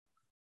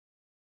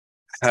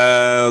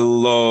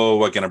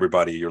Hello again,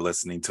 everybody. You're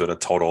listening to the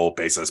Total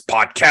Basis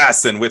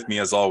podcast, and with me,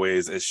 as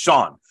always, is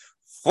Sean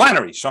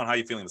Flannery. Sean, how are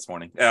you feeling this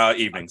morning?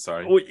 Evening,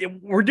 sorry.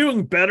 We're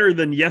doing better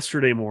than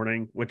yesterday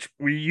morning, which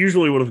we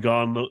usually would have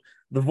gone.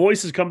 The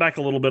voice has come back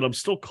a little bit. I'm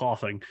still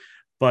coughing,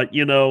 but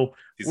we're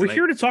Season eight.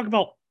 here to talk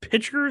about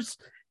pitchers,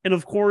 and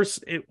of course,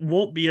 it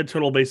won't be a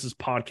Total Basis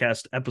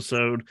podcast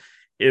episode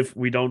if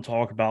we don't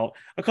talk about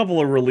a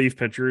couple of relief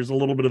pitchers. A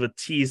little bit of a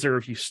teaser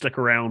if you stick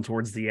around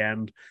towards the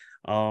end.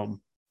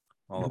 Um,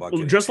 All about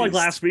getting just like teased.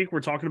 last week,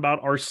 we're talking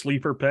about our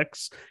sleeper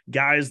picks,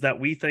 guys that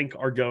we think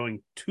are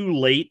going too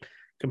late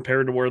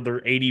compared to where their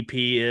ADP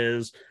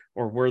is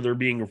or where they're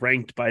being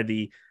ranked by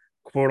the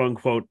quote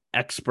unquote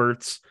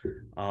experts.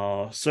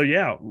 So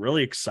yeah,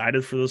 really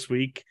excited for this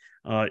week.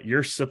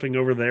 You're sipping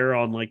over there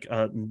on like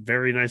a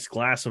very nice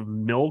glass of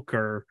milk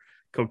or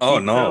Oh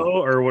coquito no.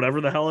 or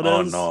whatever the hell it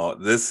Oh is. no.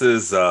 This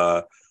is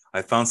I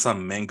found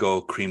some mango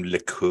cream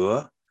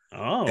liqueur,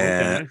 Oh,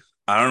 and okay.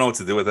 I don't know what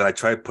to do with it. I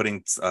tried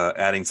putting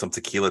adding some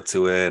tequila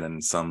to it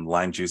and some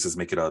lime juices,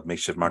 make it a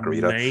makeshift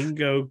margarita.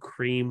 Mango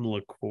cream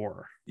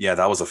liqueur. Yeah,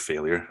 that was a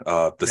failure.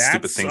 The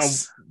stupid That's a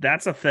things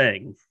that's a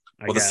thing,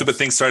 I well, the stupid guess.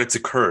 thing started to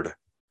curd.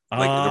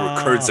 Like there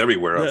were curds Ah,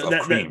 everywhere of, that, of that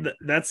that cream. that-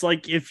 that's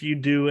like if you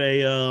do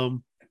a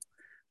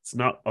it's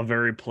not a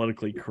very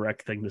politically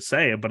correct thing to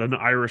say, but an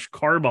Irish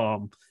car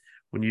bomb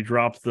when you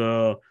drop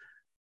the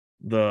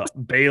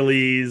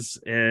Baileys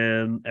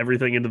and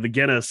everything into the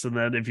Guinness, and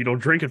then if you don't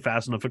drink it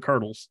fast enough, it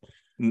curdles.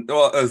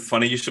 Well, it's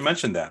funny you should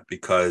mention that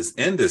because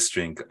in this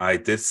drink, I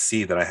did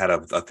see that I had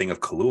a thing of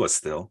Kahlua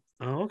still.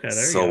 Oh, okay, there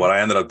you So go. what I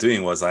ended up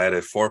doing was I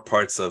added 4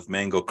 parts of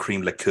mango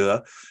cream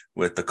liqueur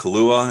with the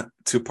Kahlua,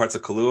 2 parts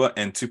of Kahlua,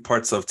 and 2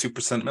 parts of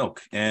 2%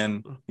 milk.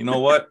 And you know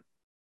what?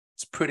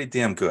 It's pretty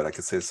damn good. I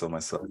could say so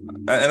myself.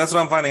 And that's what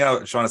I'm finding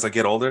out, Sean, as I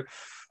get older.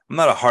 I'm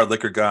not a hard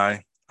liquor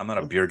guy. I'm not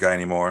a beer guy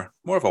anymore.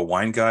 More of a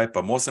wine guy.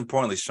 But most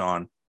importantly,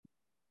 Sean,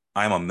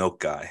 I'm a milk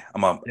guy.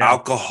 I'm an Yeah,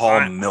 alcohol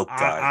I milk I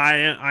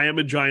guy. I am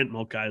a giant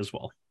milk guy as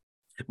well.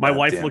 My God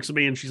wife damn. looks at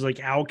me and she's like,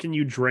 "How can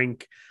you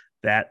drink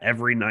that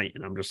every night?"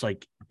 And I'm just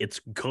like, "It's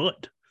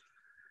good."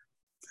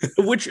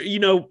 Which we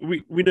know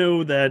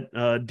that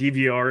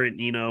DVR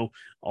and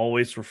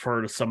always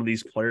refer to some of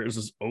these players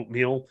as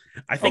oatmeal.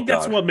 I Oh think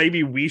that's God. what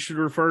maybe we should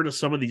refer to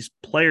some of these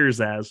players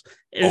as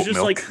is Oat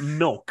just like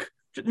milk.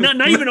 milk.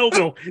 Not even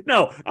oatmeal.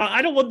 No,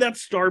 I don't want that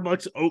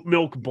Starbucks oat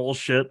milk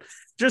bullshit.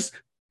 Just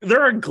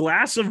they're a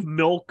glass of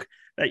milk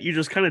that you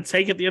just kind of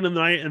take at the end of the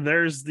night, and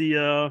there's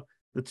the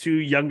two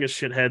youngest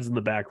shitheads in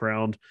the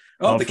background.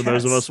 Oh, the For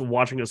those of us cats.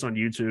 watching us on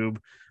YouTube,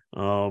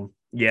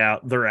 yeah,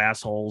 they're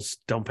assholes.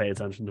 Don't pay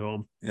attention to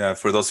them. Yeah,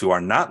 for those who are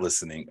not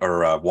listening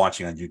or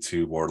watching on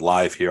YouTube or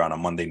live here on a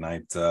Monday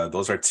night,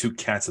 those are 2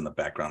 cats in the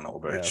background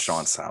over at Yes.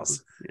 Sean's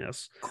house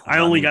Yes. I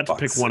only climbing got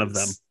to pick one of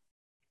them. boxes.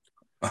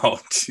 Oh,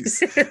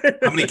 jeez.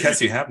 How many cats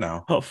do you have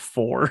now?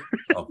 Four.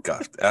 Oh,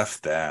 God.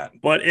 F that.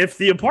 But if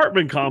the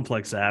apartment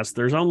complex asks,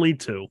 there's only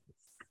two.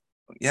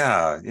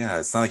 Yeah, yeah.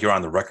 It's not like you're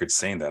on the record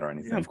saying that or Yeah,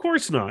 of anything.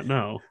 course not.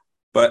 No.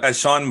 But as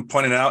Sean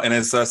pointed out, and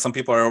as some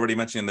people are already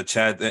mentioning in the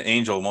chat,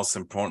 Angel, most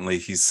importantly,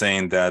 he's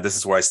saying that this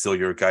is where I steal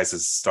your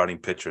guys' starting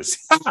pitchers.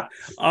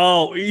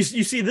 Oh, you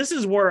see, this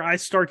is where I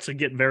start to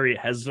get very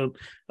hesitant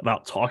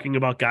about talking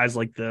about guys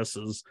like this,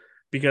 is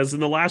because in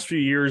the last few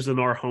years in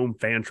our home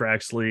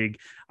Fantrax league,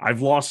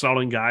 I've lost out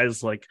on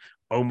guys like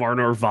Omar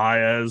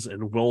Narvaez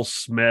and Will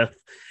Smith,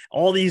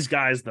 all these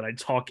guys that I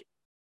talk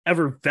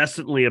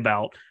effervescently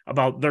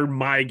about they're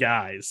my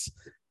guys,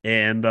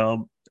 and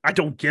I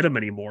don't get them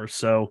anymore.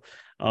 So,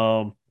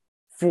 um,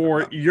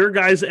 for your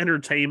guys'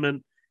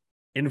 entertainment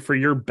and for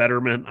your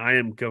betterment, I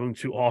am going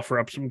to offer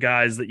up some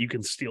guys that you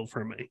can steal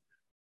from me.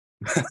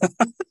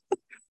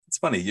 It's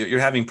funny. You're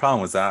having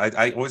problems with that.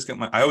 I always get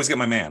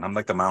my man. I'm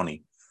like the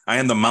Mountie. I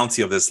am the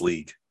Mountie of this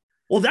league.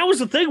 Well, that was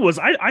the thing, was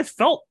I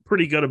felt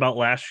pretty good about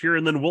last year,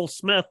 and then Will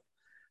Smith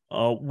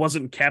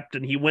wasn't kept,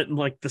 and he went in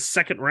like the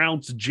second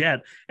round to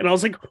Jet, and I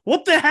was like,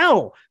 what the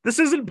hell? This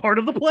isn't part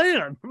of the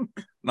plan.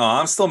 No,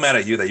 I'm still mad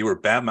at you that you were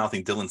bad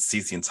mouthing Dylan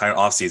Cease the entire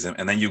offseason,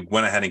 and then you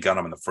went ahead and got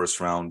him in the first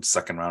round,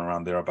 second round,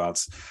 around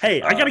thereabouts.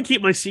 Hey, I got to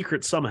keep my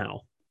secret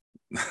somehow.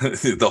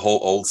 The whole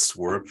old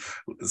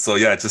swerve. So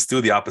yeah, just do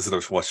the opposite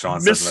of what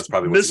Sean says, and that's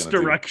probably what he's gonna do.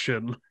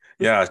 Misdirection.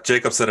 Yeah,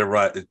 Jacob said it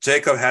right.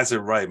 Jacob has it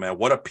right, man.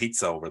 What a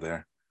pizza over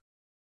there.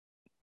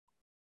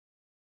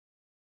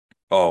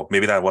 Oh,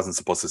 maybe that wasn't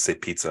supposed to say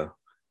pizza.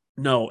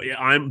 No,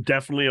 I'm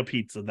definitely a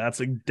pizza.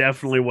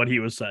 Definitely what he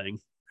was saying.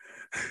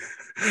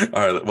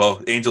 All right.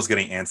 Well, Angel's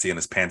getting antsy in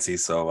his pantsy,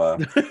 so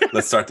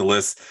let's start the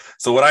list.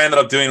 So what I ended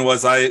up doing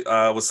was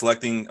I was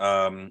selecting.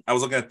 I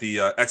was looking at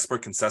the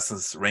expert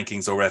consensus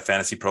rankings over at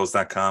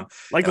FantasyPros.com,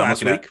 Like and I'm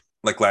last looking at week.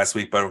 like last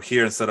week, but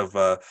here instead of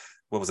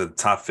what was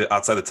it,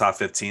 outside the top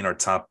 15 or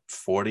top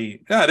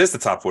 40? Yeah, it is the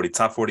top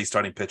 40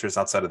 starting pitchers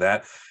outside of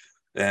that.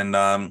 And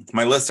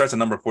my list starts at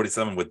number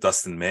 47 with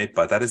Dustin May,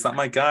 but that is not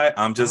my guy.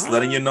 I'm just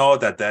letting you know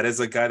that is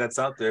a guy that's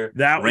out there.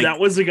 That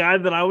was the guy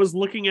that I was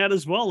looking at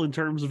as well in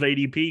terms of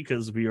ADP,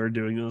 because we are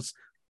doing this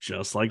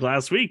just like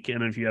last week.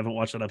 And if you haven't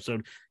watched that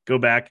episode, go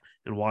back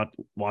and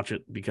watch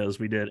it, because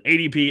we did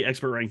ADP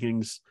expert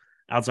rankings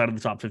outside of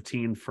the top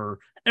 15 for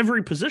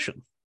every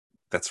position.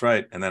 That's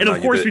right. And then, and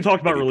of course, we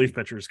talked about ADP. Relief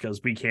pitchers because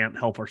we can't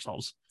help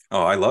ourselves.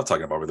 Oh, I love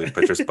talking about relief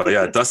pitchers. But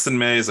yeah, Dustin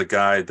May is a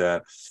guy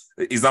that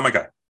he's not my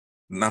guy.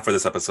 Not for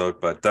this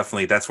episode, but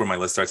definitely that's where my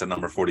list starts at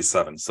number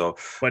 47. So,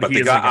 but he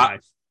is a guy.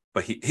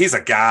 But he's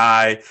a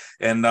guy,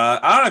 and I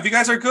don't know if you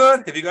guys are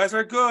good. If you guys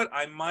are good,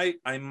 I might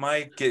I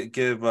might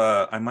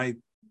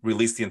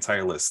release the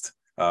entire list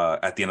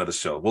at the end of the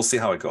show. We'll see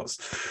how it goes.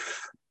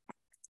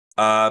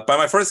 By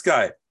my first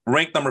guy,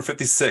 ranked number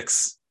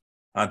 56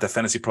 on the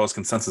Fantasy Pros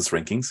consensus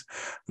rankings,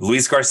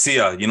 Luis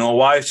Garcia. You know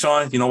why,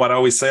 Sean? You know what I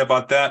always say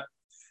about that?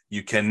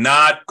 You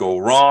cannot go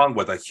wrong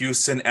with a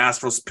Houston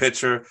Astros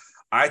pitcher.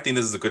 I think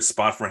this is a good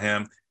spot for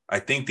him. I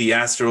think the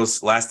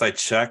Astros, last I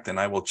checked, and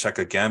I will check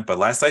again, but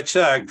last I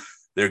checked,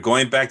 they're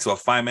going back to a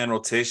 5-man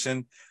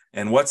rotation.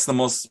 And what's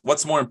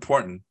more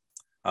important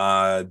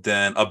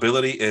than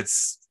ability?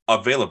 It's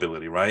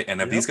availability, right?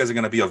 And if these guys are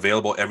going to be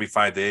available every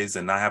 5 days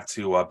and not have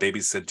to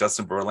babysit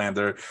Justin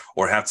Verlander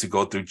or have to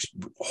go through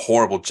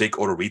horrible Jake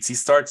Odorizzi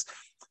starts,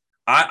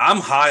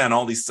 I'm high on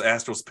all these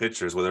Astros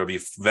pitchers, whether it be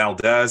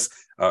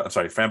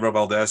Framber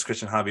Valdez,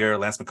 Christian Javier,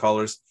 Lance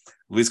McCullers,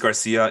 Luis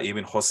Garcia,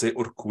 even Jose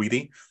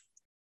Urquidy.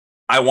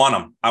 I want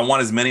them. I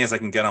want as many as I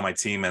can get on my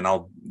team, and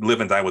I'll live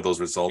and die with those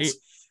results.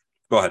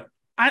 Go ahead.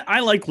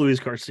 I like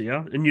Luis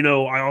Garcia, and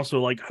I also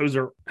like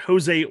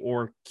Jose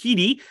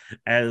Urquidy,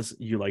 as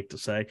you like to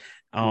say.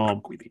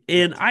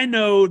 And I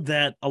know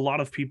that a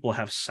lot of people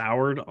have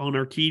soured on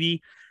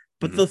Urquidy,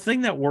 but the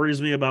thing that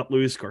worries me about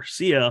Luis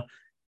Garcia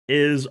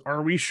is,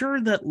 are we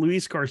sure that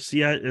Luis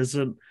Garcia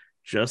isn't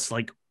just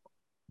like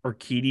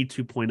Urquidy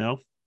 2.0?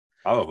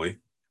 Probably.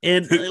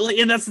 And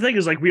that's the thing,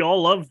 is like we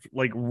all loved,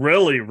 like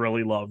really,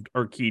 really loved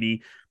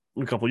Urquidy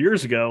a couple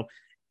years ago.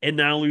 And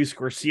now Luis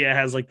Garcia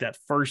has like that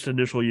first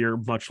initial year,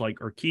 much like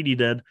Urquidy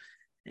did.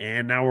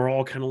 And now we're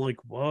all kind of like,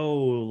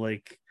 whoa,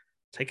 like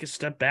take a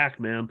step back,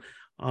 man.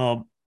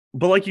 But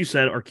like you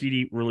said,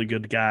 Urquidy, really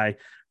good guy,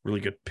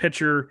 really good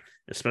pitcher,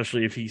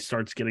 especially if he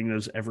starts getting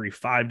those every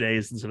 5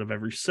 days instead of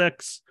every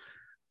 6.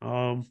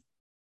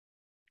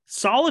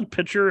 Solid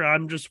pitcher.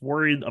 I'm just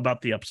worried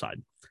about the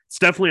upside. It's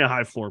definitely a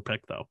high floor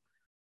pick, though.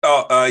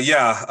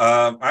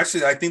 Yeah.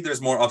 Actually, I think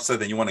there's more upside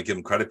than you want to give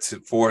him credit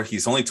for.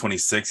 He's only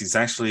 26. He's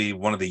actually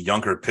one of the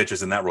younger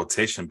pitchers in that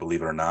rotation,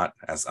 believe it or not.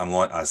 As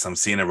I'm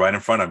seeing it right in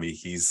front of me,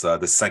 he's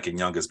the second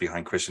youngest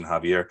behind Christian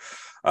Javier.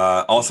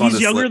 Also, he's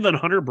younger than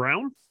Hunter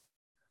Brown.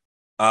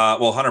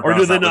 Well, Hunter Brown. Or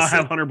do they not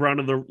have Hunter Brown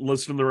in the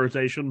list in the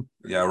rotation?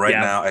 Yeah,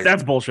 now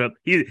that's bullshit.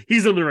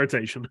 He's in the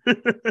rotation.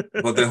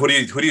 Well, then who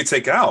do you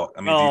take out?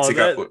 I mean, do you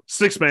take out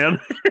 6-man?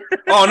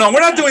 Oh no,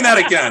 we're not doing that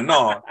again.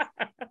 No.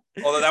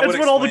 That's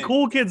what all the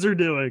cool kids are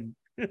doing.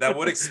 That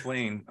would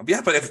explain.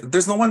 Yeah, but if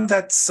there's no one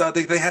that's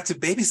they have to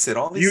babysit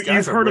all these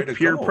guys. You've heard of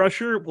peer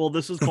pressure? Well,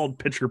 this is called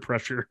pitcher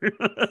pressure.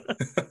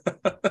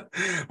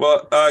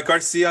 Well,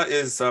 Garcia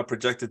is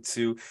projected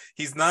to.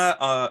 He's not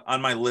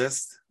on my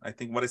list. I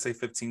think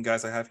 15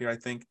 guys I have here. I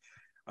think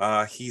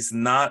he's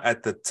not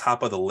at the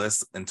top of the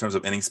list in terms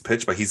of innings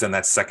pitched, but he's in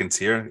that second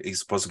tier. He's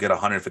supposed to get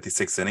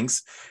 156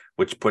 innings,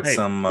 which puts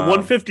him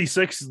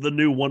 156 is the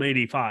new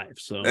 185.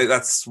 So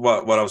that's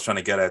what I was trying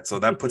to get at. So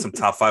that puts him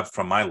top 5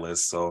 from my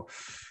list. So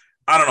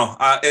I don't know.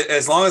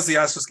 As long as the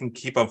Astros can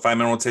keep a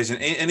 5-man rotation,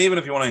 and even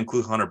if you want to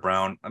include Hunter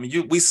Brown, I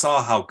mean, we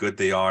saw how good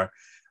they are.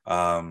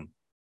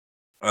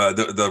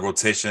 The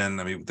rotation,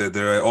 I mean,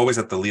 they're always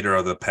at the leader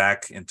of the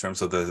pack in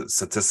terms of the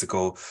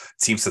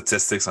team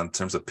statistics on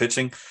terms of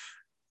pitching.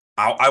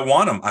 I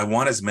want them. I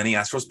want as many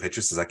Astros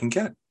pitchers as I can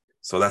get.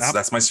 So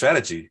that's my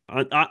strategy.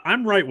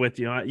 I'm right with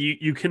you.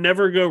 You can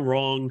never go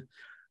wrong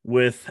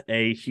with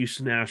a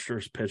Houston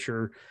Astros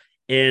pitcher.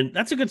 And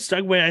that's a good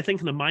segue, I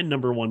think, into my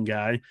number one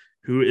guy,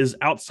 who is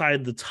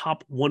outside the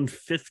top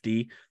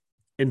 150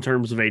 in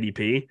terms of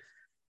ADP,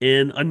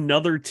 and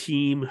another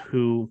team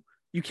who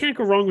you can't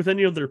go wrong with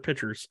any of their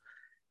pitchers.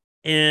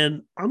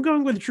 And I'm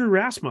going with Drew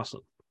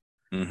Rasmussen.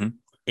 Mm-hmm.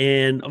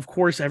 And of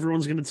course,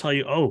 everyone's going to tell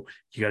you, oh,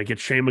 you got to get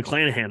Shane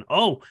McClanahan.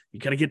 Oh,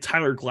 you got to get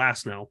Tyler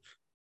Glasnow.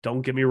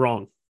 Don't get me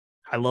wrong.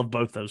 I love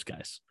both those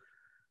guys.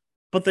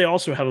 But they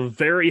also have a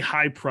very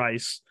high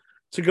price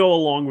to go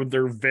along with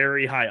their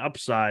very high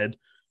upside.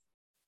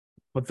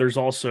 But there's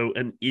also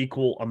an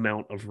equal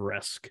amount of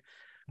risk.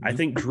 I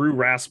think Drew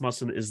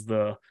Rasmussen is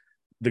the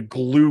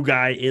glue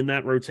guy in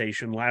that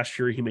rotation. Last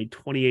year, he made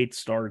 28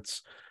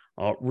 starts,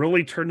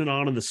 really turned it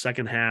on in the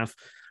second half.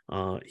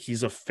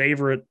 He's a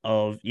favorite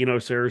of Eno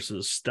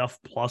Sarris's Stuff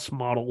Plus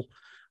model.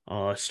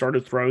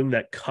 Started throwing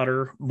that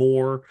cutter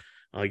more.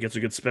 Gets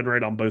a good spin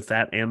rate on both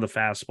that and the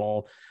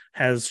fastball.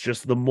 Has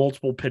just the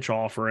multiple pitch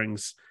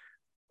offerings.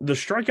 The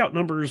strikeout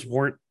numbers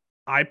weren't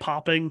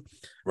eye-popping,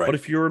 right, but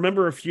if you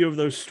remember a few of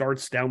those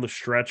starts down the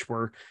stretch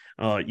where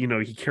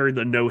he carried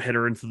the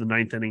no-hitter into the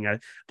ninth inning, I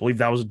believe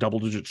that was a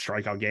double-digit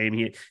strikeout game.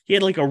 He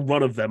had like a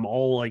run of them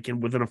all like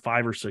within a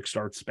 5 or 6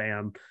 start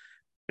span.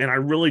 And I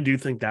really do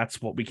think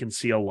that's what we can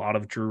see a lot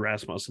of Drew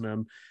Rasmussen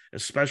in,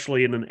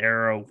 especially in an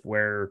era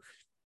where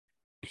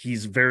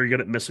He's very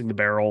good at missing the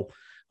barrel.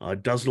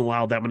 Doesn't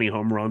allow that many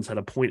home runs. Had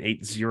a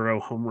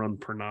 .80 home run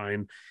per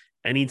nine.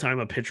 Anytime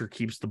a pitcher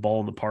keeps the ball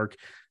in the park,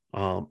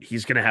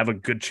 he's going to have a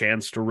good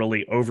chance to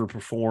really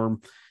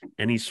overperform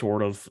any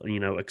sort of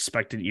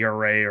expected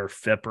ERA or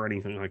FIP or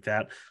anything like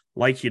that.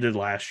 Like he did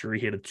last year,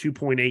 he had a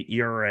 2.8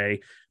 ERA,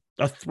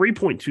 a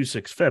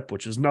 3.26 FIP,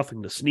 which is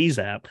nothing to sneeze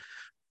at.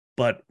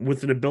 But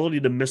with an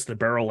ability to miss the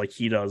barrel like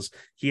he does,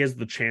 he has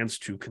the chance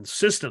to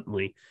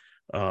consistently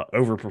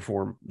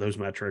overperform those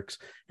metrics.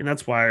 And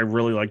that's why I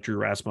really like Drew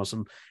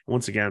Rasmussen.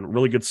 Once again,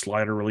 really good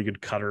slider, really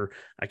good cutter.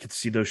 I could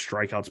see those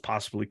strikeouts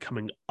possibly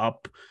coming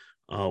up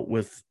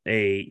with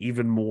a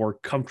even more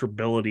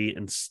comfortability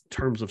in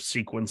terms of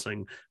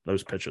sequencing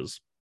those pitches.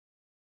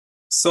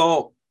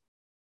 So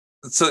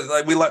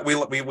like we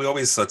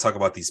always talk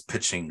about these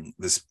pitching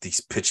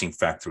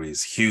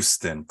factories,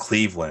 Houston,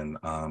 Cleveland,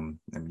 and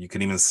you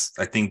can even,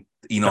 I think,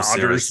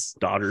 Dodgers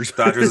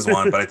is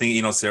one, but I think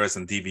Eno Sarris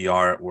and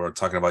DVR were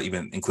talking about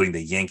even including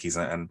the Yankees,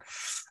 and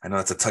I know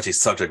that's a touchy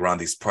subject around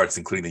these parts,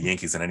 including the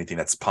Yankees and anything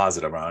that's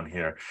positive around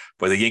here,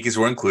 but the Yankees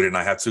were included, and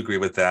I have to agree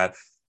with that.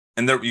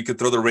 And there, you could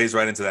throw the Rays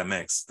right into that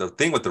mix. The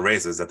thing with the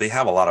Rays is that they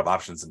have a lot of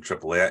options in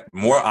AAA,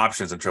 more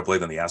options in AAA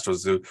than the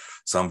Astros do,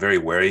 so I'm very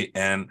wary.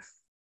 And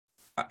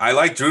I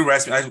like Drew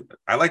Rasmussen.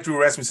 I like Drew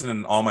Rasmussen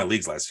in all my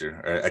leagues last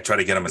year. I try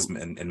to get him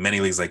in many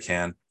leagues I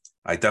can.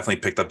 I definitely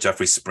picked up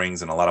Jeffrey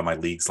Springs in a lot of my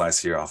leagues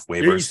last year off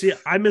waivers. You see,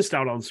 I missed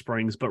out on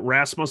Springs, but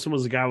Rasmussen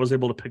was the guy I was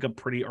able to pick up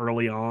pretty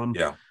early on.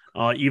 Yeah.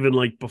 Even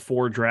like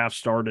before draft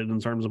started in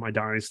terms of my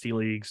dynasty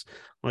leagues.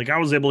 Like I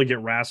was able to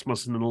get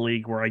Rasmussen in a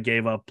league where I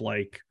gave up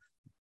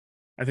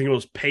I think it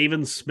was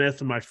Pavin Smith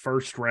in my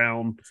first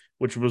round,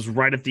 which was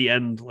right at the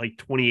end, like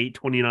 28,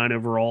 29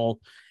 overall.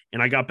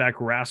 And I got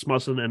back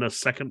Rasmussen in a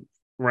second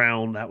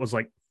round. That was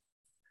like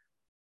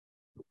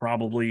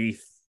probably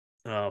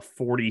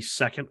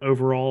 42nd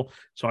overall.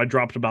 So I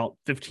dropped about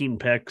 15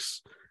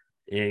 picks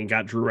and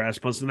got Drew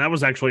Rasmussen. That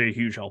was actually a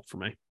huge help for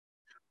me.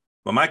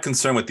 But my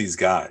concern with these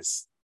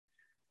guys,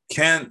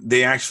 can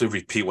they actually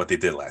repeat what they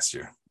did last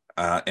year?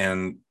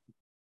 And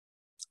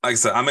like I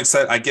said, I'm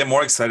excited. I get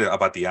more excited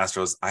about the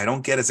Astros. I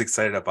don't get as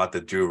excited about the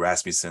Drew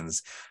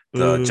Rasmussens,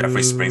 the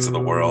Jeffrey Springs of the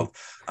world.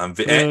 And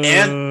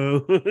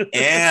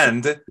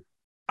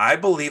I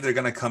believe they're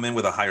going to come in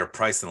with a higher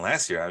price than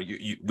last year.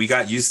 We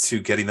got used to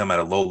getting them at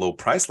a low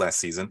price last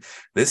season.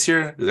 This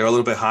year, they're a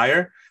little bit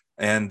higher.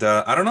 And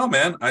I don't know,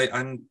 man.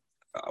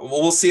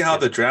 We'll see how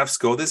the drafts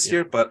go this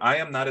year, but I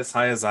am not as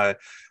high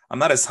I'm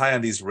not as high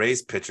on these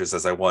Rays pitchers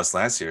as I was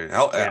last year.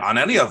 On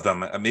any of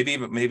them. Maybe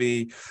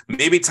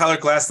Tyler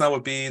Glasnow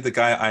would be the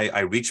guy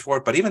I reach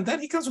for, but even then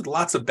he comes with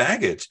lots of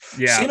baggage.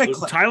 Yeah,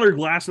 Tyler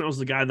Glasnow is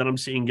the guy that I'm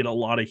seeing get a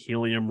lot of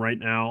helium right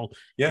now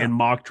in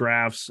mock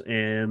drafts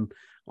and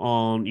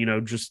on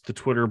just the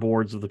Twitter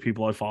boards of the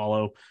people I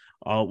follow,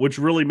 which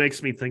really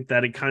makes me think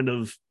that it kind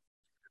of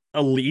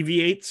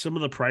alleviates some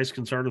of the price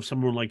concern of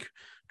someone like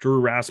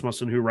Drew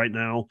Rasmussen, who right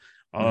now,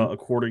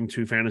 according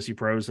to Fantasy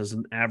Pros, has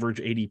an average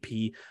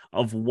ADP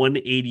of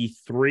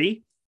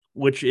 183,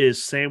 which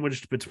is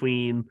sandwiched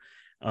between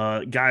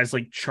guys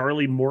like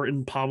Charlie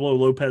Morton, Pablo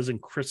Lopez,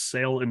 and Chris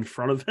Sale in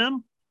front of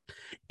him,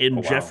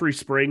 and Jeffrey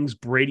Springs,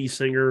 Brady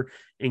Singer,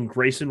 and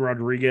Grayson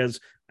Rodriguez,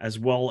 as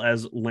well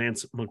as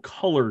Lance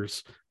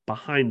McCullers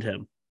behind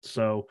him.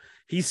 So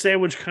he's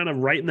sandwiched kind of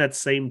right in that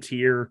same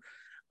tier.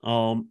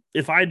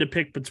 If I had to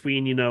pick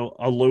between,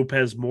 a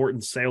Lopez,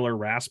 Morton, Sailor,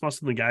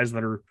 Rasmussen, the guys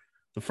that are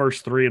the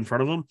first three in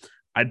front of them,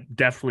 I'd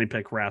definitely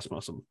pick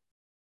Rasmussen.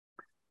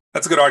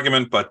 That's a good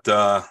argument, but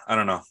I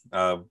don't know.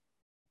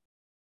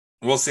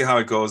 We'll see how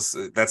it goes.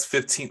 That's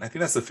 15. I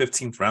think that's the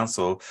 15th round.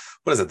 So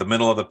what is it? The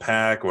middle of the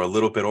pack or a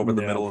little bit over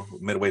the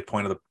midway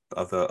point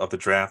of the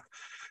draft.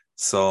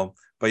 So,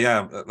 but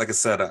yeah, like I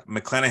said,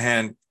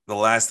 McClanahan, the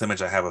last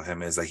image I have of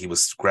him is that he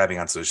was grabbing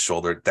onto his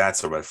shoulder.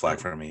 That's a red flag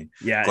for me.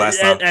 Yeah,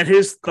 at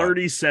his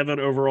 37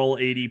 overall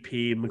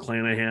ADP,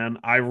 McClanahan,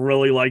 I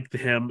really liked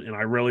him and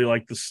I really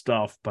like the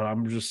stuff, but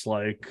I'm just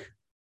like,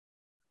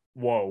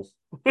 whoa.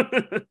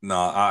 No,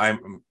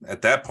 I'm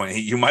at that point.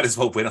 You might as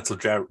well wait until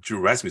Drew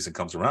Rasmussen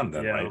comes around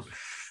then,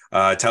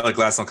 right? Tyler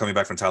Glasnow coming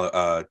back from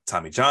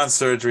Tommy John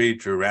surgery.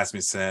 Drew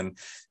Rasmussen,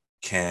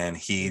 can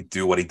he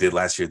do what he did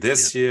last year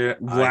this year?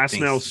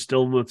 Glasnow's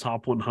still in the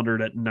top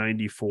 100 at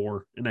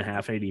 94.5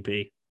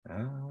 ADP.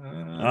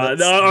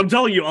 No, I'm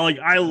telling you,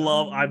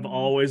 I've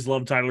always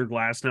loved Tyler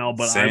Glasnow,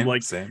 but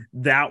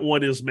that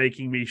one is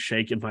making me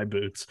shake in my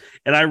boots.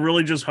 And I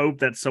really just hope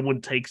that someone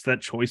takes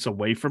that choice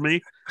away from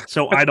me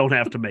so I don't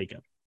have to make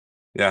it.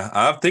 Yeah,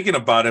 I'm thinking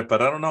about it,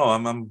 but I don't know.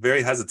 I'm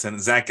very hesitant.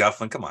 Zach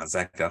Eflin, come on,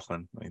 Zach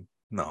Eflin. I mean,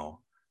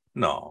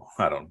 no,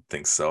 I don't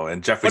think so.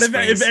 And Jeffrey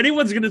Springs, if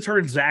anyone's going to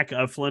turn Zach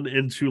Eflin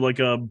into like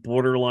a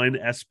borderline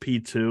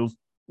SP2,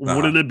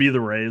 Wouldn't it be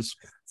the Rays?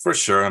 For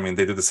sure. I mean,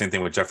 they did the same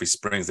thing with Jeffrey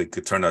Springs. They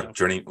could turn a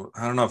journey.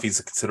 I don't know if he's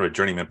considered a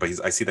journeyman, but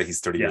I see that he's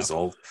 30 years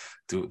old.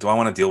 Do I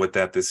want to deal with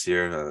that this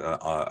year?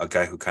 A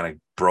guy who kind of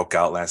broke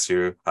out last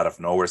year out of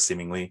nowhere,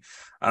 seemingly.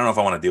 I don't know if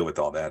I want to deal with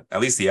all that.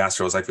 At least the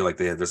Astros, I feel like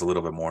there's a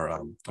little bit more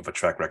of a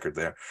track record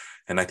there.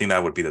 And I think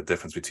that would be the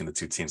difference between the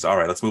two teams. All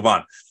right, let's move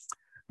on.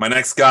 My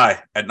next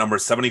guy at number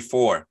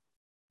 74.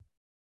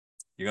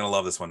 You're going to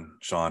love this one,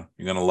 Sean.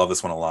 You're going to love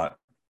this one a lot.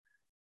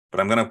 But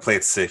I'm going to play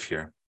it safe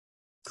here.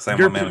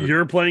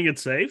 You're playing it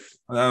safe?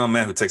 I'm a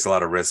man who takes a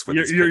lot of risks.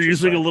 You're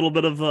using a little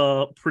bit of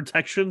a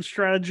protection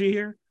strategy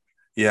here?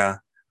 Yeah.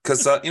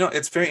 Because,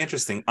 it's very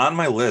interesting. On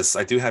my list,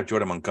 I do have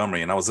Jordan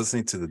Montgomery, and I was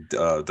listening to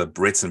the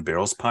Brits and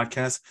Barrels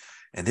podcast,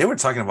 and they were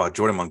talking about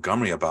Jordan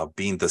Montgomery about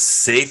being the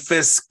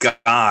safest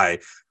guy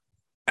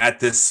at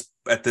this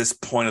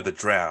point of the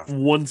draft.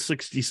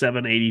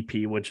 167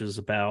 ADP, which is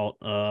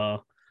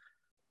about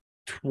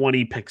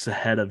 20 picks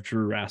ahead of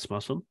Drew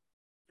Rasmussen.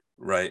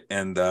 Right.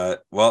 And,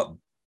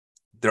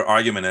 their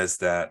argument is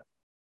that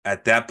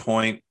at that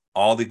point,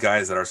 all the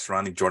guys that are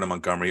surrounding Jordan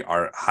Montgomery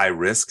are high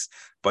risks,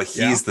 but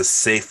he's the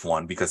safe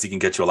one because he can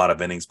get you a lot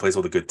of innings, plays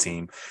with a good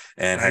team,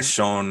 and has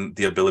shown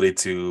the ability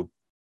to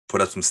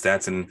put up some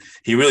stats. And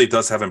he really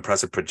does have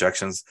impressive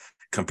projections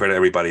compared to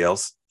everybody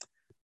else.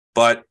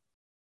 But,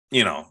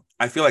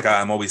 I feel like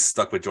I'm always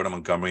stuck with Jordan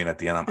Montgomery, and at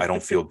the end, I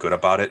don't feel good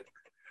about it.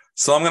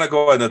 So I'm going to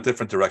go in a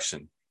different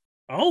direction.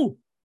 Oh.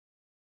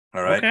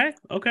 All right.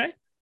 Okay.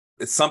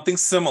 It's something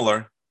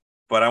similar,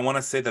 but I want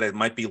to say that it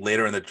might be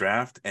later in the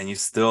draft, and you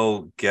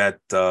still get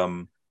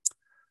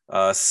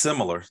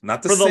similar.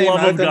 Not the same. For the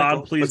love of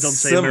God, please don't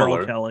say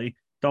Merrill Kelly.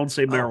 Don't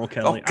say Merrill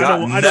Kelly. Oh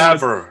God, I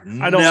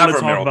don't want to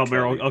talk about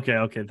Merrill.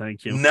 Okay,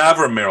 thank you.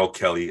 Never Merrill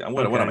Kelly.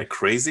 What am I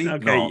crazy?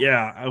 Okay, no.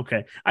 yeah,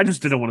 okay. I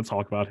just didn't want to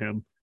talk about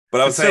him.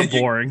 But I was saying, so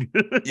boring.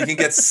 You can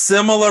get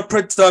similar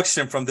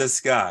production from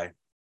this guy.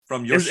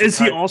 From your is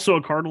he also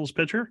a Cardinals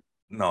pitcher?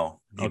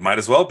 No, he might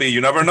as well be.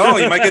 You never know.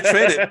 He might get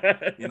traded.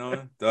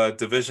 The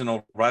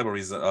divisional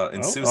rivalries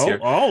ensues here.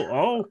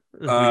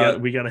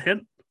 We got a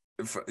hint.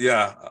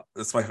 Yeah,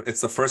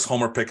 it's the first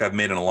homer pick I've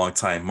made in a long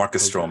time.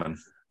 Marcus Stroman.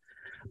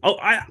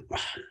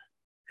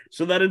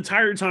 So that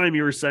entire time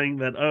you were saying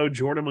that,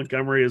 Jordan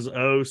Montgomery is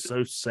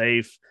so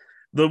safe.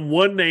 The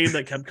one name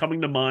that kept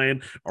coming to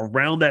mind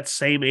around that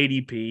same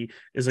ADP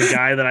is a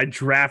guy that I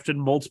drafted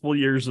multiple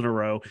years in a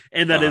row,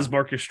 and that is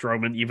Marcus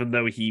Stroman, even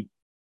though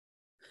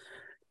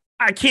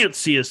I can't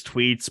see his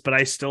tweets, but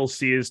I still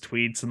see his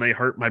tweets, and they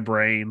hurt my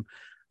brain.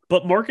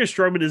 But Marcus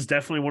Stroman is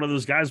definitely one of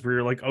those guys where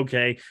you're like,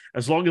 okay,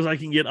 as long as I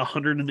can get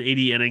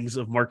 180 innings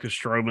of Marcus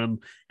Stroman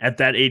at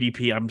that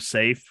ADP, I'm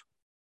safe.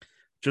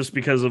 Just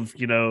because of,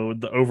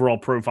 the overall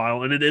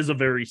profile. And it is a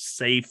very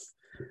safe,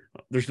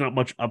 there's not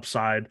much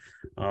upside.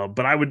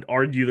 But I would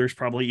argue there's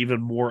probably even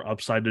more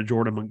upside to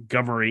Jordan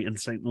Montgomery in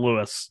St.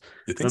 Louis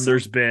than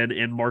there's been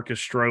in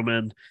Marcus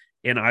Stroman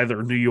in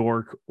either New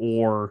York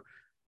or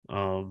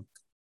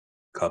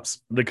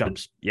Cubs. The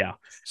Cubs, yeah.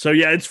 So,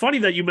 yeah, it's funny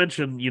that you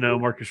mentioned,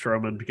 Marcus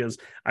Stroman, because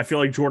I feel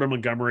like Jordan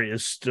Montgomery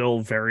is still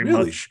very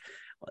much...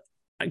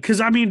 Because,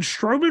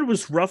 Stroman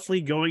was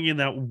roughly going in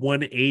that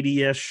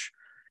 180-ish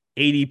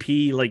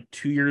ADP like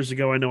 2 years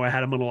ago. I know I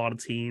had him on a lot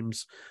of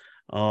teams.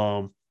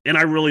 And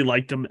I really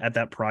liked him at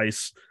that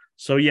price.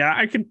 So, yeah,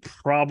 I could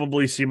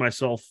probably see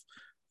myself,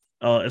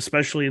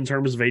 especially in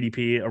terms of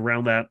ADP,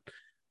 around that.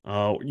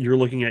 You're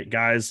looking at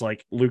guys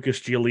like Lucas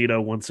Giolito,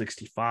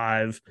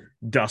 165,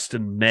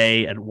 Dustin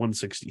May at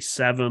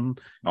 167,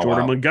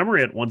 Jordan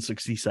Montgomery at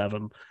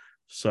 167.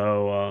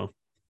 So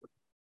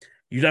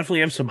you definitely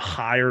have some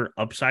higher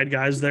upside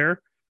guys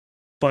there,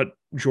 but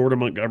Jordan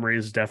Montgomery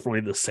is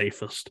definitely the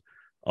safest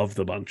of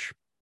the bunch.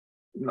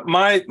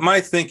 My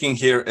thinking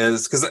here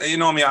is because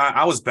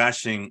I was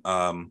bashing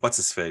what's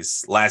his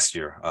face last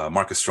year,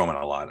 Marcus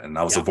Stroman a lot, and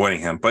I was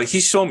avoiding him, but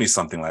he showed me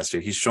something last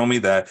year. He showed me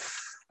that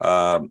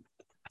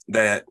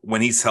that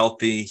when he's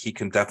healthy, he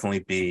can definitely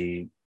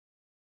be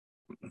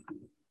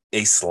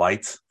ace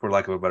light, for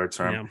lack of a better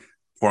term,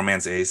 poor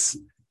man's ace.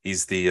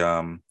 He's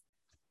the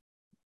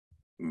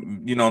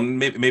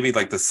maybe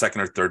like the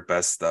second or third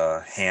best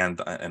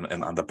hand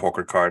and on the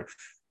poker card,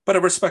 but a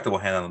respectable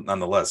hand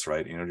nonetheless,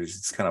 right?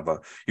 It's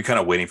you're kind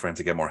of waiting for him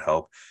to get more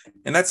help,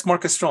 and that's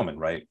Marcus Stroman,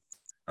 right?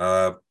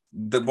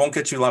 That won't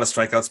get you a lot of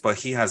strikeouts, but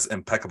he has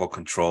impeccable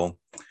control,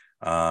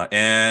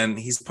 and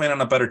he's playing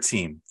on a better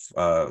team.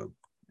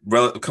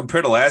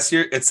 Compared to last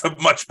year, it's a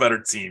much better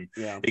team.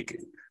 Yeah.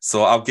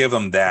 So I'll give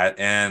him that.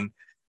 And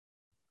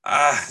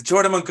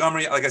Jordan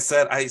Montgomery, like I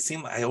said,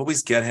 I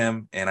always get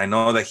him, and I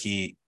know that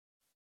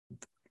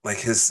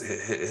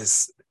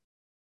his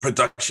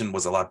production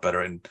was a lot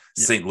better in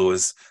St.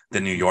 Louis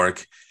than New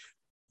York,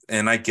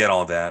 and I get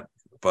all that,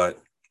 but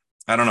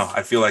I don't know.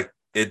 I feel like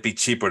it'd be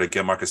cheaper to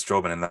get Marcus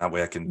Stroman, and that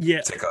way I can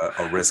take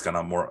a risk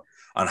on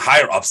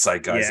higher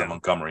upside guys than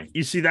Montgomery.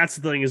 You see, that's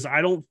the thing is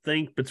I don't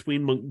think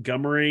between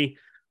Montgomery,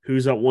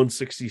 who's at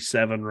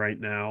 167 right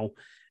now,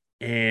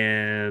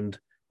 and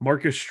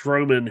Marcus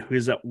Stroman, who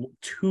is at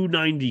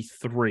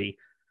 293,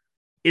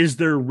 is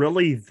there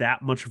really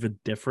that much of a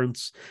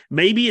difference?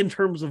 Maybe in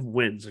terms of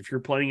wins, if you're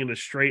playing in a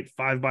straight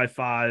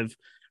 5x5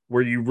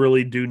 where you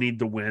really do need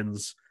the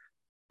wins,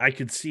 I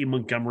could see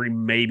Montgomery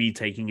maybe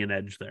taking an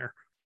edge there.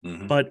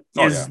 Mm-hmm. But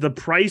is the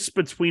price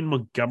between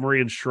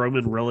Montgomery and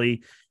Stroman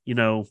really,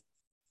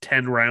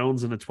 10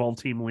 rounds in a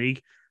 12-team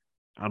league?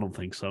 I don't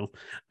think so.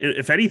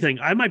 If anything,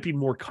 I might be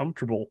more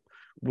comfortable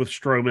with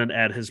Stroman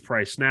at his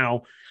price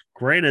now.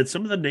 Granted,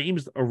 some of the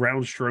names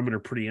around Stroman are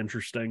pretty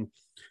interesting.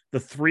 The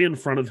three in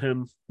front of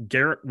him,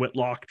 Garrett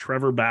Whitlock,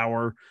 Trevor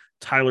Bauer,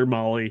 Tyler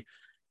Mahle,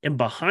 and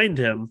behind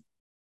him,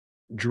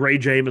 Dre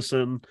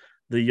Jameson,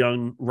 the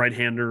young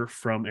right-hander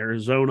from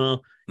Arizona,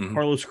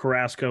 Carlos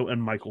Carrasco,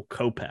 and Michael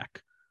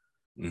Kopech.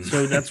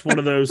 So that's one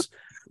of those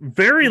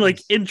very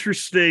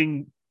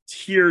interesting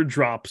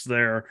teardrops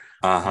there.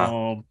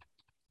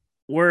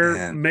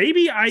 Where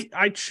maybe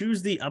I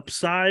choose the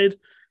upside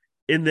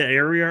in the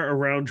area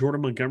around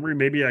Jordan Montgomery.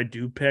 Maybe I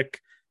do pick,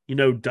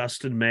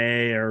 Dustin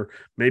May, or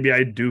maybe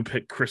I do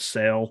pick Chris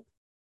Sale.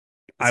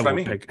 I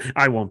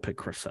won't pick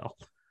Chris Sale.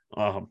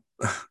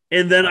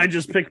 And then I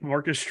just pick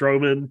Marcus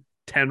Stroman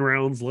 10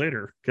 rounds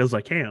later because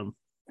I can.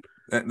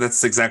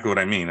 That's exactly what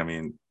I mean. I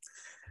mean,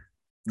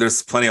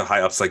 there's plenty of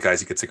high upside guys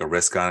you could take a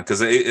risk on,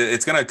 because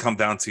it's going to come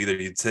down to either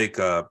you take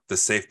the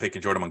safe pick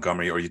in Jordan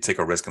Montgomery, or you take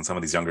a risk on some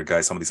of these younger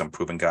guys, some of these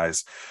unproven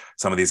guys,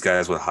 some of these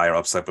guys with higher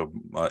upside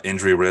but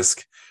injury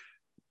risk.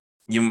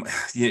 I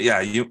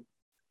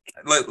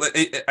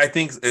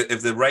think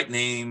if the right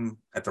name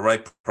at the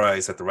right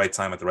price, at the right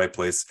time, at the right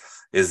place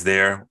is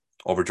there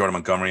over Jordan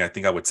Montgomery, I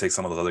think I would take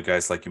some of those other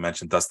guys, like you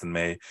mentioned, Dustin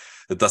May,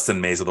 the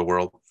Dustin Mays of the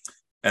world.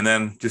 And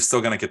then you're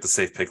still going to get the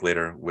safe pick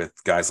later with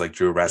guys like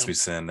Drew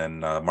Rasmussen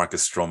and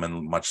Marcus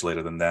Stroman much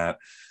later than that.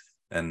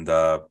 And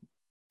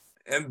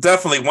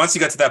definitely once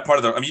you get to that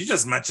part of you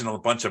just mentioned a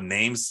bunch of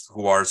names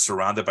who are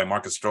surrounded by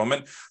Marcus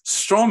Stroman.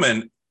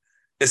 Stroman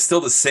is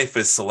still the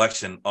safest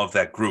selection of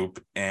that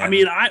group. And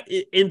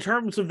in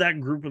terms of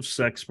that group of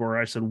six, where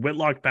I said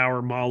Whitlock,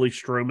 Bauer, Mahle,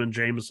 Stroman,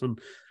 Jameson,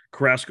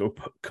 Carrasco,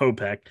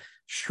 Kopech,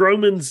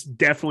 Stroman's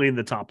definitely in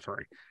the top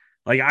three.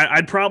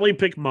 I'd probably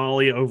pick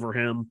Mahle over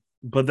him.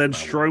 But then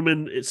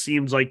Stroman, it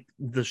seems like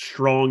the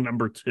strong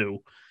number two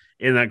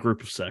in that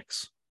group of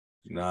six.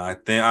 No, I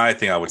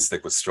think I would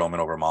stick with Stroman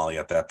over Mahle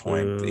at that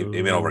point,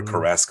 even over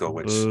Carrasco.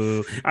 Which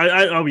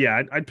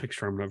I'd pick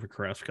Stroman over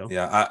Carrasco.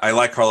 Yeah, I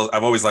like Carlos.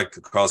 I've always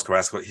liked Carlos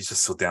Carrasco. He's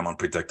just so damn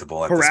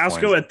unpredictable.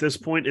 Carrasco at this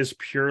point is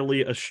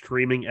purely a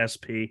streaming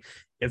SP.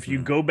 If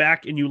you go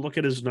back and you look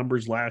at his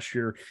numbers last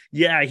year,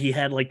 he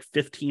had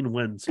 15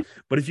 wins.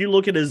 But if you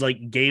look at his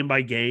game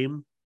by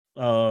game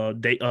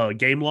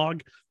game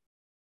log,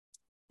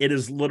 it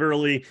is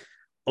literally,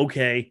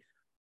 okay,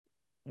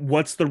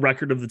 what's the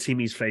record of the team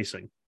he's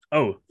facing?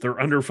 Oh, they're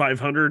under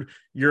 500.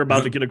 You're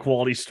about to get a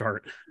quality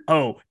start.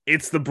 Oh,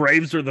 it's the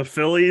Braves or the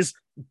Phillies.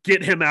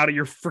 Get him out of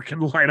your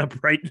freaking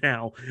lineup right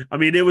now.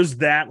 It was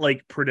that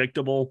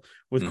predictable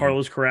with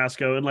Carlos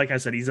Carrasco. And like I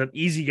said, he's an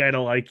easy guy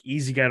to like,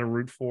 easy guy to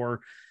root for.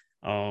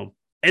 And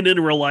in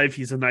real life,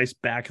 he's a nice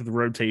back of the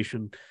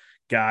rotation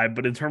guy.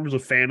 But in terms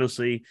of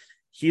fantasy,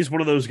 he's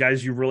one of those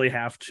guys you really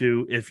have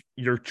to, if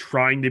you're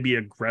trying to be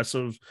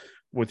aggressive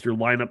with your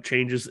lineup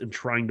changes and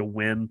trying to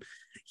win,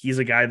 he's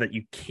a guy that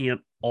you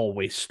can't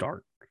always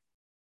start.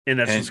 And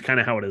that's just kind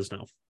of how it is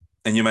now.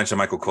 And you mentioned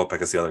Michael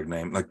Kopech as the other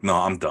name. No,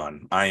 I'm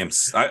done. I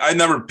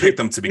never picked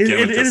him to begin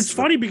with. And it's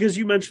funny because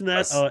you mentioned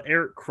that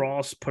Eric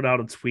Cross put out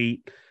a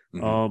tweet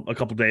a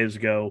couple days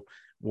ago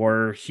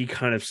where he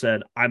kind of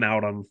said, I'm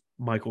out on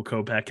Michael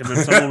Kopech. And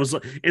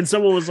then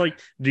someone was like,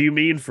 do you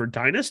mean for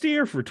Dynasty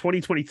or for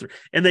 2023?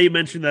 And they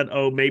mentioned that,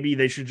 maybe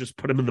they should just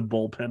put him in the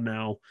bullpen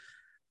now.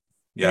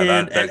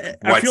 Yeah, that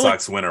White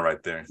Sox winner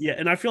right there. Yeah,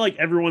 and I feel like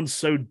everyone's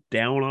so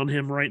down on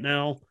him right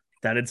now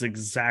that it's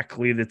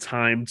exactly the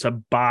time to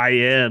buy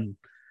in.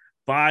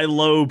 Buy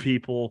low,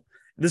 people.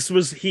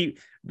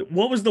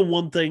 What was the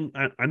one thing?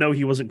 I know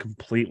he wasn't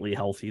completely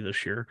healthy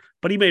this year,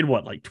 but he made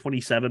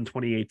 27,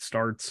 28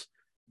 starts?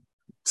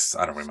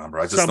 I don't remember.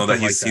 I just know that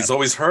he's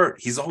always hurt.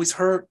 He's always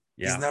hurt.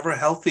 Yeah. He's never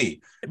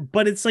healthy.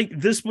 But it's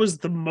this was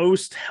the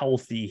most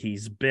healthy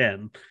he's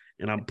been.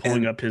 And I'm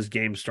pulling up his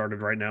game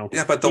started right now.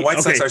 Yeah, but the White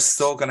Sox are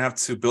still going to have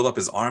to build up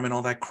his arm and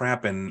all that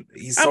crap. And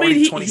he's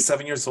already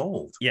 27 years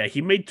old. Yeah,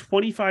 he made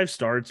 25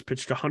 starts,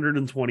 pitched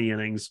 120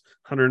 innings,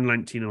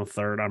 119 and a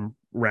third. I'm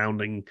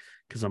rounding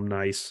because I'm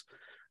nice.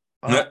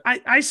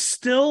 I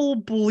still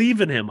believe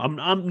in him.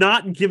 I'm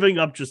not giving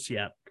up just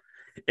yet.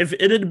 If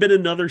it had been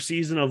another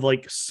season of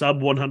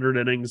sub 100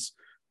 innings,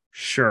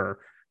 sure.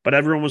 But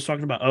everyone was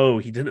talking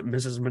about, he didn't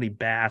miss as many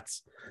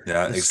bats.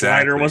 Yeah,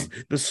 exactly.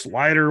 The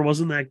slider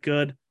wasn't that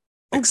good.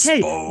 Okay,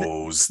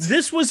 exposed.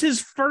 This was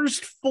his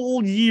first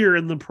full year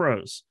in the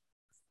pros.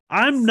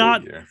 I'm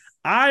not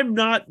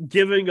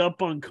giving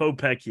up on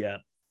Kopech yet.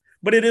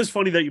 But it is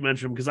funny that you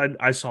mentioned him because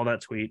I saw that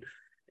tweet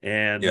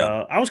and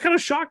I was kind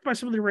of shocked by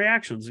some of the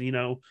reactions.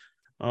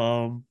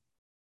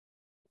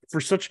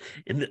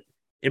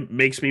 It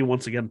makes me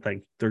once again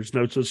think there's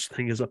no such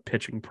thing as a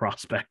pitching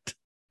prospect.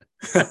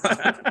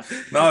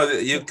 No,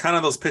 you kind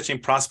of those pitching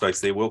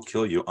prospects, they will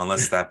kill you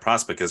unless that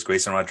prospect is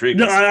Grayson No,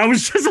 Rodriguez. I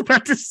was just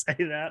about to say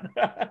that.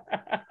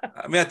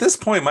 I mean, at this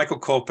point, Michael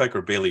Kopech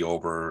or Bailey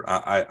Ober,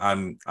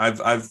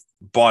 I've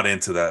bought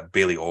into that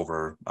Bailey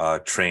Ober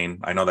train.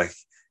 I know that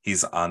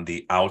he's on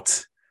the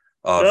out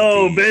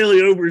of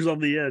Bailey Ober's on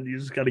the end. You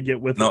just got to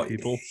get with it,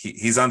 people.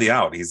 He's on the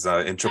out. He's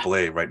in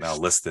AAA right now,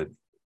 listed.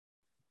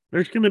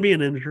 There's going to be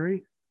an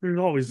injury. There's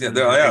always with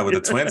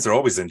the Twins, they're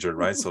always injured,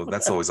 right? So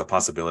that's always a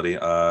possibility.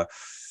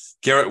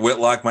 Garrett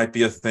Whitlock might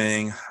be a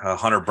thing.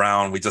 Hunter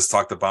Brown, we just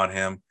talked about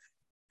him,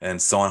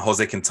 and so on.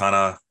 Jose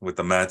Quintana with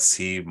the Mets,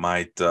 he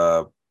might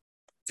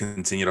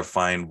continue to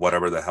find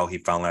whatever the hell he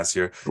found last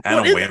year.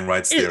 Adam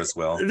Wainwright's there as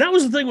well. That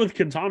was the thing with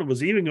Quintana,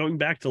 was even going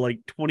back to like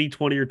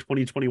 2020 or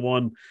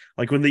 2021,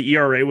 like when the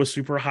ERA was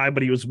super high,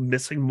 but he was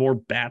missing more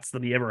bats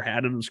than he ever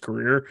had in his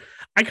career.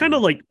 I kind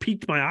of like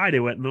peeked my eye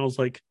to it, and I was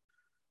like,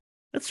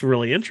 that's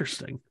really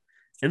interesting.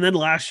 And then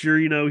last year,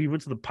 he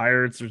went to the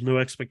Pirates. There's no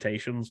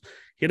expectations.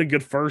 He had a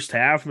good first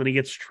half, and then he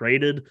gets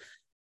traded.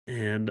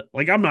 And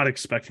like, I'm not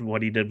expecting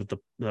what he did with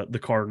the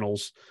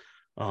Cardinals,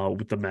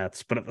 with the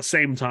Mets. But at the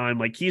same time,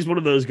 like, he's one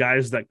of those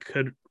guys that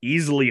could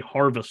easily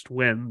harvest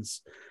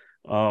wins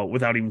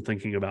without even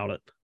thinking about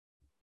it.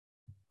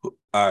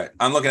 All right.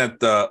 I'm looking at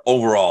the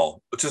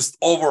overall,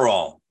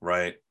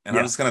 right? And Yeah.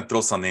 I'm just going to throw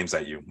some names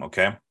at you,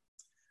 okay?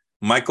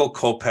 Michael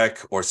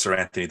Kopech or Sir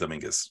Anthony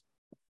Dominguez?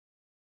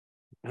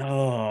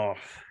 Oh,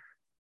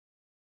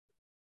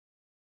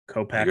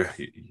 Kopech.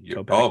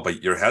 Kopech. Oh,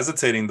 but you're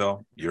hesitating,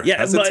 though. You're Yeah,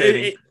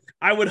 hesitating.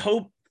 but I would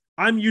hope.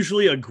 I'm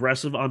usually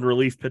aggressive on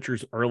relief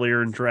pitchers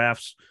earlier in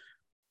drafts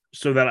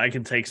so that I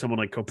can take someone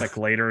like Kopech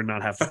later and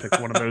not have to pick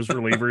one of those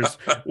relievers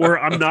where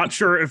I'm not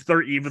sure if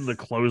they're even the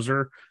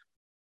closer.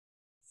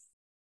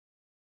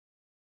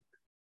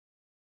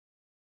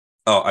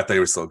 Oh, I thought you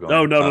were still going.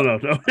 Oh,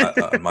 no.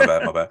 My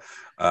bad.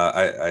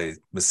 I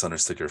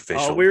misunderstood your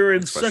facial. Oh, we were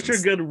in such a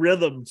good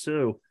rhythm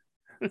too.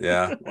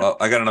 Yeah. Well,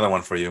 I got another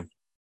one for you.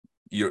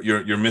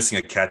 You're missing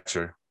a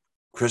catcher.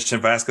 Christian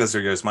Vasquez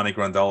or Yasmani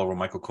Grandal over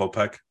Michael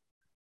Kopech?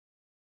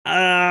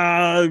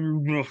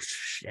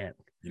 Shit.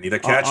 You need a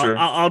catcher.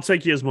 I'll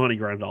take Yasmani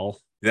Grandal.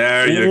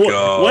 There you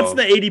go. What's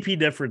the ADP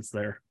difference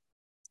there?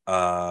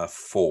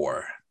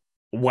 4.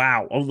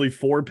 Wow, only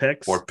 4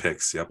 picks? 4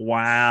 picks, yep.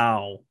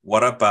 Wow.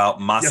 What about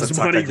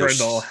Masataka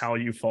Grandal, how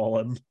you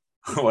fallen?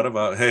 What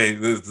about,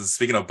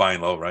 speaking of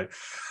buying low, right?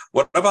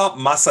 What about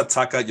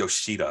Masataka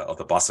Yoshida of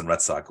the Boston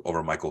Red Sox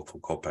over Michael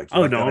Kopech?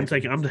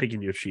 I'm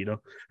taking Yoshida.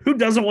 Who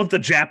doesn't want the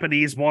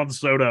Japanese Juan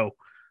Soto?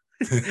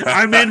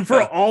 I'm in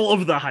for all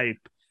of the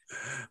hype.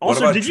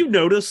 Also, did you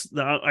notice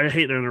that? I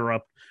hate to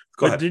interrupt.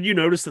 Go ahead. Did you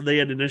notice that they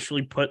had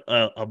initially put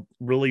a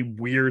really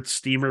weird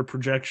steamer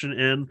projection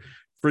in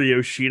for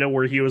Yoshida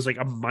where he was like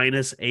a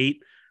 -8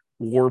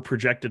 WAR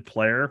projected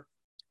player?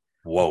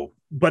 Whoa.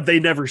 But they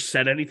never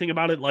said anything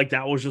about it. Like,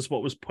 that was just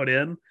what was put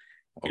in.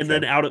 Okay.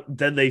 And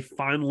then they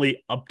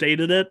finally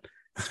updated it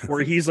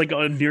where he's like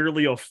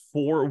nearly a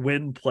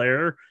 4-win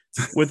player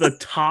with a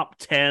top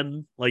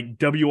 10 like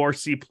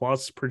WRC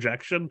plus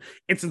projection.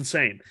 It's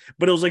insane.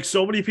 But it was like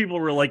so many people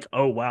were like,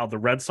 oh wow, the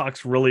Red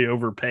Sox really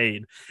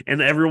overpaid,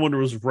 and everyone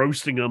was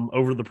roasting them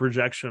over the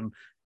projection.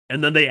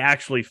 And then they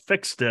actually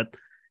fixed it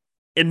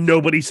and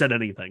nobody said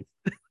anything.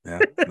 Yeah.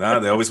 No,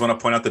 they always want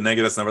to point out the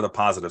negatives, never the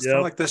positives. Kind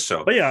of like this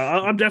show. But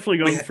yeah, I'm definitely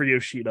going for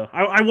Yoshida.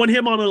 I want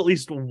him on at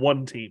least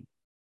one team.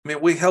 I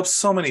mean, we helped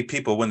so many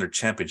people win their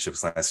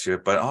championships last year,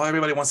 but all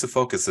everybody wants to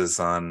focus is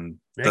on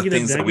the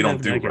things that we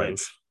don't do right.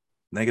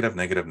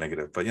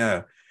 Negative. But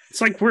yeah.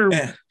 It's like we're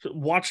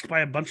watched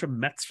by a bunch of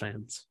Mets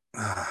fans.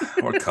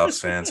 Or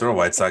Cubs fans, or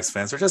White Sox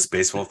fans, or just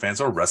baseball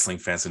fans, or wrestling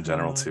fans in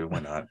general, too. Why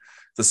not?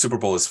 The Super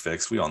Bowl is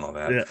fixed. We all know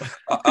that.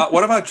 Yeah.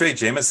 What about Trey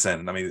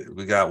Jameson? I mean,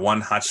 we got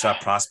one hotshot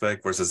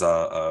prospect versus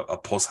a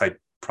post-hype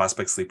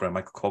prospect sleeper at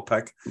Michael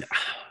Kopech.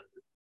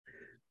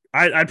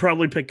 I'd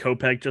probably pick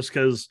Kopech just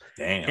because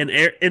in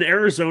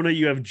Arizona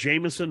you have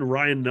Jameson,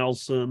 Ryan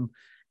Nelson,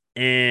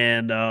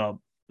 and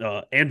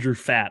Andrew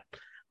Fatt.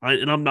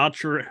 And I'm not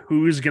sure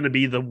who is going to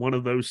be the one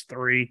of those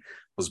three. It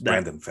was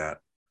Brandon Fatt.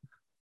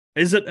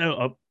 Is it?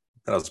 That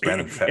was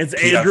Brandon Fatt.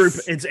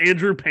 It's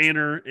Andrew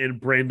Painter and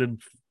Brandon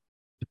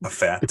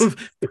Fatt.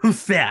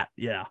 Fatt,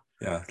 yeah.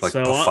 Yeah, like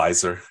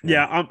Pfizer.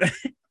 Yeah,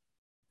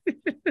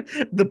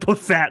 the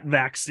Pfat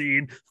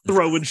vaccine,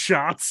 throwing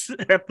shots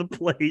at the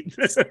plate.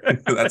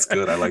 That's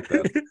good. I like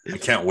that. I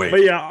can't wait.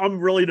 But yeah, I'm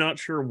really not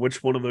sure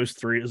which one of those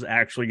three is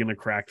actually going to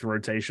crack the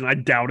rotation. I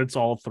doubt it's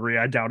all three.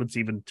 I doubt it's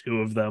even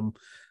 2 of them.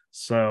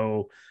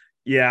 So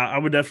yeah, I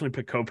would definitely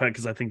pick Kopech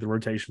because I think the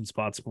rotation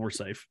spot's more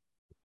safe.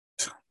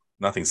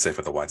 Nothing's safe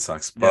with the White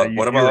Sox. But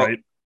what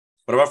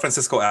about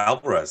Francisco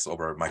Alvarez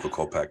over Michael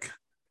Kopech?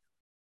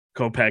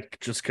 Kopech,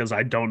 just because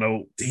I don't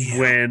know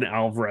when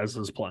Alvarez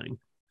is playing.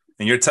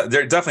 And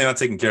they're definitely not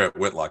taking Garrett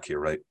Whitlock here,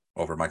 right?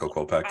 Over Michael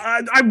Kopech.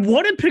 I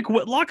want to pick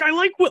Whitlock. I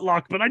like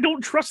Whitlock, but I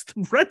don't trust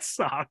the Red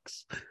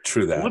Sox.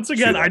 True that. Once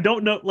again, I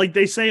don't know. Like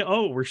they say,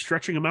 oh, we're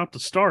stretching him out to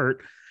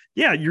start.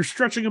 Yeah, you're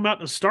stretching him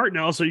out to start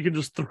now, so you can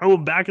just throw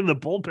him back in the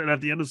bullpen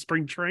at the end of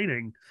spring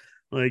training.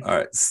 Like, all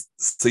right.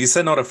 So you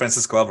said no to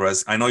Francisco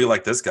Alvarez. I know you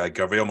like this guy,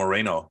 Gabriel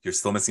Moreno. You're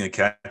still missing a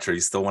catcher. You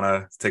still want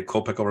to take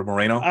Kopech over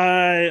Moreno?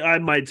 I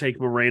might take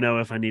Moreno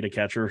if I need a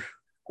catcher.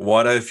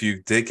 What if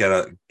you did get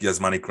a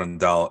Yasmani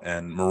Grandal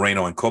and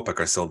Moreno and Kopech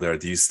are still there?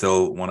 Do you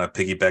still want to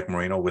piggyback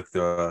Moreno with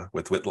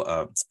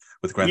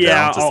Grandal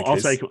Yeah, just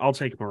in case? I'll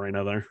take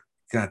Moreno there.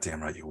 God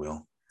damn right you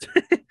will.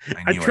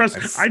 I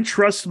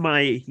trust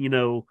my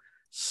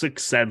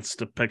sixth sense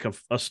to pick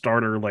a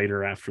starter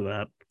later after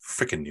that.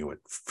 Freaking knew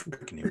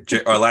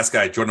it. Our last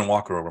guy, Jordan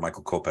Walker over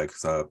Michael Kopech.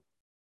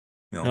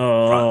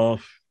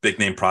 Big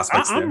name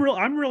prospects. I'm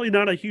really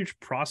not a huge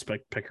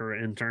prospect picker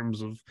in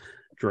terms of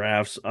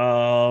drafts.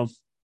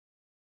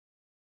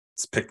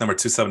 It's pick number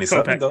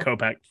 277.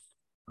 Kopech.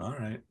 All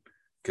right.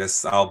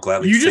 Guess I'll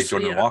gladly take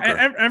Jordan Walker.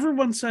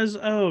 Everyone says,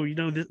 "Oh,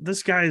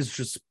 this guy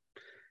is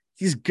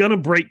he's gonna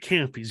break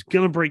camp. He's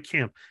gonna break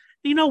camp."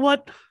 You know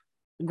what?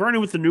 Granted,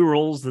 with the new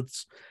rules,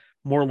 that's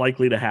more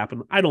likely to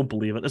happen. I don't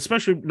believe it,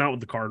 especially not with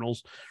the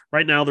Cardinals.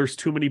 Right now, there's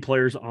too many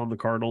players on the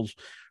Cardinals.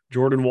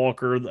 Jordan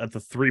Walker at the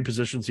three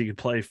positions he could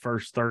play: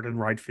 first, third, and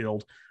right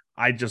field.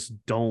 I just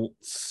don't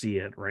see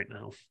it right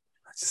now.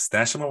 Just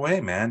stash him away,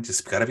 man.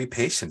 Just gotta be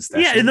patient.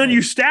 And then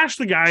you stash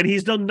the guy, and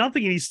he's done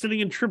nothing, and he's sitting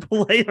in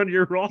AAA on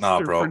your roster.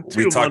 No, bro.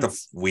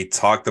 We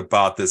talked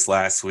about this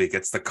last week.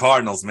 It's the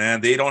Cardinals,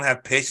 man. They don't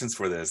have patience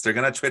for this. They're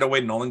gonna trade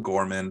away Nolan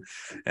Gorman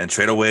and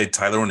trade away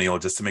Tyler O'Neill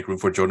just to make room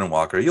for Jordan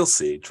Walker. You'll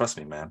see. Trust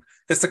me, man.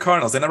 It's the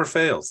Cardinals. They never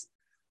fails.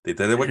 They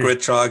did it with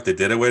Grichuk. They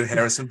did it with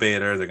Harrison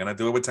Bader. They're gonna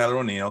do it with Tyler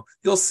O'Neill.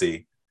 You'll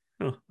see.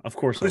 Oh, of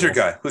course. Who's your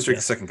guy? Who's your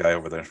second guy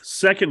over there?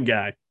 Second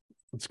guy.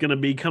 It's gonna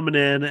be coming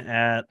in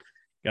at.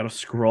 Got to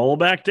scroll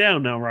back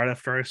down now. Right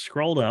after I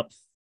scrolled up,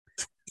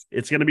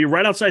 it's going to be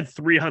right outside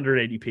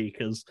 300 ADP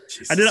because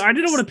I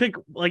didn't want to pick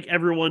like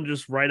everyone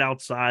just right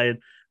outside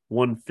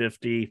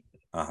 150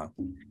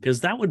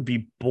 because that would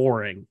be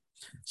boring.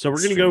 So we're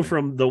going to go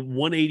from the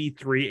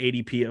 183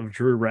 ADP of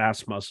Drew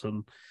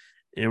Rasmussen,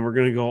 and we're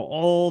going to go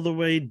all the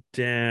way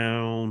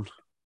down.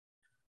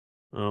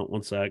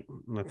 One sec.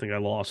 I think I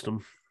lost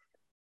him.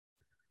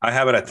 I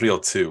have it at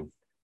 302.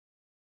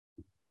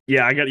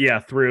 Yeah,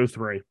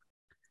 303.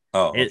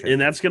 Oh, okay. And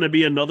that's going to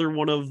be another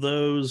one of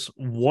those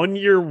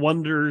one-year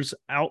wonders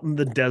out in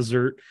the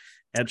desert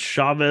at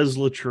Chavez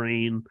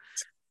Latrine.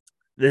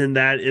 Then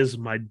that is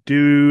my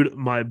dude,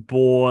 my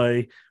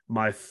boy,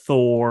 my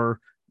Thor,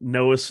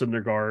 Noah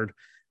Syndergaard.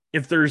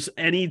 If there's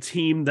any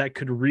team that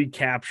could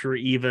recapture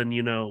even,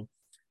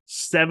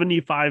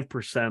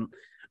 75%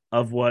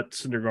 of what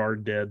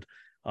Syndergaard did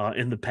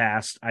in the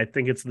past, I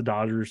think it's the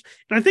Dodgers.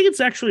 And I think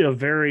it's actually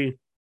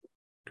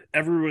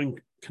everyone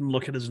can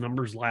look at his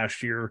numbers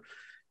last year.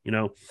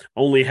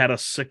 Only had a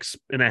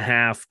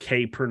 6.5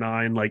 K per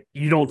nine. Like,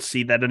 you don't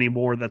see that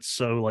anymore. That's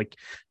so like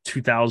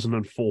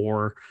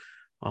 2004.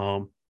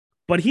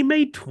 But he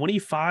made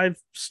 25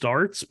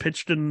 starts,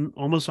 pitched in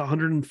almost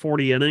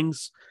 140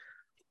 innings,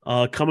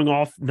 coming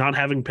off not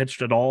having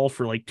pitched at all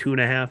for like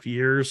 2.5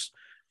 years.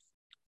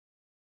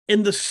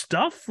 And the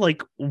stuff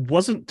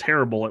wasn't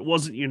terrible. It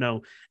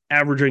wasn't,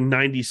 averaging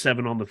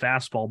 97 on the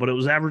fastball, but it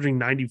was averaging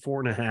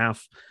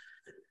 94.5.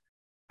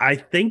 I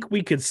think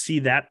we could see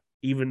that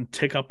even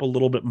tick up a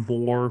little bit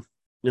more.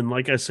 And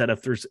like I said,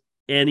 if there's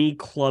any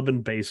club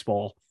in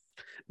baseball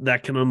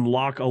that can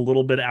unlock a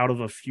little bit out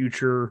of a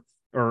future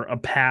or a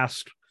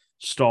past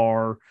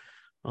star,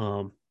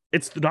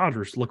 it's the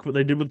Dodgers. Look what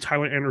they did with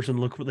Tyler Anderson.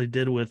 Look what they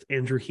did with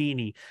Andrew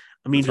Heaney.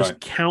 I mean, That's just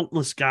right.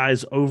 Countless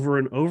guys over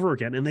and over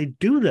again. And they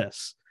do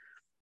this.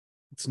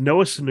 It's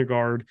Noah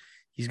Syndergaard.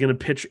 He's going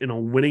to pitch in a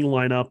winning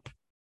lineup.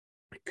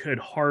 Could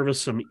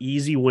harvest some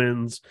easy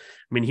wins.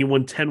 I mean, he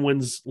won 10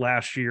 wins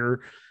last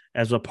year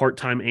as a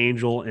part-time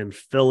Angel in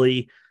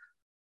Philly.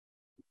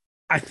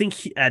 I think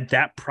at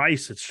that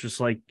price, it's just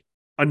like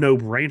a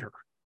no-brainer.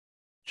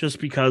 Just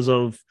because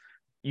of,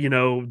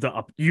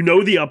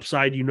 the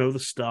upside, the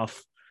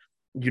stuff,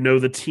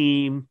 the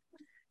team,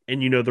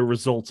 and the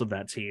results of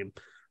that team.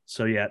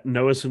 So yeah,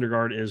 Noah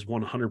Syndergaard is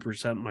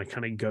 100% my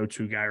kind of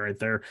go-to guy right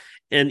there.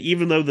 And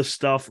even though the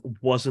stuff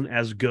wasn't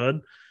as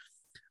good,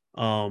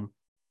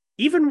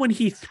 even when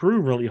he threw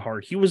really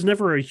hard, he was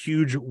never a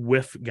huge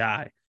whiff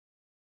guy.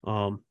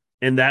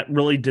 And that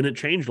really didn't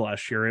change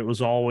last year. It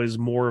was always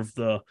more of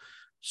the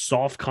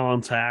soft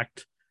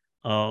contact,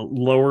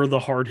 lower the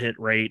hard hit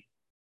rate.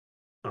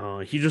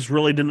 He just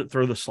really didn't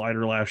throw the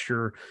slider last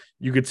year.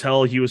 You could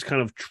tell he was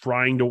kind of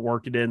trying to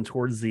work it in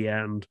towards the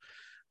end,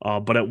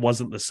 but it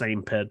wasn't the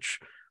same pitch.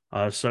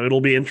 So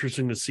it'll be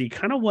interesting to see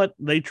kind of what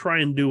they try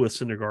and do with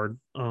Syndergaard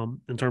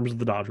in terms of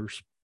the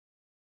Dodgers.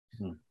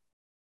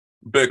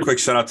 But a quick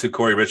shout out to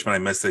Corey Richmond. I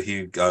missed it.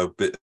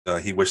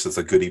 He wished us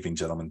a good evening,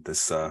 gentlemen.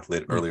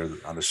 Earlier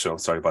on the show.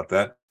 Sorry about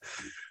that.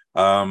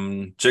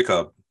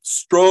 Jacob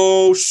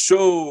Stro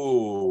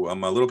Show.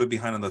 I'm a little bit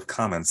behind on the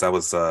comments. That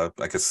was I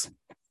guess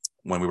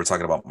when we were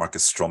talking about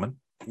Marcus Stroman.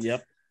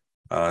 Yep.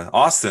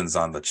 Austin's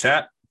on the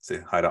chat. Say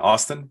hi to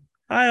Austin.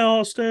 Hi,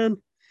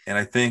 Austin. And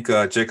I think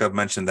Jacob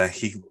mentioned that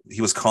he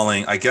was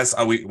calling. I guess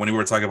when we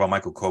were talking about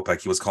Michael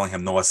Kopech, he was calling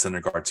him Noah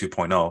Syndergaard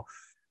 2.0.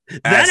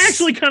 That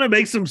actually kind of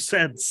makes some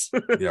sense.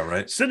 Yeah,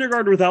 right.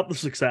 Syndergaard without the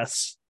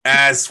success.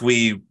 As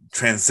we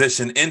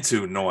transition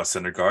into Noah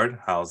Syndergaard,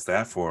 how's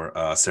that for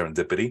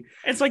serendipity?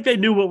 It's like they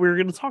knew what we were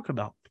going to talk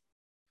about.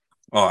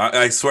 Oh,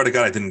 I swear to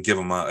God, I didn't give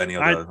him any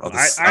of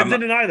the. I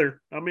didn't either.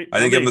 I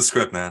didn't give him the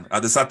script, man.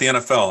 It's not the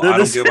NFL. I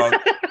don't give out.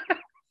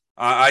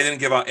 I didn't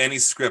give out any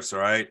scripts. All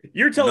right,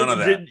 you're telling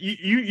none of that.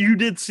 You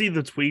did see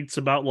the tweets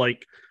about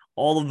like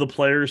all of the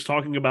players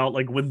talking about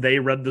like when they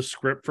read the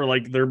script for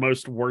like their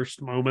most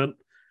worst moment.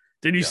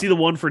 Did you see the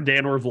one for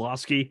Dan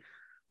Orlovsky?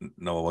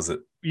 No, what was it?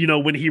 You know,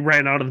 when he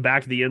ran out of the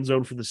back of the end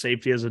zone for the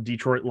safety as a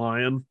Detroit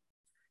Lion,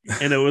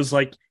 and it was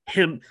like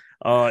him.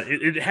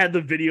 It had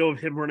the video of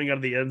him running out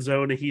of the end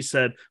zone, and he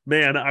said,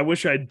 "Man, I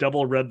wish I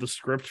double read the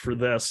script for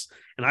this."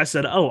 And I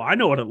said, "Oh, I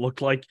know what it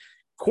looked like.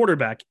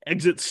 Quarterback,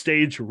 exit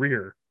stage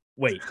rear.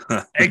 Wait,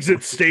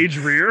 exit stage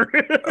rear?"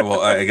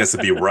 Well, I guess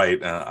it'd be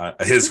right.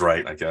 His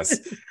right, I guess.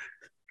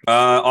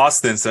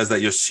 Austin says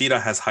that Yoshida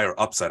has higher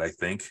upside, I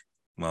think.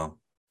 Well,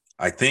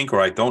 I think, or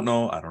I don't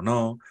know. I don't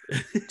know.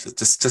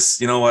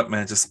 just you know what,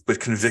 man? Just with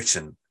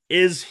conviction.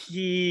 Is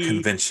he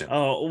convention?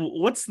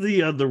 What's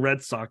the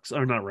Red Sox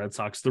or not Red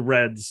Sox? The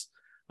Reds.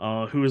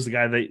 Who is the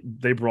guy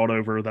they brought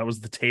over? That was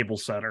the table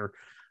setter.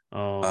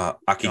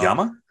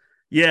 Akiyama.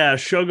 Yeah,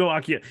 Shogo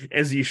Akiyama.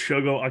 Is he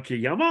Shogo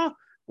Akiyama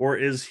or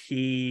is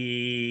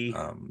he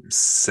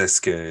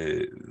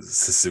Seiya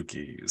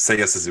Suzuki?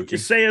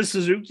 Seiya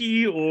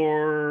Suzuki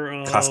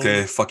or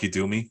Kasuke Fuck You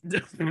Do Me.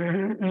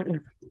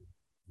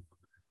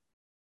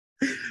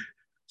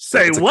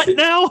 Say what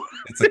now?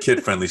 It's a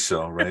kid-friendly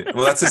show, right?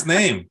 Well, that's his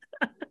name.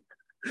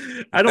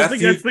 I don't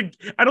think that's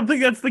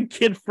the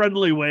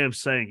kid-friendly way of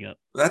saying it.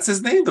 That's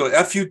his name, though.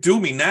 F you do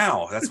me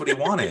now. That's what he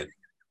wanted.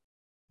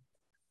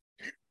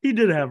 He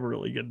did have a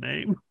really good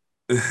name.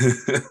 Yeah,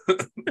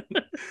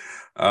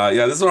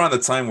 this is around the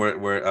time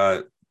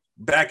where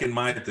back in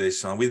my day,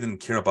 Sean, we didn't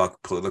care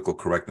about political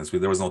correctness.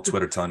 There was no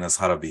Twitter telling us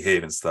how to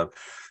behave and stuff.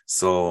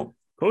 So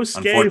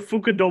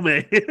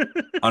Fukudome.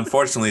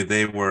 Unfortunately,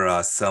 they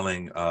were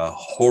selling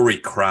Holy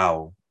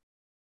Cow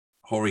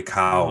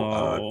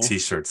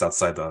T-shirts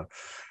outside the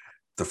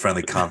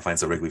friendly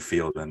confines of Wrigley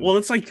Field. And well,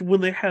 it's like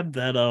when they had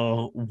that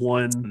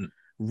one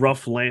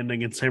rough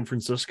landing in San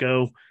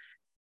Francisco,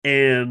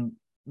 and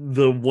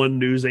the one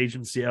news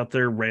agency out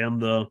there ran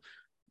the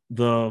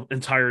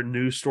entire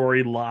news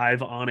story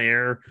live on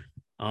air.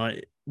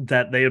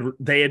 That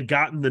they had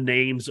gotten the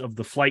names of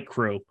the flight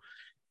crew,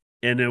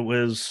 and it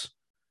was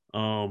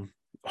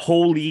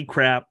holy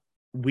crap,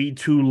 we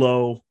too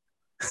low,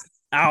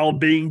 Al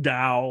Bing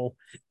Dao.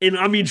 And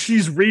I mean,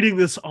 she's reading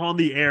this on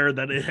the air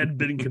that it had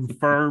been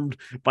confirmed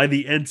by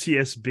the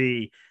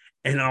NTSB.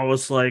 And I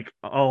was like,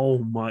 oh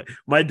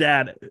my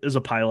dad is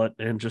a pilot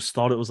and just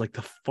thought it was like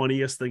the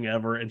funniest thing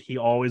ever. And he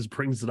always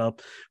brings it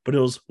up, but it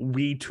was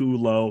we too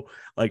low.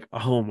 Like,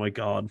 oh my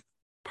God,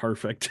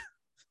 perfect.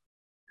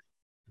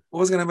 I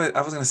was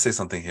gonna say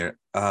something here.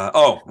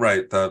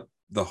 Right.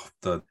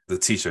 The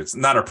T-shirts,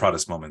 not our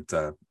proudest moment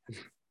out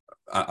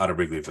of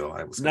Wrigleyville.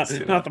 I was not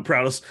the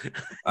proudest.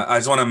 I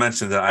just want to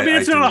mention that I mean,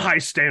 it's not a high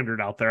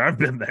standard out there. I've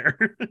been there.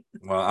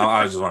 Well,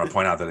 I just want to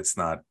point out that it's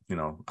not. You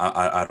know,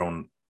 I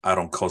don't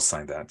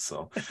co-sign that.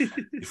 So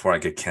before I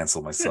get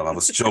canceled myself, I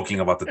was joking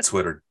about the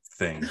Twitter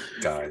thing,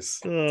 guys.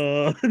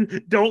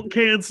 Don't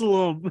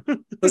cancel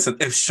them. Listen,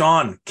 if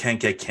Sean can't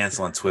get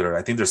canceled on Twitter,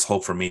 I think there's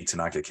hope for me to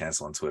not get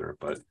canceled on Twitter.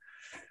 But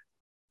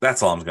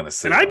that's all I'm gonna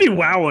say. And I'd be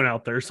wowing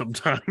out there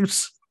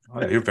sometimes.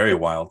 Oh, yeah, you're very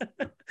wild.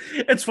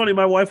 It's funny.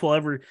 My wife will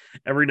every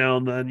now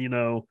and then,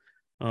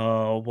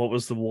 what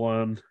was the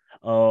one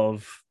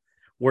of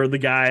where the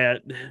guy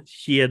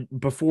he had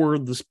before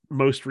this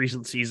most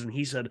recent season,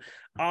 he said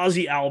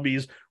Ozzie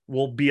Albies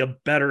will be a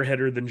better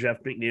hitter than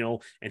Jeff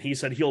McNeil. And he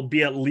said he'll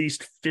be at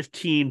least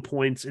 15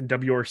 points in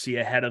WRC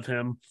ahead of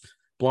him.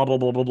 Blah, blah,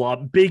 blah, blah, blah.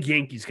 Big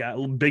Yankees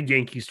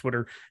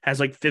Twitter has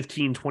like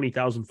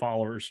 20,000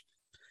 followers.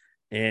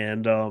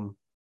 And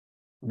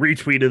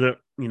retweeted it,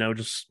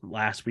 just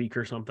last week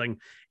or something.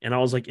 And I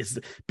was like,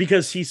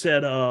 because he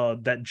said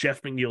that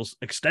Jeff McNeil's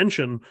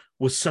extension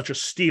was such a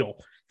steal.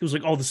 He was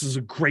like, oh, this is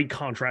a great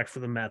contract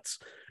for the Mets.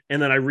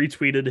 And then I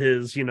retweeted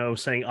his,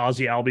 saying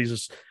Ozzie Albies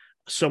is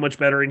so much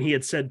better. And he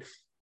had said,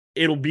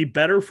 it'll be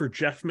better for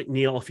Jeff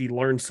McNeil if he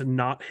learns to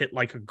not hit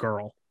like a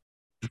girl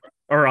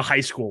or a high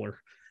schooler.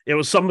 It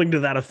was something to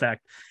that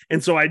effect.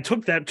 And so I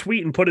took that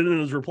tweet and put it in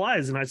his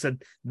replies. And I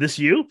said, this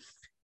you?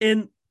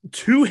 And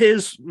to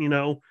his,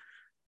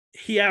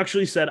 he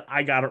actually said,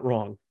 I got it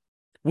wrong,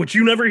 which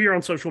you never hear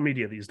on social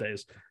media these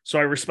days. So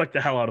I respect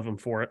the hell out of him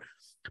for it.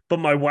 But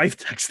my wife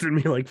texted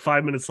me like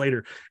 5 minutes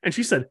later and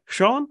she said,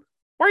 Sean,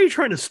 why are you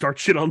trying to start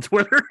shit on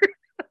Twitter?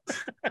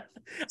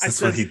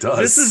 That's what he does.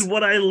 This is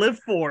what I live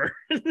for.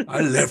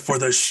 I live for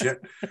this shit.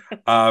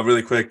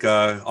 Really quick,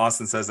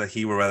 Austin says that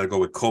he would rather go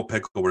with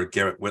Kopech over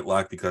Garrett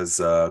Whitlock because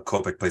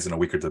Kopech plays in a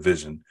weaker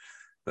division.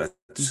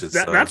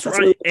 That's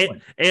right.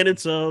 And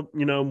it's a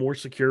more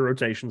secure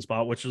rotation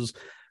spot, which is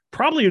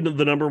probably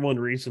the number one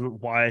reason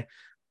why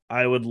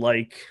I would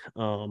like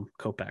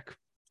Kopech.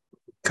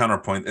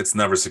 counterpoint, it's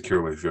never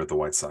secure if you're at the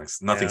White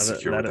Sox. Nothing's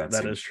secure with that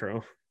that team. is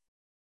true.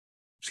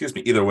 Excuse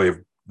me. Either way,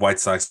 White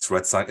Sox,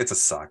 Red Sox, it's a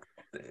sock.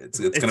 It's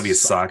going to be a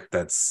sock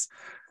that's,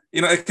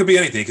 it could be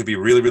anything. It could be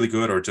really, really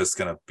good, or just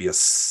going to be a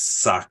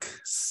sock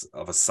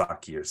of a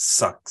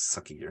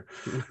sucky year.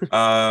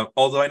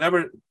 Although I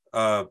never,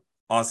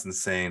 Austin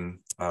saying,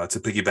 to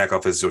piggyback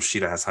off his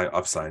Yoshida has high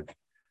upside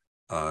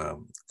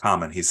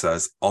comment, he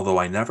says, although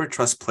I never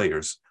trust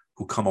players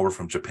who come over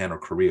from Japan or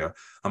Korea,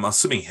 I'm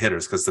assuming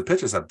hitters, because the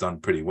pitchers have done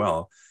pretty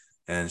well,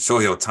 and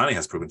Shohei Ohtani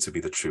has proven to be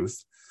the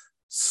truth.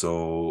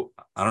 So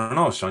I don't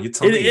know, Sean, you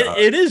tell me.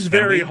 It is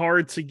very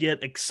hard to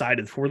get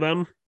excited for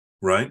them.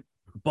 Right.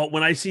 But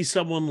when I see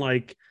someone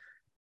like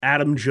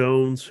Adam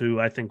Jones, who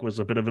I think was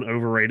a bit of an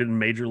overrated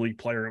major league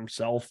player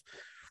himself,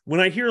 when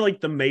I hear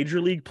like the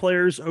major league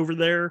players over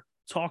there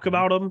talk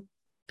about him,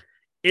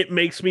 it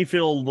makes me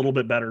feel a little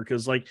bit better.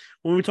 Because like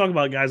when we talk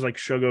about guys like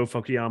Shogo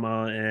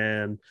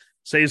Fukuyama and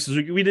Seiya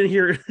Suzuki, we didn't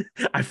hear.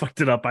 I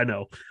fucked it up. I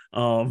know.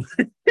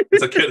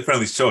 It's a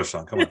kid-friendly show,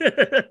 Sean. Come on.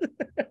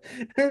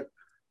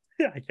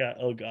 I got.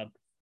 Oh God.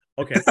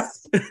 Okay.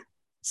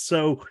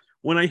 So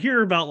when I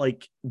hear about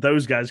like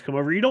those guys come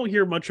over, you don't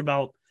hear much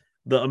about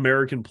the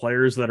American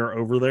players that are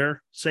over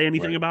there say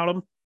anything about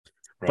them.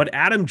 Right. But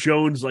Adam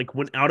Jones like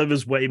went out of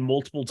his way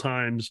multiple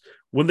times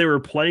when they were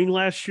playing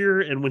last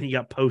year and when he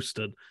got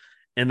posted,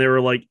 and they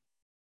were like,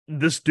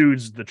 "This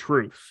dude's the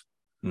truth."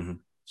 Mm-hmm.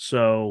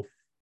 So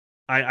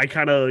I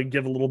kind of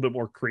give a little bit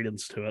more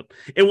credence to it,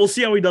 and we'll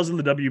see how he does in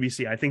the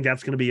WBC. I think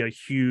that's going to be a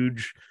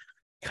huge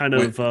kind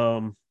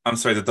of. I'm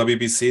sorry, the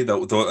WBC,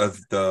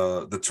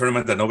 the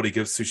tournament that nobody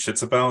gives two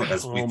shits about,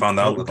 as we found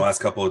out in the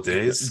last couple of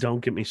days.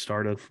 Don't get me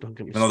started.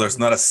 No, there's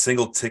not a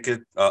single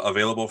ticket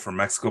available for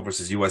Mexico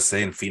versus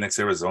USA in Phoenix,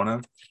 Arizona.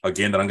 A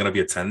game that I'm going to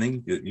be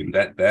attending.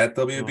 That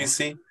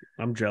WBC.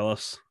 Oh, I'm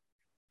jealous.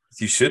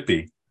 You should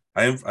be.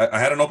 I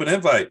had an open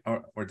invite,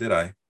 or did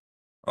I?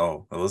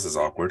 Oh, well, this is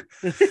awkward.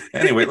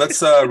 Anyway,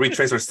 let's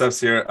retrace our steps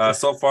here.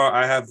 So far,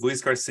 I have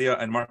Luis Garcia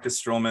and Marcus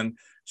Stroman.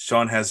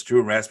 Sean has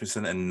Drew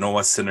Rasmussen and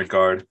Noah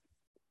Syndergaard.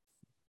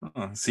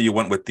 See, you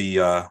went with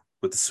the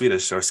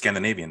Swedish or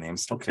Scandinavian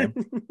names. Okay.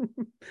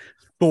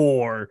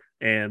 Thor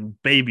and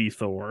Baby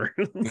Thor.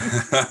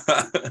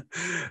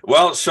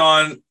 Well,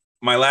 Sean,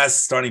 my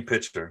last starting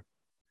pitcher.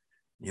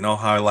 You know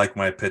how I like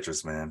my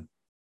pitchers, man.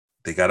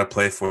 They got to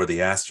play for the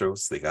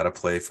Astros. They got to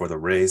play for the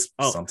Rays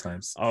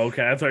sometimes. Oh,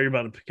 okay. I thought you were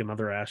about to pick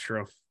another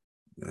Astro.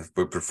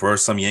 But prefer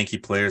some Yankee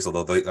players,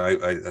 although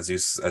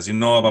as you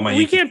know about my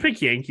we can't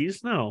pick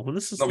Yankees. No,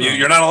 this is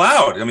you're not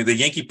allowed. I mean, the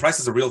Yankee price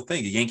is a real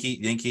thing. The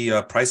Yankee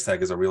price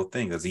tag is a real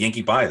thing. There's a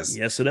Yankee bias.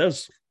 Yes, it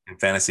is. In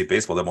fantasy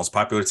baseball, the most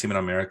popular team in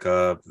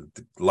America.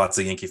 Lots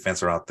of Yankee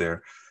fans are out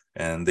there,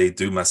 and they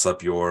do mess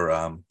up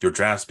your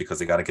drafts because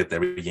they got to get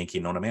every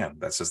Yankee known to man.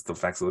 That's just the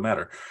facts of the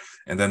matter.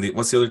 And then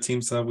what's the other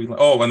teams we?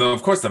 Oh, and then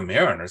of course the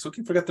Mariners. Who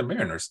can forget the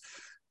Mariners?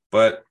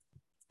 But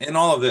in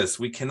all of this,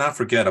 we cannot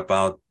forget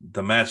about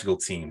the magical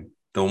team,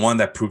 the one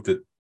that proved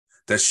it,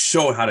 that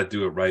showed how to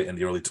do it right in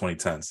the early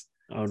 2010s.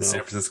 Oh, the San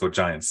Francisco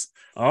Giants.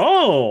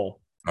 Oh,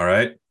 all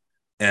right.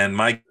 And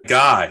my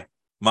guy,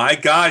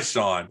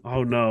 Sean.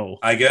 Oh no,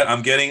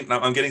 I'm getting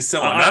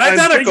similar, not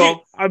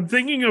identical. I'm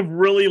thinking of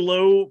really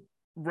low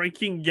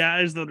ranking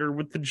guys that are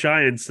with the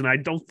Giants, and I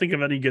don't think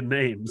of any good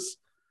names.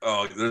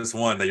 Oh, there's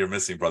one that you're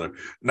missing, brother.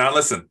 Now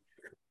listen.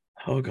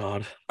 Oh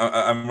God.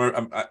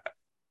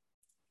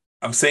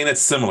 I'm saying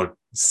it's similar.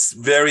 It's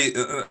very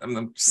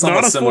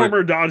somewhat not a similar.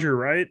 Former Dodger,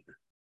 right?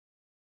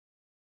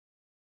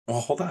 Well,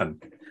 hold on.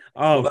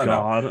 Oh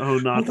God! Oh,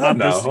 not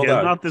this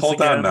again. Not this again.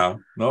 Hold on now.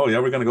 No, yeah,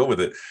 we're gonna go with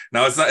it.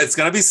 Now it's not. It's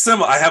gonna be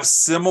similar. I have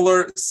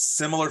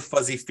similar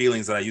fuzzy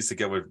feelings that I used to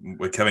get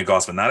with Kevin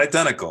Gausman. Not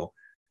identical,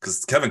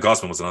 because Kevin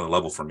Gausman was another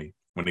level for me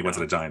when he went to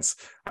the Giants.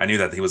 I knew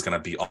that he was gonna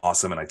be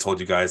awesome, and I told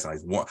you guys.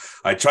 And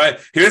I tried.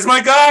 Here's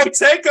my guy.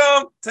 Take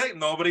him.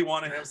 Nobody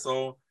wanted him,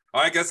 so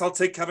I guess I'll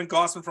take Kevin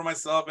Gausman for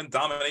myself and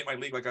dominate my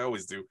league like I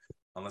always do,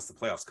 unless the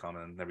playoffs come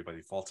and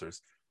everybody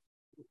falters.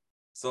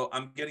 So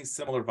I'm getting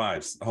similar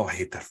vibes. Oh, I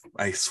hate that.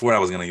 I swear I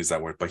was going to use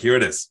that word, but here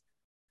it is.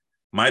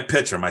 My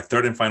pitcher, my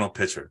third and final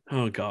pitcher.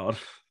 Oh, God.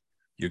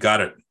 You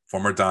got it.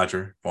 Former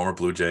Dodger, former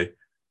Blue Jay.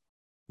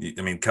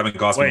 I mean, Kevin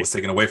Gausman was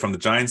taken away from the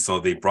Giants, so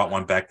they brought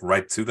one back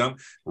right to them.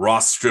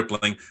 Ross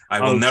Stripling.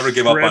 I will never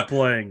give up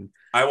on.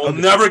 I will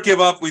never give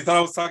up. We thought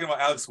I was talking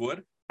about Alex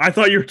Wood. I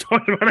thought you were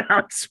talking about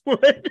Alex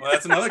Wood. Well,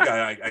 that's another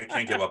guy I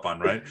can't give up on,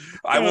 right?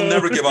 I will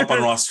never give up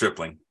on Ross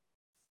Stripling.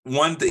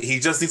 He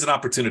just needs an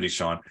opportunity,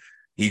 Sean.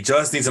 He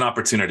just needs an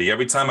opportunity.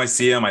 Every time I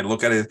see him, I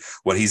look at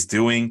what he's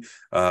doing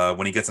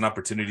when he gets an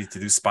opportunity to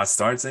do spot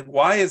starts. And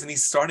why isn't he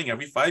starting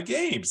every 5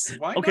 games?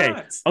 Why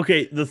not?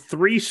 Okay, the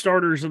 3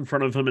 starters in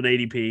front of him in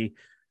ADP,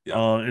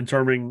 in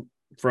terming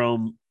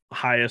from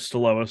highest to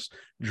lowest,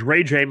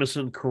 Dre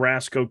Jameson,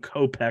 Carrasco,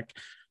 Kopech,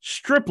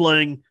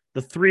 Stripling,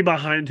 the 3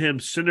 behind him,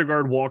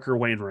 Syndergaard, Walker,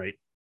 Wainwright.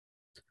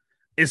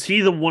 Is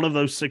he the one of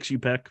those 6 you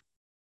pick?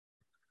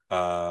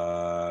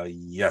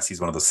 Yes, he's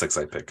one of the 6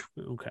 I pick.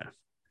 Okay.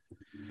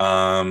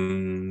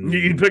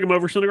 You'd pick him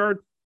over Syndergaard?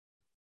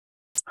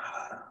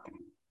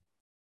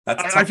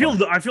 That's a I tough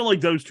one. I feel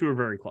like those two are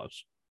very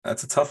close.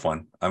 That's a tough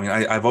one. I mean,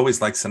 I've always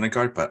liked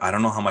Syndergaard, but I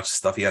don't know how much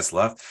stuff he has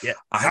left. Yeah.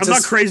 I I'm not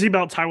just crazy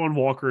about Taiwan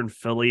Walker in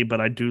Philly,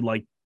 but I do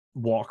like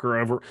Walker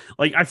over.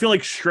 Like, I feel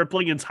like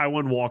Stripling and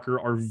Taiwan Walker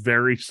are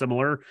very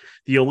similar.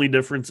 The only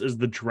difference is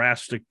the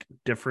drastic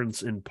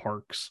difference in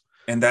parks.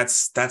 and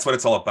that's what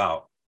it's all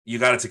about. You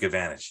got to take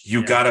advantage.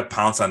 You got to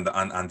pounce on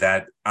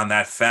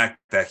that fact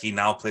that he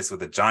now plays with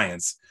the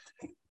Giants,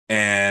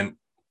 and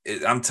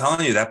I'm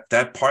telling you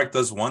that park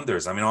does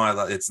wonders. I mean,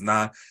 it's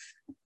not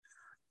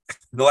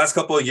the last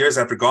couple of years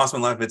after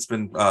Gossman left. It's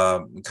been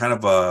kind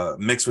of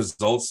mixed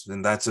results,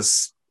 and that's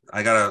just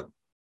I gotta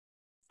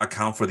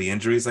account for the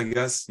injuries, I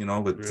guess. To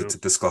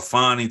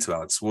Sclafani, to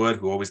Alex Wood,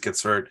 who always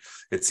gets hurt.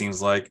 It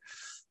seems like.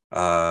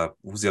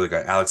 Who's the other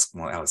guy? Alex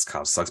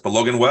Cobb sucks, but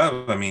Logan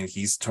Webb. I mean,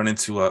 he's turned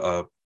into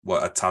a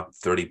top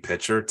 30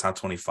 pitcher, top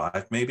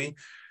 25 maybe.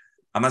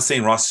 I'm not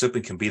saying Ross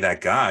Stripling can be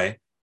that guy,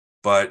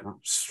 but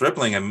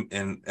Stripling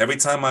and every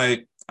time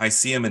I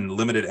see him in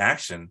limited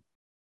action,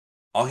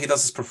 all he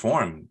does is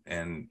perform,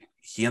 and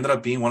he ended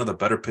up being one of the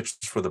better pitchers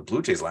for the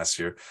Blue Jays last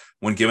year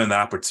when given the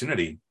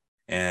opportunity.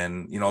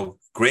 And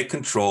great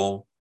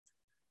control,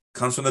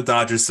 comes from the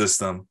Dodgers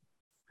system.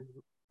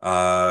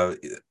 FIP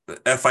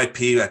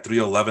at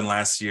 311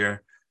 last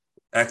year.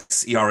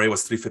 xERA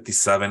was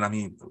 357. I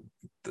mean,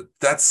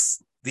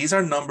 these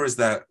are numbers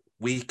that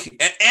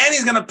and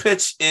he's going to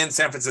pitch in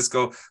San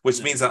Francisco,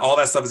 which means that all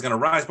that stuff is going to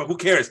rise, but who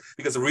cares?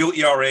 Because the real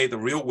ERA, the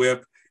real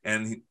whip,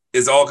 and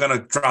is all going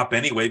to drop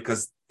anyway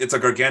because it's a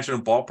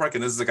gargantuan ballpark,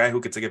 and this is a guy who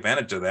could take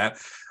advantage of that.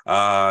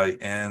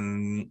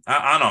 And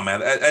I don't know,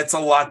 man. It's a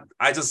lot.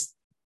 I just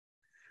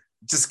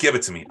give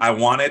it to me. I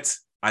want it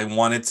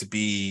to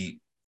be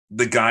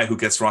the guy who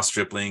gets Ross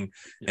Stripling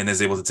and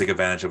is able to take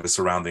advantage of his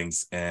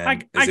surroundings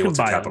and is able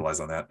to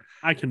capitalize on that.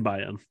 I can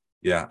buy in.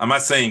 Yeah, I'm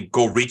not saying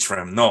go reach for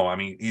him. No, I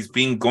mean he's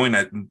going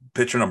at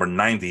pitcher number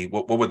 90.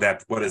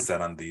 What is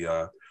that on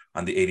the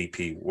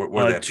ADP?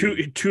 Where that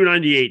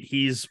 298.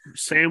 He's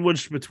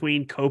sandwiched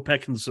between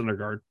Kopech and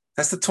Syndergaard.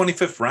 That's the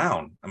 25th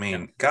round. I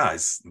mean,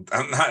 guys,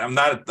 I'm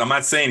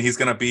not saying he's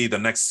gonna be the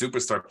next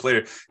superstar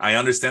player. I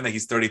understand that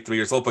he's 33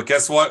 years old, but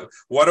guess what?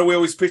 What do we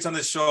always preach on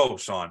this show,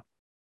 Sean?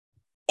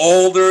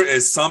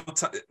 Older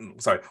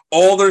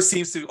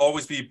seems to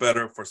always be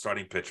better for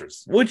starting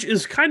pitchers. Which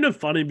is kind of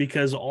funny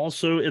because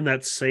also in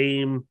that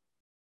same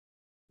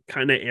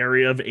kind of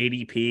area of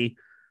ADP,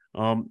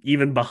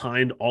 even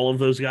behind all of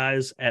those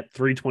guys at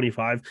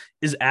 325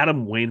 is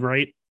Adam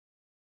Wainwright,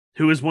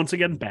 who is once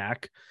again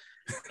back.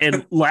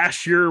 And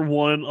last year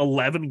won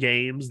 11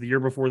 games. The year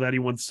before that, he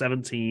won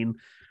 17.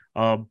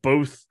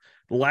 Both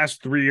the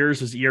last 3 years,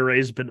 his ERA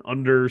has been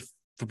under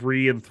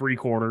 3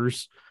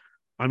 3/4.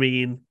 I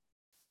mean,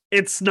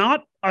 it's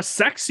not a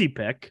sexy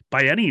pick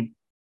by any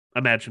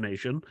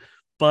imagination,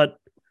 but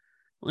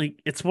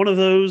like it's one of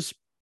those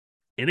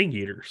inning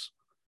eaters.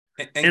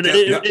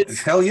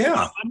 Hell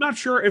yeah. I'm not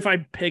sure if I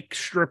pick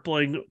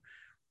Stripling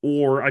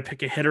or I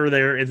pick a hitter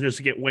there and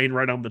just get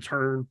Wainwright on the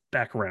turn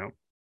back around.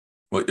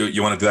 Well,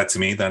 you want to do that to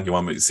me then? You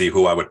want me to see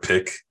who I would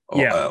pick?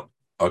 Yeah.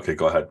 Okay,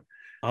 go ahead.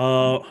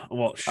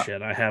 Well,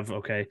 shit. I have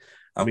I'm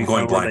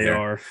going blind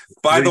here.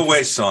 By the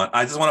way, Sean,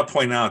 I just want to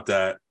point out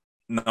that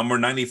number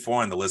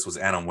 94 on the list was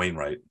Adam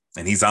Wainwright,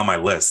 and he's on my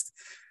list.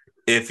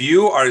 If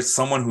you are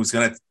someone who's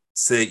going to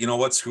say, you know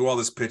what, screw all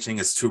this pitching,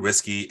 it's too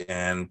risky,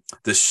 and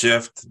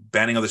the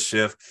banning of the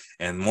shift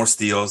and more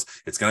steals,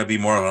 it's going to be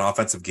more of an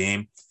offensive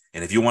game.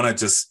 And if you want to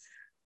just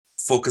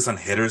focus on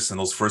hitters in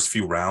those first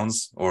few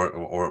rounds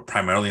or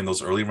primarily in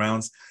those early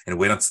rounds and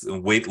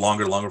wait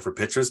longer for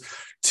pitchers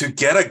to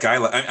get a guy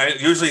like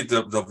usually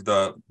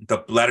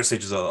the latter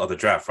stages of the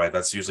draft, right?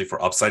 That's usually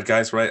for upside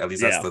guys, right? At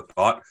least that's the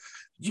thought.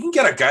 You can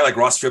get a guy like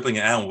Ross Stripling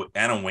and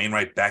Adam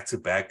Wainwright back to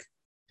back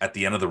at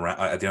the end of the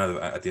round, at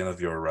the end of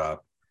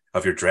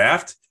your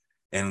draft,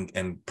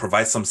 and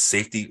provide some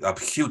safety, a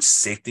huge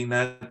safety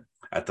net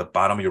at the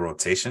bottom of your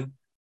rotation.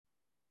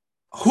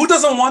 Who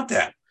doesn't want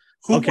that?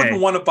 Who wouldn't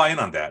want to buy in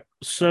on that?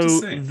 So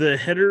the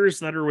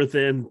hitters that are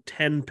within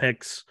 10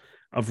 picks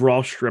of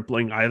Ross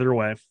Stripling, either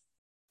way,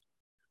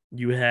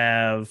 you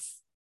have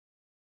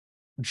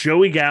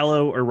Joey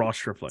Gallo or Ross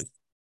Stripling.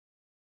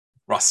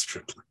 Ross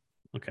Stripling.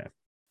 Okay.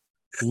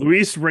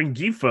 Luis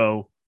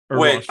Rengifo or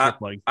Ross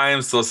Stripling. I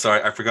am so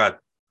sorry. I forgot.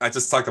 I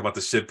just talked about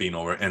the ship being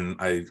over, and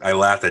I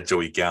laughed at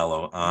Joey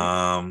Gallo.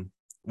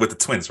 With the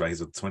Twins, right? He's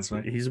with the Twins,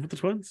 right? He's with the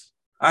Twins.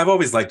 I've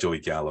always liked Joey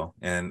Gallo,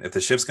 and if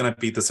the ship's going to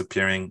be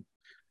disappearing,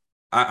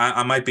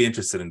 I might be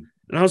interested in.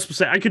 And I was supposed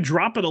to say I could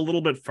drop it a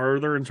little bit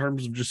further in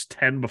terms of just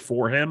 10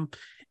 before him,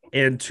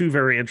 and two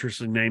very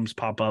interesting names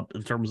pop up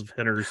in terms of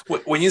hitters.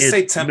 When you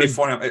say 10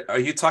 before him, are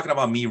you talking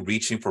about me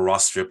reaching for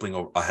Ross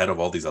Stripling ahead of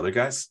all these other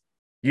guys?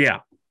 Yeah.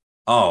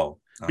 Oh.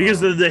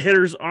 Because the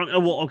hitters on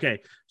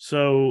okay.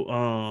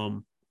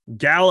 So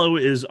Gallo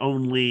is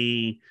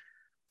only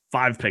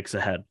 5 picks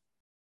ahead.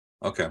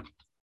 Okay.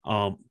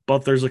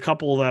 But there's a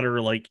couple that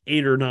are like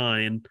 8 or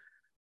 9.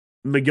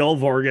 Miguel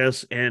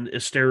Vargas and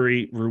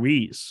Esteury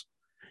Ruiz.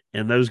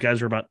 And those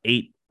guys are about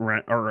 8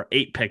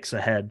 picks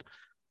ahead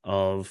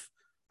of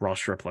Ross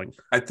Stripling.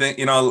 I think,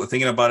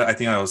 thinking about it, I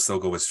think I will still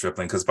go with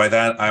Stripling because by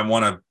that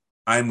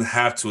I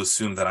have to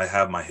assume that I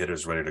have my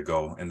hitters ready to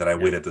go and that I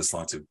waited this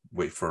long to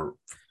wait for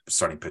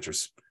starting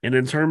pitchers. And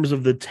in terms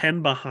of the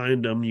 10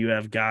 behind them, you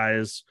have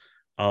guys,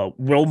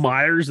 Will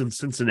Myers in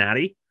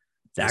Cincinnati.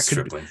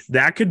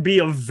 That could be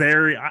a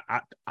very.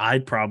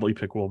 I'd probably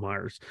pick Will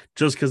Myers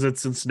just because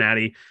it's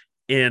Cincinnati,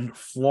 and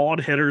flawed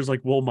hitters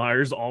like Will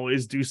Myers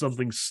always do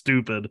something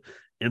stupid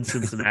in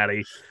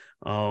Cincinnati.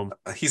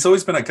 He's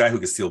always been a guy who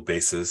can steal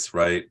bases,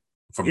 right,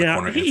 from the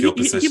corner infield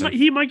position.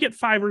 He might get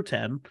 5 or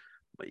 10.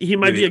 He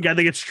might be a guy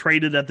that gets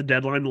traded at the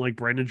deadline, like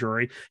Brandon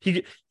Drury.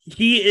 He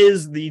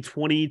is the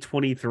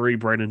 2023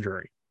 Brandon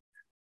Drury.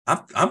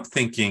 I'm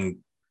thinking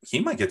he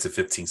might get to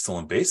 15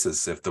 stolen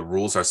bases if the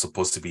rules are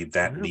supposed to be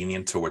that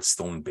lenient towards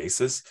stolen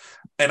bases.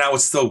 And I would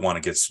still want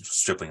to get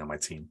Stripling on my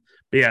team.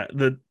 But yeah,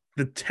 the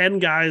 10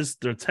 guys,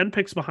 the 10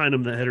 picks behind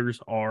him, the hitters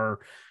are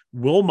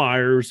Will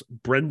Myers,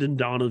 Brendan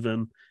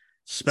Donovan,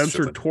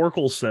 Spencer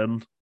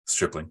Torkelson,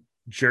 Stripling,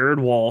 Jared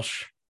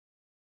Walsh,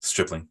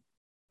 Stripling,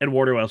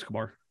 Eduardo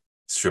Escobar.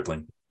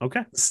 Stripling.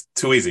 Okay. It's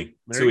too easy.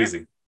 Too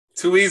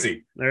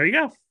easy. There you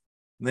go.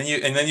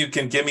 Then you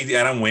can give me the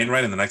Adam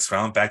Wainwright in the next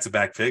round,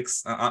 back-to-back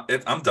picks.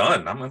 I'm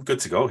done. I'm good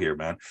to go here,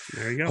 man.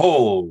 There you go.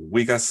 Oh,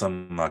 we got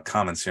some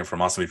comments here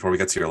from Austin before we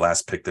get to your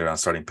last pick there on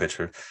starting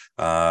pitcher.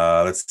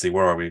 Let's see,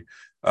 where are we?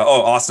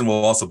 Austin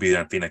will also be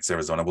there in Phoenix,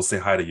 Arizona. We'll say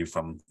hi to you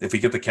from, if we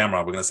get the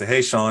camera, we're going to say,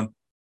 hey, Sean,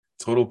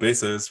 total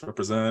bases,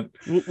 represent.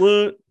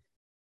 What?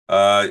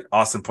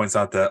 Austin points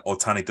out that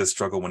Ohtani did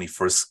struggle when he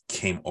first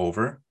came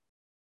over.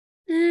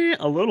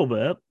 A little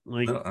bit,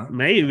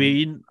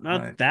 maybe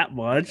not that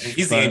much.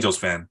 He's the Angels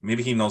fan.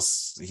 Maybe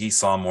he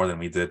saw more than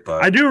we did.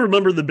 But I do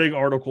remember the big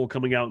article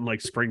coming out in like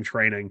spring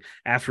training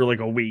after like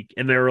a week,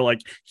 and they were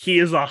like, "He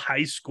is a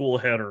high school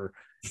hitter,"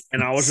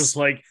 and I was just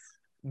like,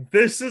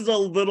 "This is a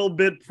little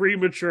bit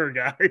premature,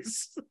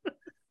 guys."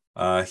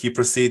 He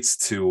proceeds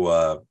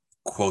to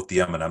quote the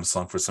Eminem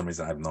song for some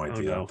reason. I have no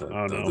idea.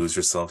 No. Lose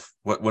yourself.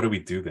 What do we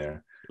do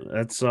there?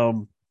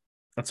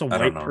 That's a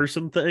white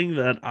person thing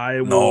that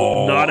I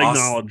will not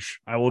acknowledge.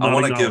 I will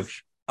not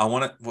acknowledge. I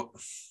want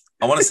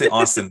to say,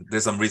 Austin,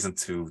 there's some reason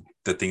to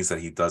the things that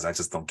he does. I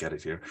just don't get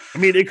it here. I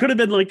mean, it could have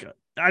been like,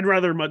 I'd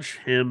rather much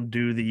him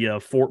do the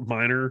Fort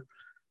Minor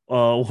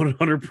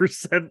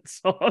 100%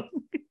 song.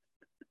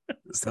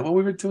 Is that what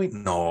we were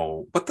doing?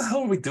 No. What the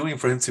hell are we doing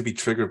for him to be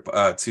triggered,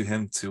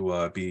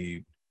 to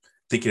be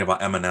thinking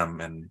about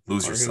Eminem and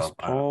Lose Yourself?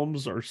 His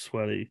palms are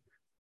sweaty.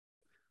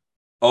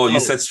 Oh,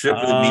 you said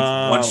Stripling needs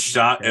one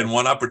shot and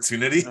one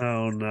opportunity?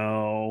 Oh,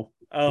 no.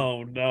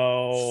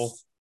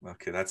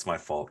 Okay, that's my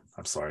fault.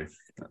 I'm sorry.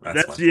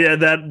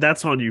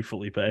 That's on you,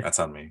 Felipe. That's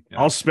on me.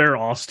 Yeah. I'll spare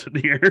Austin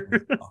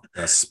here.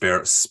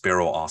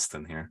 Sparrow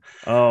Austin here.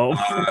 Oh,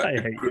 I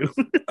hate you.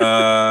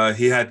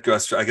 He had,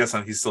 I guess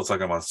he's still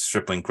talking about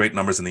Stripling. Great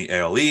numbers in the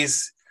AL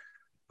East.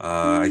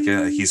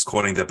 Again, he's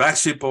quoting the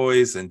Backstreet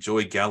Boys and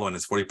Joey Gallo and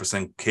his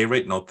 40% K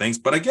rate. No thanks.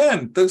 But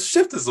again, the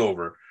shift is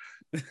over.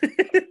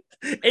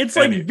 It's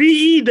like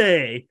VE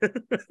Day.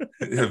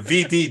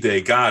 VD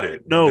Day, got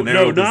it. No,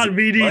 not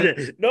VD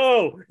Day.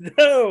 No.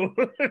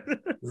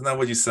 Isn't that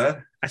what you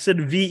said? I said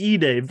VE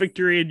Day,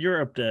 Victory in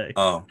Europe Day.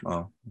 Oh,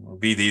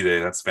 VD Day.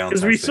 That's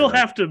Valentine's Day. Because we still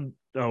have to.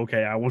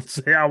 Okay, I won't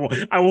say. I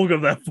won't go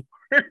that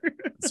far.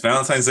 It's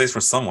Valentine's Day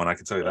for someone. I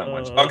can tell you that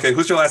much. Okay,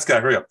 who's your last guy?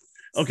 Hurry up.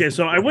 Okay,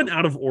 so I went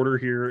out of order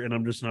here, and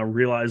I'm just now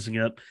realizing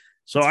it.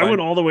 So I went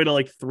all the way to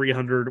like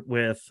 300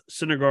 with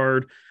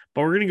Syndergaard.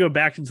 But we're going to go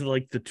back into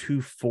like the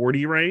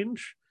 240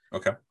 range.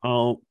 Okay.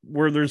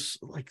 Where there's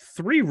like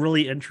 3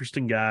 really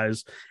interesting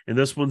guys. And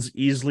this one's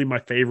easily my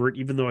favorite,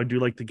 even though I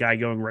do like the guy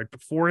going right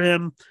before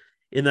him.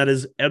 And that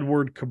is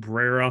Edward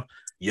Cabrera.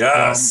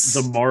 Yes. The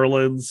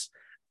Marlins.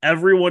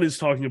 Everyone is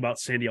talking about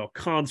Sandy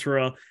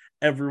Alcantara.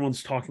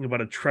 Everyone's talking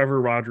about a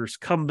Trevor Rogers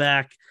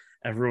comeback.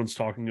 Everyone's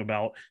talking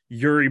about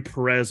Yuri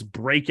Perez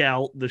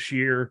breakout this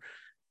year.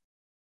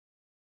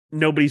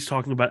 Nobody's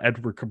talking about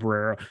Edward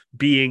Cabrera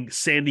being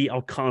Sandy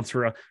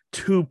Alcantara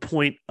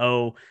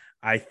 2.0.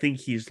 I think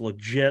he's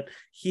legit.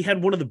 He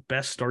had one of the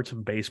best starts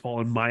in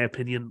baseball, in my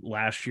opinion,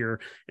 last year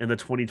in the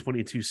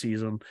 2022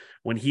 season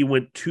when he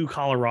went to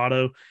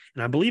Colorado.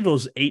 And I believe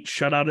those 8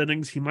 shutout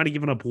innings, he might have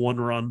given up 1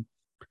 run.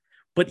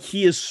 But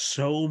he is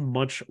so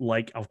much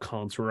like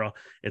Alcantara.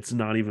 It's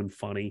not even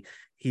funny.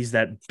 He's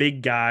that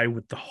big guy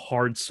with the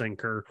hard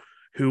sinker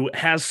who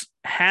has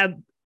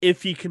had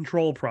iffy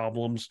control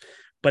problems,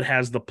 but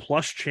has the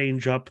plus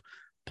changeup,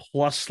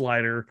 plus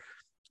slider.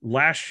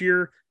 Last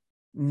year,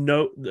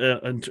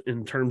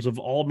 in terms of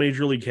all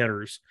major league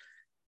hitters,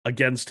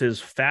 against his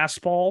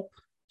fastball,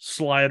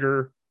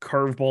 slider,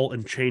 curveball,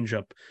 and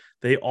changeup,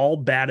 they all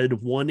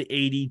batted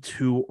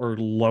 182 or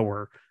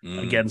lower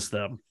against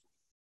them.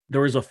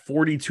 There was a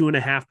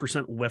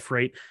 42.5% whiff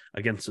rate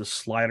against his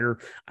slider.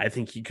 I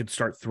think he could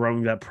start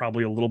throwing that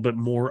probably a little bit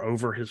more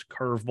over his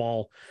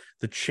curveball.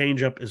 The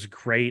changeup is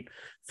great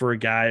for a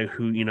guy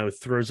who,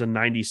 throws a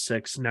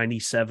 96,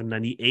 97,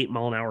 98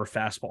 mile an hour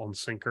fastball and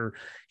sinker.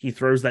 He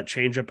throws that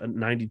changeup at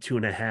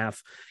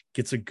 92.5,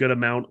 gets a good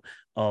amount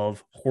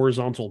of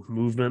horizontal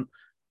movement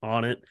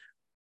on it.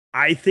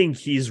 I think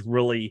he's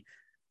really,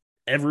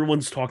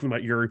 everyone's talking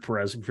about Yuri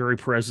Perez, and Yuri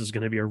Perez is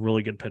going to be a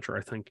really good pitcher,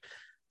 I think.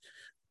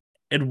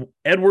 And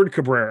Edward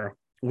Cabrera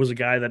was a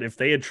guy that if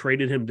they had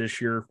traded him this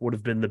year would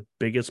have been the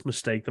biggest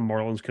mistake the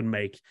Marlins could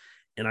make.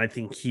 And I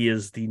think he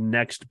is the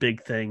next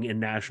big thing in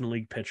National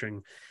League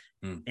pitching.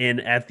 And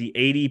at the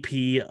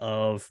ADP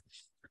of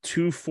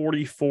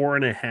 244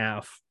 and a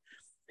half,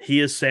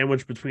 he is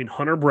sandwiched between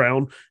Hunter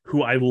Brown,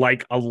 who I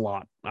like a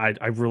lot. I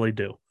really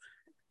do.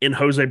 And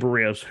Jose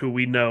Barrios, who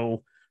we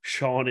know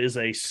Sean is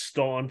a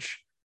staunch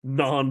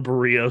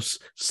non-Barrios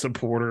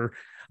supporter.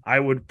 I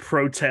would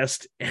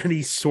protest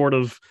any sort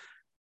of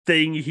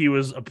thing he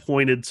was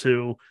appointed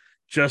to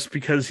just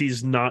because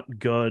he's not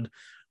good.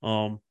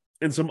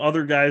 And some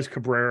other guys,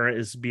 Cabrera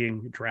is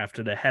being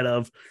drafted ahead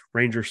of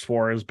Ranger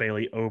Suarez,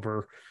 Bailey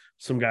Ober.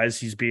 Some guys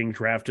he's being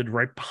drafted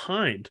right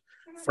behind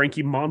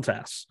Frankie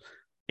Montas,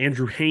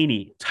 Andrew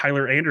Haney,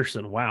 Tyler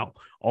Anderson. Wow.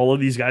 All of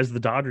these guys the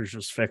Dodgers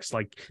just fixed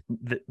like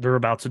they're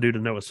about to do to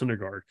Noah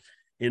Syndergaard.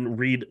 In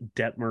Reed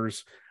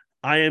Detmers,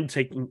 I am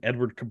taking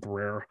Edward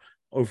Cabrera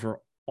over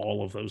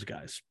all of those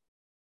guys.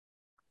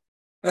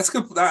 That's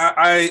good.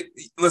 I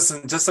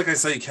listen, just like I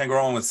said, you can't go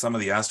wrong with some of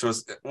the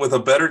Astros. With a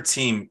better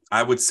team,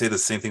 I would say the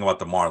same thing about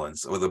the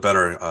Marlins. With a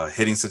better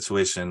hitting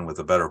situation, with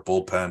a better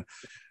bullpen.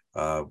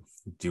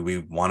 Do we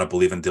want to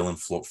believe in Dylan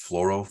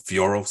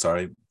Fioro?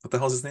 Sorry. What the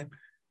hell's his name?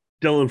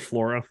 Dylan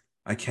Floro.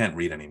 I can't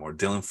read anymore.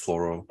 Dylan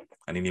Floro.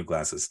 I need new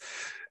glasses.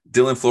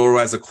 Dylan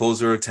Floro as a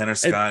closer, Tanner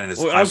Scott, and his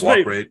high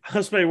walk rate.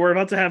 We're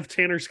about to have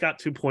Tanner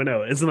Scott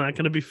 2.0. Isn't that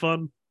going to be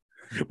fun?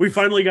 We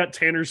finally got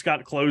Tanner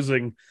Scott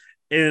closing,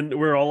 and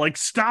we're all like,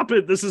 stop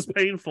it. This is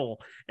painful.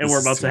 And we're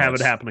about to have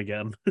it happen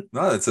again.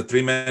 No, it's a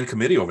 3-man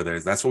committee over there.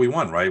 That's what we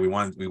want, right? We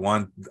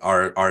want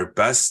our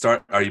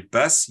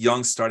best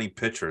young starting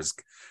pitchers.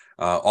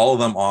 All of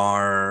them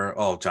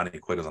are, Johnny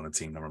Cueto's on the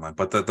team, never mind.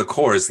 But the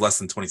core is less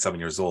than 27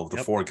 years old.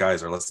 The 4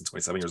 guys are less than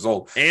 27 years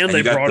old. And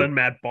they brought in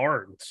Matt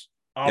Barnes.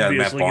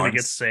 Obviously going to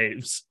get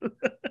saves.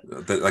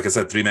 Like I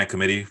said, 3-man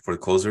committee for the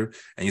closer,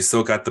 and you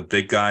still got the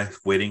big guy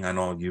waiting. I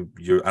know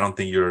I don't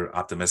think you're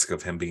optimistic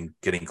of him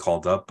getting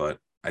called up, but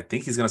I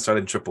think he's going to start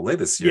in AAA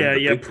this year.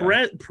 Yeah.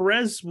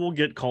 Perez will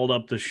get called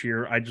up this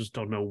year. I just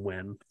don't know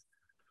when.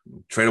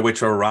 Trade away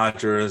Trevor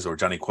Rogers or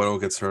Johnny Cueto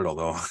gets hurt,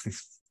 although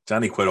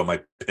Johnny Cueto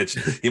might pitch.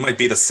 He might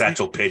be the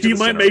Satchel Paige. He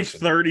might make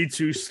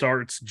 32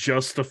 starts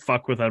just to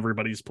fuck with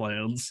everybody's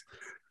plans.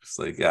 It's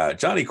like,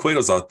 Johnny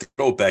Cueto's a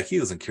throwback. He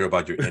doesn't care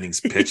about your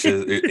innings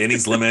pitches,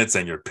 innings limits,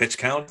 and your pitch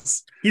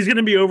counts. He's going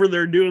to be over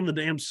there doing the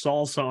damn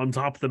salsa on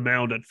top of the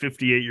mound at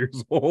 58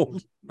 years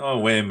old. No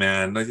way,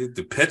 man.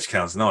 The pitch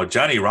counts. No,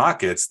 Johnny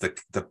Rockets,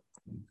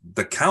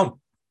 the count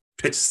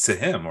pitches to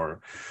him.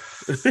 Or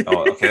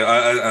okay.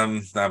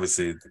 I'm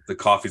obviously the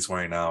coffee's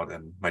wearing out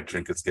and my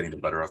drink is getting the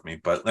better of me.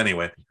 But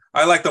anyway,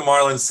 I like the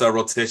Marlins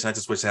rotation. I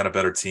just wish they had a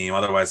better team.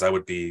 Otherwise, I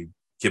would be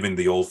giving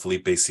the old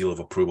Felipe seal of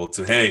approval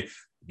to, hey,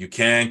 you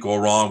can't go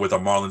wrong with a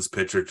Marlins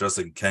pitcher, just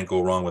like you can't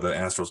go wrong with an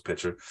Astros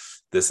pitcher,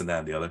 this and that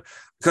and the other.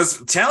 Because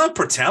talent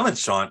for talent,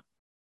 Sean,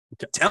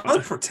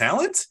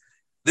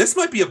 this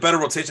might be a better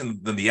rotation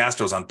than the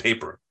Astros on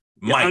paper.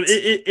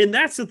 And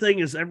that's the thing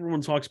is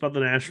everyone talks about the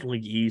National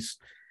League East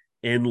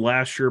and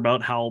last year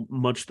about how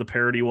much the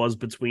parity was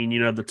between,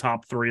 the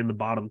top 3 and the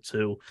bottom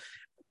 2.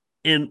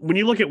 And when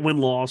you look at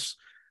win-loss,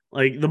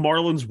 like the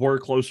Marlins were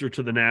closer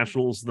to the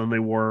Nationals than they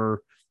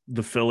were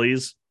the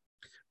Phillies.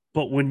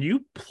 But when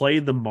you play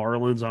the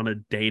Marlins on a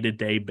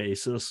day-to-day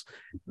basis,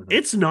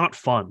 it's not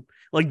fun.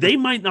 Like, they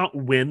might not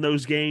win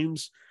those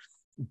games,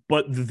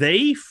 but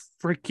they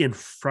freaking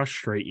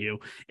frustrate you.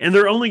 And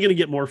they're only going to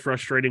get more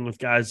frustrating with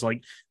guys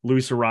like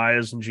Luis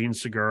Arias and Gene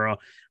Segura.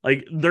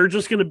 Like, they're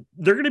going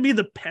to be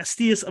the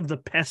pestiest of the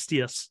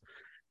pestiest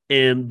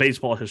in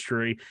baseball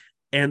history.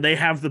 And they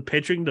have the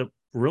pitching to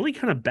really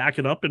kind of back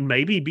it up and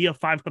maybe be a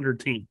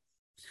 500 team.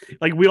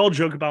 Like, we all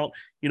joke about,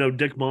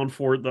 Dick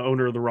Monfort, the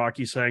owner of the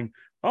Rockies, saying,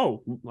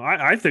 oh,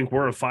 I think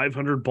we're a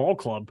 500 ball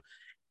club,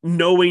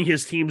 knowing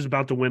his team's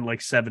about to win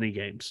like 70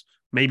 games,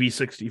 maybe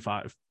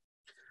 65.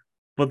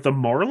 But the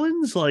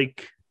Marlins,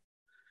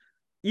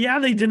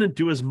 they didn't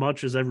do as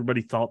much as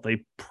everybody thought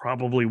they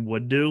probably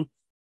would do.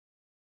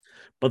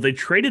 But they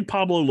traded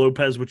Pablo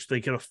Lopez, which they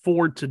can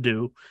afford to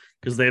do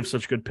because they have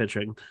such good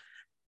pitching.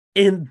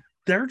 And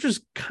they're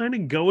just kind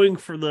of going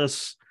for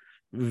this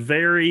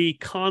very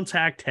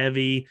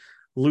contact-heavy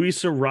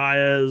Luis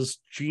Arias,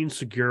 Gene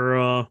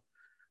Segura.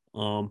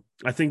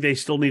 I think they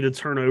still need to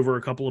turn over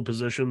a couple of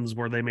positions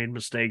where they made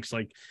mistakes,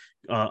 like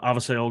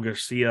Avisail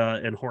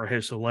Garcia and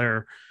Jorge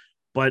Soler.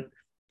 But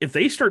if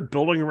they start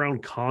building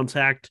around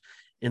contact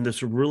in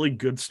this really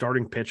good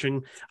starting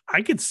pitching,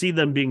 I could see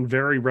them being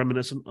very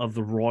reminiscent of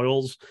the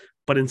Royals.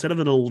 But instead of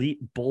an elite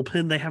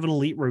bullpen, they have an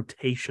elite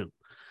rotation.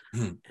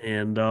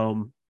 And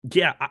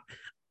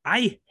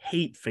I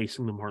hate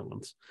facing the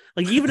Marlins.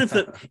 Like,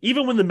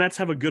 even when the Mets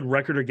have a good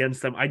record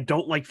against them, I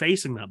don't like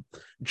facing them.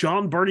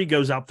 John Birdie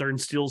goes out there and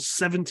steals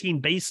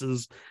 17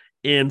 bases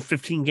in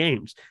 15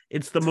 games.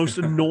 It's the most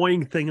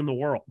annoying thing in the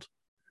world.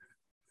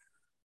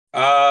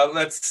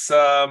 Let's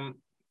I'm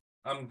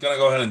gonna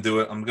go ahead and do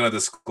it. I'm gonna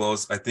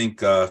disclose. I think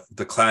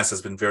the class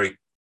has been very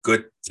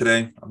good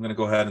today. I'm gonna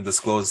go ahead and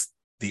disclose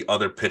the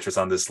other pitchers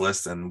on this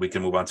list, and we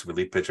can move on to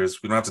relief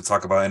pitchers. We don't have to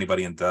talk about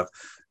anybody in depth.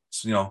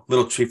 So,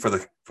 little treat for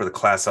the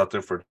class out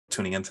there for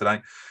tuning in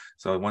tonight.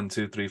 So 1,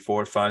 2, 3,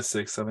 4, 5,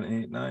 6, 7,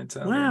 8, 9,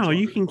 10. Wow, 11, 12,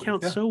 you can 14.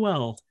 count so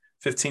well.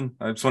 15.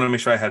 I just want to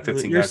make sure I had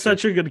 15. You're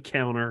such a good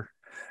counter.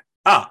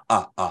 At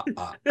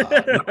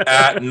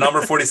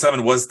number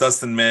 47 was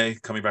Dustin May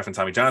coming back from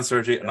Tommy John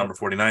surgery. At number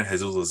 49,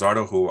 Jesus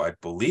Luzardo, who I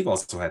believe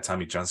also had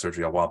Tommy John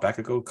surgery a while back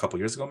ago, a couple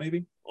years ago,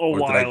 maybe. A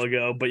while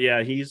ago, but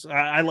yeah,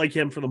 I like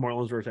him for the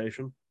Marlins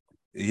rotation.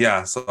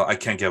 Yeah, so I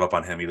can't give up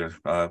on him either.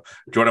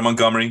 Jordan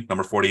Montgomery,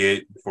 number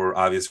 48, for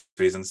obvious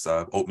reasons,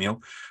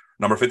 oatmeal.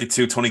 Number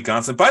 52, Tony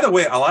Gonsolin. By the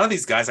way, a lot of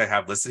these guys I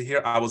have listed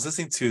here, I was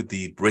listening to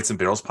the Rates and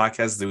Barrels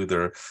podcast do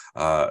their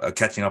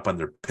catching up on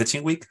their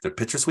pitching week, their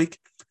pitchers week,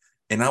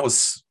 and I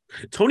was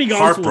Tony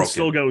Gonsolin is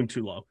still going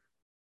too low.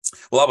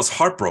 Well, I was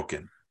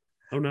heartbroken.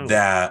 Oh no,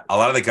 that a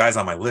lot of the guys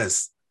on my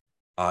list,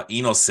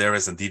 Eno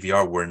Saris and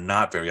DVR, were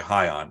not very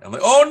high on. I'm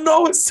like, oh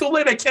no, it's too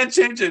late. I can't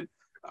change it.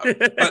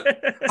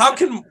 But how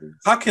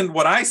can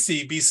what I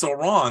see be so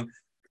wrong,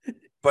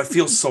 but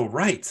feel so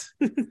right?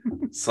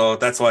 So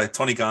that's why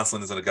Tony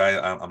Gonsolin is a guy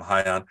I'm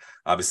high on.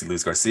 Obviously,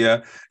 Luis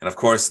Garcia, and of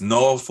course,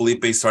 no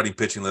Felipe starting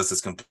pitching list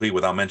is complete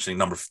without mentioning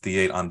number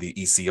 58 on the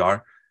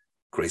ECR,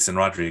 Grayson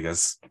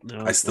Rodriguez.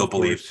 No, I still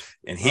believe,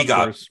 and he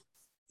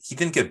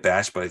didn't get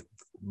bashed, but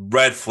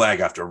red flag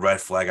after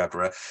red flag after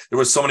red. There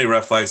were so many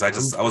red flags. I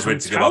was ready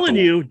to give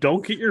up.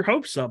 Don't get your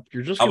hopes up.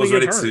 You're just. I was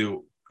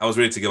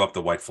ready to give up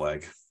the white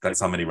flag. That's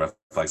how many red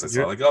flags I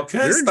saw. Like,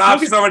 okay, stop.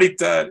 He's already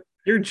dead.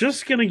 You're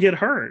just gonna get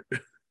hurt.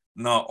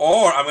 No,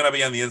 or I'm gonna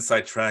be on the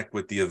inside track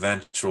with the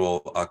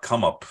eventual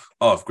come up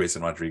of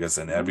Grayson Rodriguez,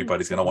 and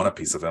everybody's gonna want a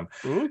piece of him.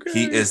 Okay.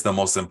 He is the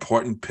most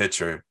important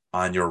pitcher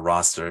on your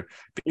roster.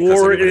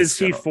 Or is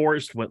he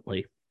Forrest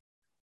Whitley?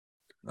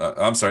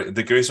 I'm sorry,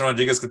 the Grayson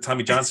Rodriguez got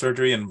Tommy John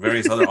surgery and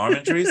various other arm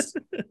injuries.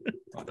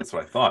 Oh, that's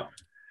what I thought.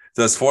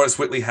 Does Forrest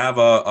Whitley have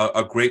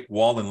a great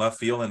wall in left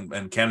field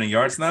and Camden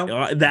Yards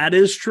now? That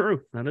is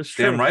true. That is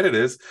true. Damn right it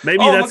is.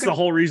 Maybe that's the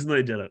whole reason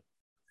they did it.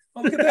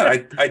 Oh, look at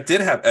that. I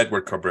did have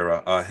Edward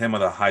Cabrera, him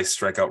with a high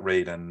strikeout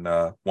rate and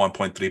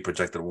 1.3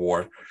 projected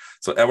WAR.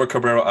 So Edward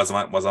Cabrera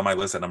was on my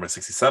list at number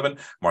 67.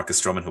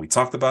 Marcus Stroman, who we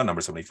talked about,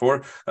 number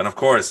 74. And of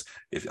course,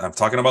 if I'm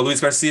talking about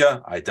Luis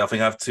Garcia, I definitely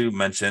have to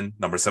mention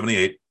number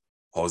 78,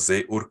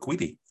 Jose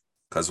Urquidy.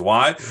 Because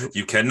why?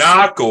 You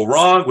cannot go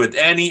wrong with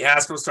any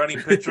Astros starting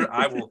pitcher.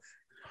 I will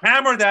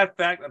hammer that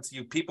fact until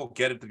you people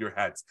get it through your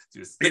heads.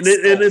 And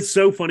it's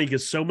so funny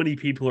because so many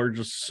people are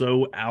just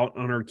so out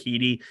on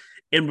Urquidy.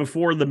 And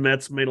before the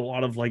Mets made a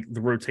lot of like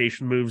the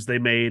rotation moves they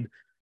made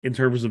in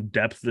terms of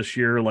depth this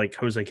year, like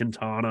Jose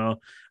Quintana,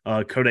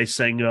 Kodai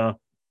Senga,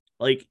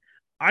 like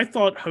I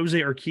thought Jose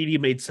Urquidy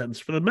made sense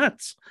for the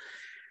Mets.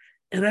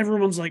 And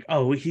everyone's like,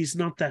 oh, he's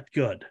not that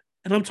good.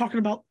 And I'm talking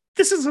about,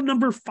 this is a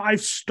number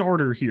 5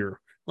 starter here.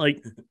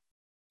 Like,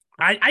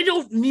 I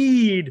don't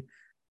need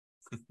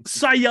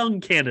Cy Young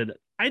candidate.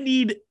 I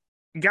need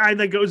a guy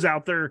that goes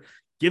out there,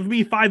 give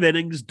me 5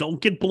 innings,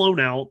 don't get blown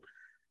out,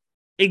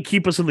 and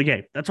keep us in the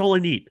game. That's all I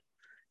need.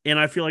 And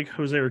I feel like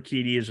Jose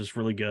Urquidy is just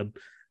really good.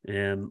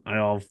 And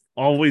I've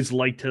always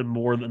liked him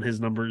more than his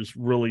numbers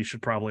really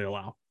should probably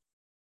allow.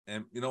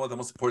 And you know what the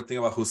most important thing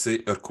about Jose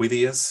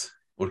Urquidy is?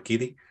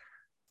 Urquidy?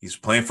 He's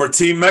playing for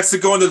Team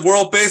Mexico in the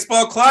World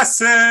Baseball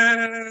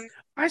Classic.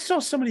 I saw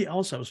somebody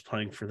else that was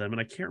playing for them, and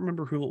I can't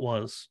remember who it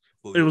was.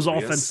 It was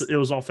offensive. It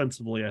was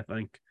offensively, I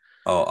think.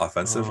 Oh,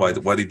 offensive? Why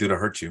did he do to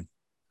hurt you?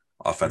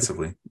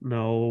 Offensively?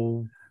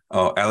 No.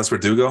 Oh, Alex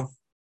Verdugo?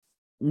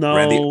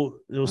 No.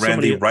 It was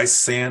Randy Rice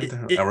Sand?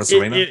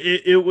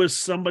 It was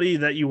somebody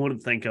that you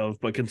wouldn't think of,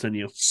 but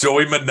continue.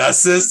 Joey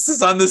Meneses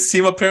is on this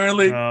team,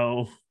 apparently.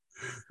 No.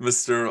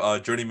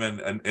 Mr.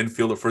 Journeyman and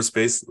infield at first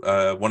base.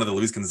 One of the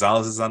Luis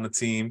Gonzalez is on the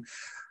team.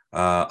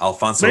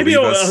 Alfonso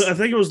Rivas. I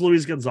think it was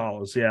Luis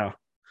Gonzalez,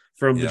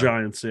 from the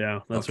Giants. Yeah,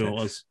 that's who it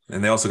was.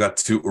 And they also got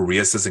 2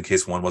 Uriases in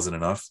case one wasn't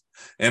enough.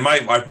 And my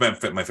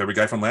favorite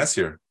guy from last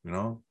year,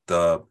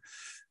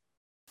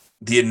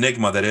 the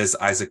enigma that is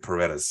Isaac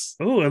Paredes.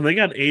 Oh, and they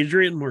got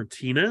Adrian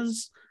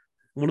Martinez,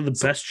 one of the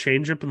best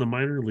changeup in the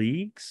minor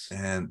leagues.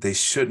 And they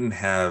shouldn't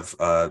have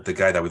the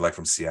guy that we like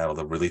from Seattle,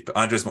 the relief.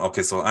 Andres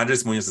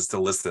Munoz is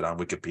still listed on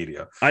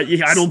Wikipedia. I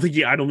don't think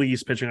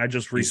he's pitching. I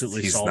just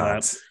recently saw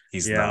that.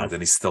 He's not,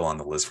 and he's still on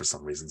the list for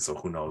some reason. So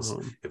who knows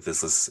if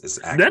this is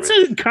accurate. That's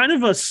a kind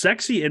of a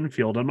sexy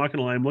infield. I'm not going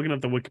to lie. I'm looking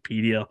at the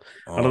Wikipedia.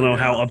 I don't know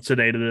how up to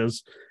date it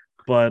is,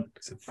 but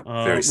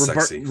very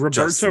sexy.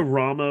 Roberto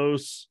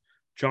Ramos,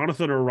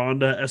 Jonathan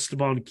Aranda,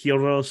 Esteban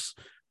Quiroz,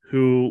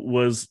 who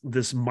was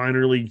this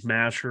minor league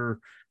masher,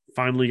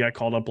 finally got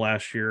called up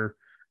last year.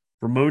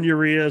 Ramon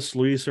Urias,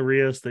 Luis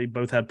Urias, they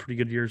both had pretty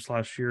good years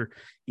last year.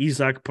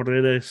 Isaac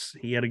Paredes,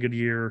 he had a good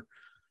year.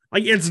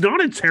 Like, it's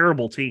not a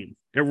terrible team.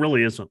 It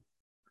really isn't.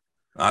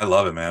 I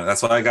love it, man.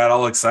 That's why I got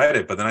all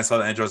excited. But then I saw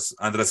that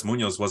Andres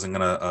Munoz wasn't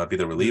going to be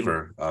the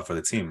reliever for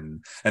the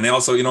team. And they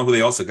also, who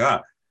they also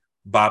got?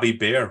 Bobby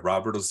Bear,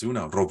 Roberto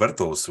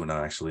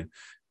Osuna, actually,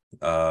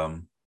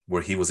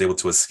 where he was able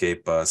to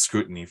escape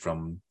scrutiny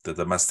from the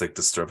domestic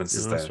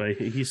disturbances. That's right.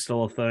 He's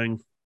still a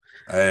thing.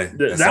 As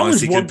That long as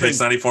was he one can pitch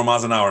thing. 94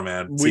 miles an hour,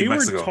 man. We Team were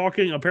Mexico.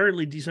 talking,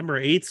 apparently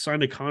December 8th,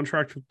 signed a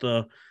contract with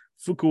the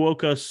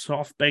Fukuoka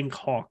SoftBank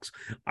Hawks.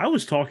 I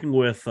was talking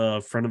with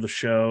a friend of the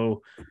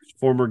show,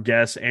 former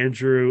guest,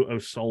 Andrew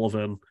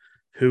O'Sullivan,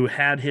 who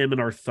had him in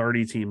our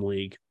 30-team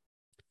league.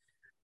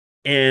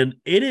 And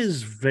it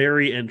is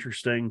very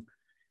interesting,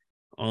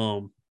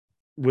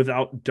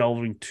 without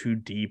delving too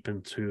deep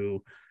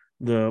into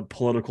the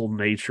political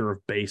nature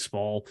of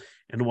baseball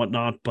and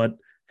whatnot, but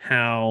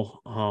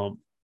how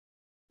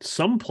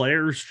some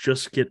players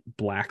just get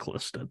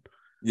blacklisted.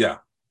 Yeah.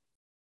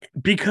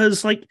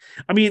 Because, like,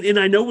 I mean, and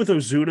I know with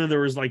Ozuna,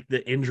 there was like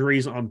the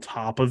injuries on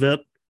top of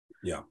it.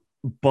 Yeah.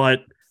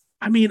 But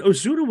I mean,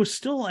 Ozuna was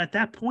still at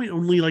that point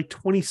only like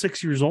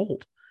 26 years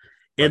old.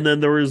 And then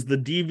there was the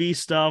DV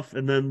stuff,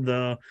 and then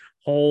the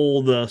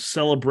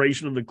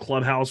celebration of the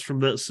clubhouse from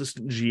the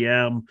assistant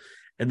GM,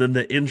 and then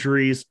the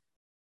injuries.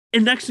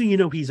 And next thing you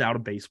know, he's out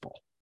of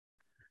baseball.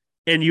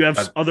 And you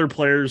have other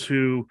players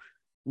who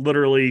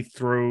literally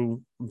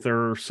throw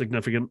their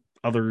significant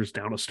others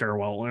down a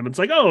stairwell, and it's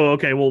like, oh,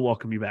 okay, we'll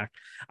welcome you back.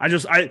 I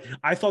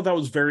thought that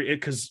was very,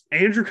 because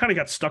Andrew kind of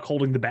got stuck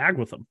holding the bag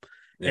with him.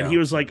 And he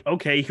was like,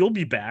 okay, he'll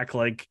be back.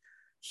 Like,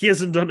 he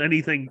hasn't done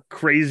anything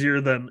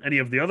crazier than any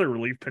of the other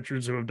relief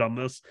pitchers who have done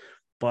this.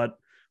 But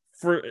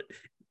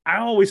I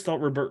always thought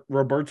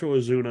Roberto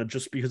Ozuna,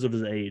 just because of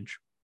his age,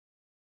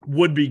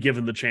 would be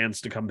given the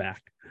chance to come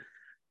back.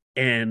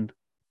 And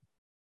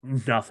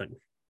nothing.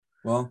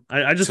 Well,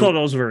 I just thought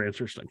that was very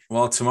interesting.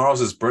 Well, tomorrow's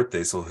his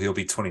birthday, so he'll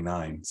be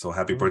 29. So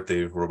happy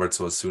birthday,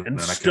 Roberto Osuna! And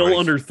still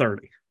under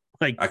 30.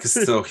 Like, I can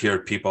still hear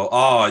people.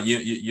 Oh,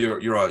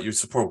 you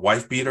support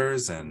wife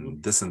beaters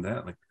and this and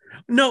that. Like,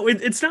 no,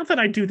 it's not that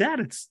I do that.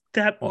 It's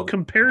that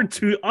compared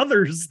to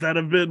others that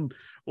have been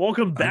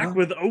welcomed back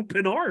with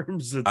open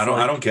arms. I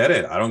don't get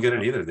it. I don't get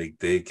it either.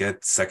 They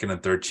get second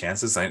and third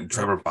chances.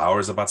 Trevor Bauer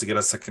is about to get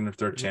a second and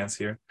third chance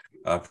here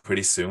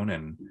pretty soon,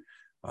 and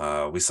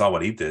we saw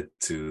what he did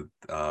to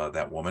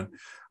that woman.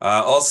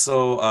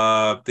 Also,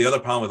 the other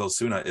problem with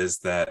Osuna is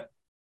that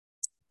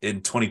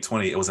in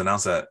 2020, it was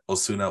announced that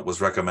Osuna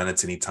was recommended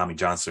to need Tommy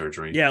John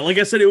surgery. Yeah, like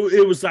I said,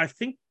 it was, I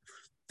think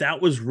that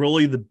was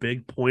really the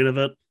big point of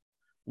it,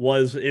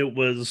 was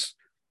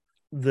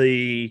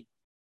the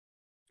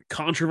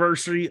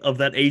controversy of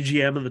that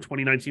AGM in the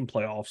 2019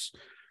 playoffs.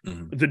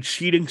 Mm-hmm. The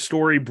cheating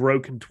story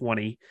broke in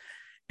 20,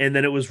 and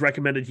then it was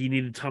recommended he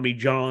needed Tommy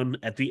John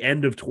at the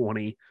end of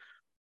 20.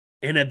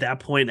 And at that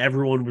point,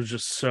 everyone was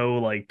just so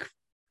like,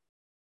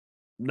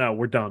 no,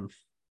 we're done.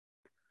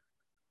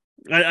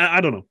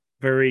 I don't know.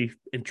 Very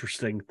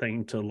interesting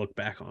thing to look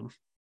back on.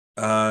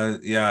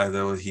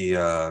 Though he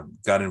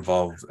got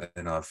involved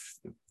in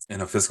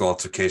a physical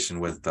altercation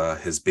with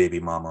his baby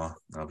mama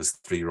of his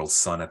 3-year-old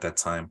son at that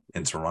time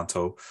in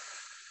Toronto.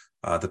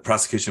 The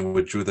prosecution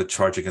withdrew the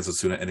charge against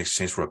Osuna in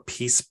exchange for a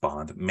peace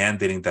bond,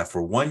 mandating that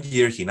for 1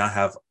 year he not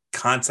have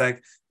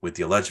contact with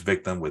the alleged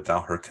victim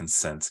without her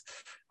consent.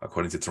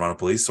 According to Toronto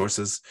police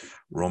sources,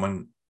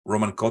 Roman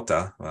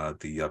Cota, I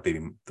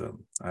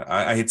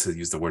hate to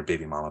use the word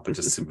baby mama, but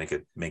just to make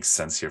it make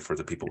sense here for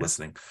the people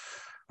listening.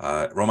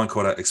 Roman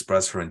Cota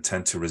expressed her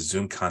intent to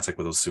resume contact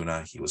with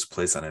Osuna. He was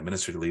placed on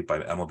administrative leave by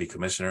the MLB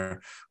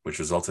commissioner, which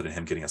resulted in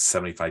him getting a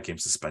 75-game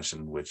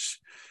suspension,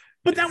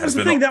 But that was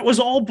the thing. That was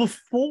all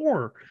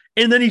before.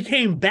 And then he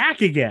came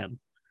back again.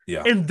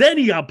 Yeah. And then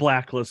he got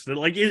blacklisted.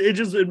 Like,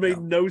 it made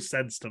no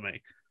sense to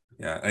me.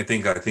 Yeah. I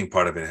think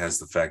part of it has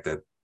the fact that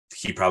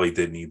he probably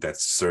did need that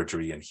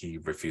surgery and he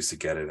refused to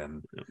get it.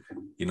 And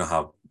you know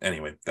how,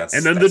 anyway,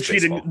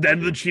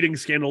 the cheating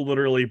scandal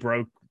literally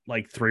broke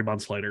like 3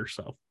 months later.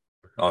 So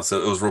it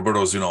was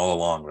Roberto Osuna all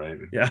along, right?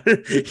 Yeah.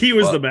 He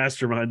was the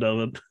mastermind of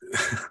it.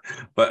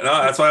 But no,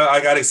 that's why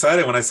I got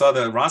excited when I saw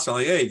the roster. I'm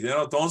like, hey,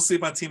 don't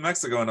sleep on Team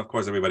Mexico. And of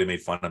course, everybody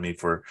made fun of me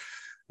for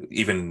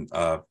even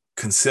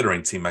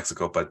considering Team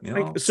Mexico.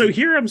 But so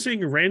here I'm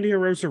seeing Randy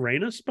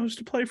Arozarena supposed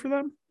to play for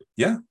them.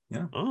 Yeah.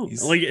 Oh,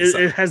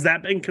 has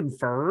that been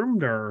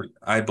confirmed, or?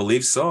 I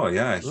believe so.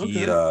 Yeah,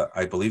 okay.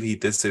 I believe he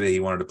did say that he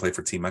wanted to play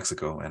for Team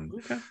Mexico,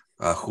 and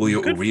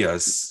Julio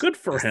Urias. Good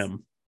for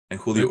him. And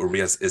Julio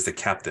Urias is the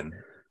captain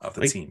of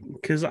the team.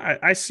 Because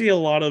I see a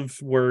lot of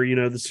where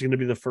this is going to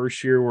be the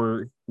first year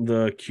where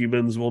the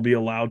Cubans will be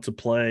allowed to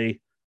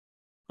play,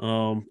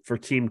 for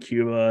Team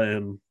Cuba,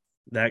 and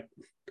that,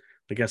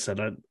 like I said,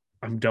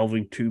 I'm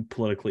delving too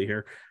politically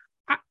here.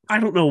 I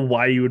don't know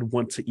why you would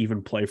want to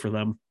even play for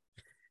them.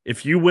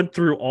 If you went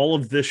through all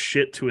of this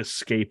shit to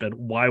escape it,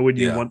 why would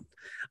you want?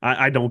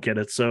 I don't get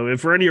it. So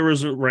if Randy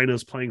Arozarena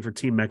is playing for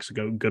Team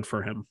Mexico, good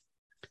for him.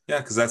 Yeah,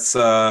 because that's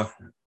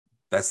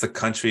the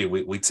country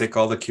we take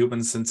all the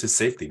Cubans into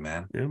safety,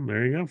 man. Yeah,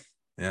 there you go.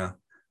 Yeah,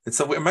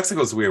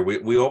 Mexico's weird.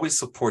 We always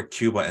support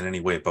Cuba in any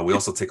way, but we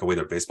also take away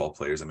their baseball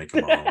players and make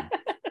them our own.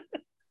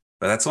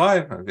 But that's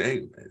why,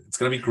 hey, it's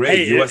gonna be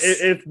great. Hey, US.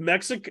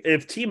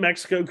 if Team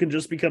Mexico can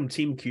just become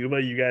Team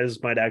Cuba, you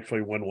guys might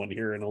actually win one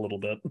here in a little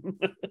bit.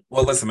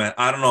 Well, listen, man.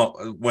 I don't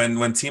know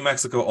when Team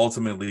Mexico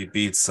ultimately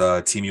beats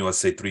Team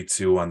USA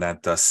 3-2 on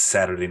that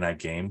Saturday night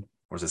game,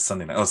 or is it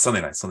Sunday night? Oh,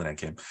 Sunday night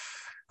game.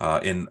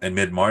 In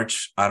mid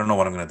March, I don't know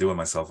what I'm gonna do with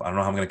myself. I don't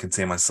know how I'm gonna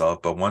contain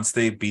myself. But once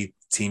they beat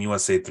Team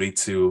USA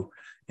 3-2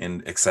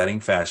 in exciting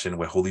fashion,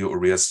 with Julio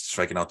Urias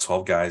striking out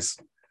 12 guys,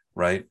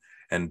 right,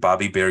 and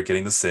Bobby Bear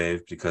getting the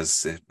save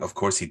because of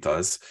course he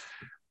does.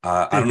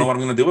 I don't know what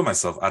I'm gonna do with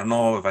myself. I don't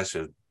know if I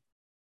should.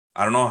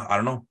 I don't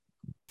know.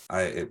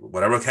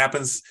 Whatever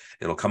happens,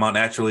 it'll come out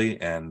naturally,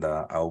 and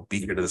I'll be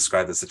here to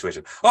describe the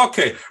situation.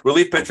 Okay,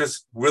 relief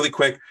pitchers, really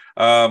quick.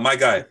 My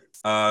guy.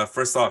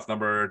 First off,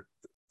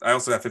 I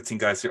also have 15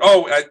 guys here.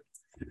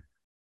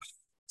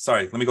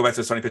 Sorry, let me go back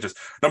to the starting pitchers.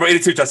 Number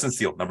 82, Justin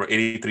Steele. Number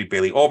 83,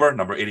 Bailey Ober.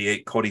 Number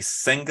 88, Cody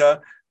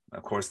Senga.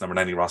 Of course, number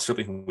 90, Ross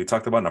Shipley, who we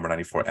talked about. Number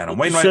 94, Adam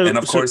Wainwright. And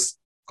of course,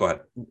 go ahead.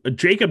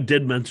 Jacob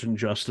did mention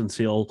Justin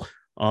Steele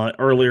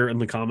earlier in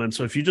the comments.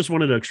 So if you just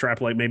wanted to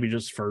extrapolate, maybe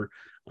just for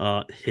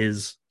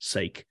his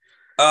sake.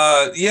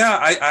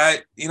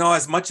 I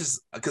as much as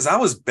because I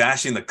was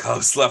bashing the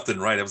Cubs left and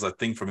right, it was a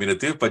thing for me to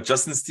do. But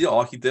Justin Steele,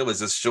 all he did was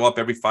just show up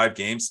every 5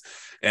 games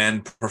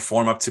and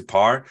perform up to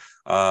par.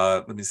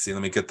 Let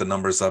me get the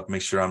numbers up,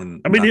 make sure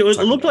I'm. I mean, it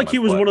looked like he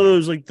was one of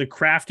those like the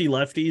crafty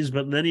lefties,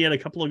 but then he had a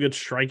couple of good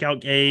strikeout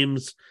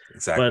games.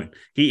 Exactly. But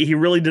he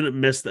really didn't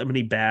miss that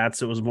many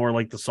bats. It was more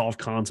like the soft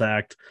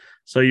contact.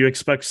 So you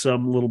expect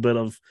some little bit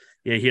of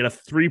he had a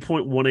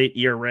 3.18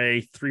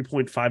 ERA,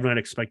 3.59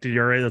 expected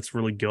ERA. That's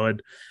really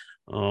good.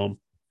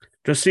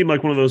 Just seemed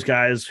like one of those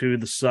guys who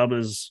the sum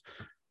is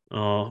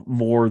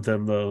more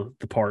than the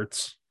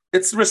parts.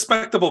 It's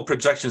respectable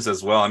projections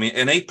as well. I mean,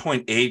 an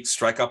 8.8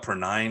 strikeout per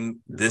 9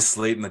 this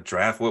late in the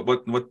draft.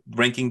 What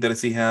ranking does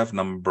he have?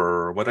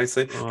 Number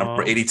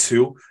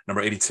 82.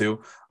 Number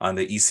 82 on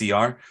the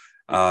ECR.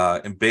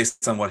 And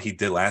based on what he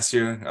did last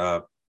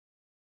year,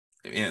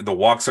 the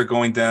walks are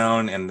going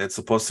down, and it's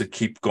supposed to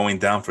keep going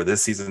down for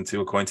this season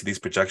too, according to these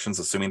projections,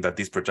 assuming that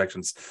these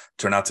projections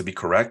turn out to be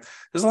correct.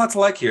 There's a lot to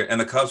like here,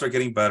 and the Cubs are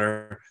getting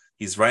better.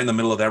 He's right in the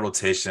middle of that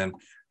rotation.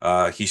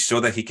 He showed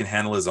that he can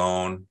handle his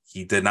own.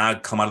 He did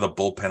not come out of the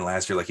bullpen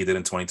last year like he did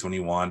in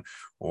 2021.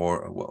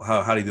 Or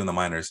how did he do in the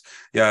minors?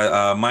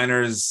 Yeah,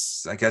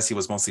 minors, I guess he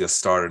was mostly a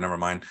starter. Never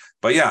mind.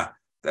 But yeah,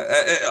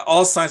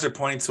 all signs are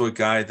pointing to a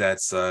guy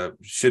that's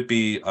should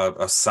be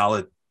a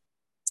solid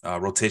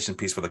rotation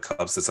piece for the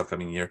Cubs this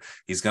upcoming year.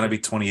 He's going to be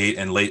 28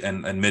 in late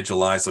and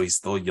mid-July, so he's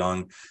still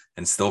young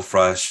and still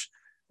fresh.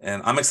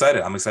 And I'm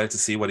excited. I'm excited to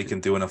see what he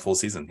can do in a full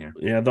season here.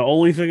 Yeah, the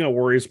only thing that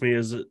worries me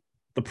is that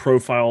the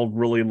profile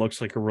really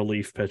looks like a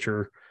relief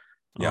pitcher.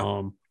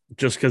 Yeah.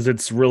 Just because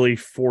it's really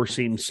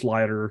 4-seam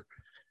slider.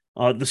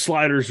 The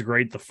slider's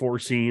great. The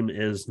 4-seam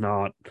is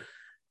not.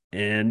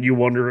 And you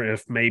wonder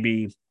if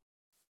maybe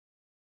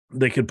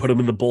they could put him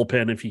in the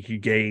bullpen if he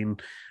could gain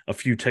a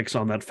few ticks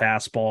on that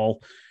fastball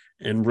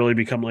and really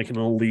become like an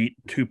elite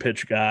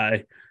 2-pitch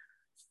guy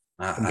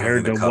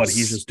compared to what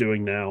he's just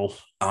doing now.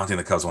 I don't think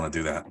the Cubs want to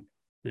do that.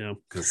 Yeah.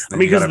 Because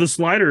the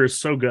slider is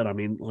so good. I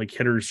mean, like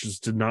hitters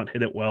just did not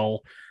hit it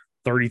well.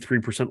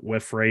 33%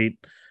 whiff rate.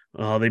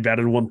 They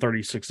batted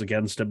 136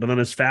 against it, but then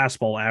his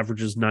fastball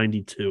averages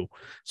 92.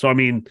 So, I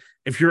mean,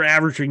 if you're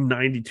averaging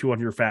 92 on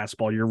your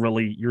fastball,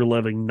 you're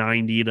living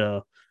 90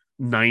 to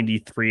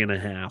 93 and a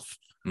half.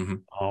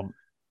 Mm-hmm.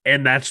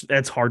 And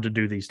that's hard to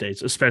do these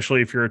days,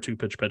 especially if you're a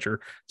 2-pitch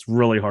pitcher. It's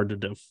really hard to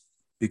do.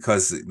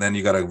 Because then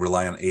you got to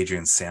rely on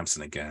Adrian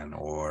Sampson again,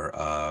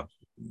 or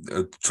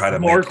try to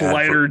Mark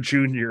Leiter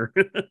Jr.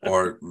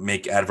 or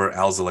make Adver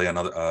Alzolay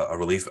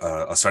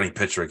a starting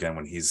pitcher again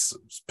when he's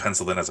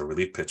penciled in as a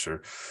relief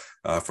pitcher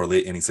for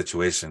late inning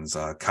situations.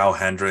 Kyle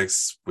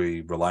Hendricks,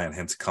 we rely on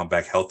him to come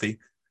back healthy.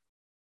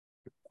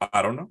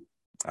 I don't know.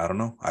 I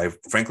don't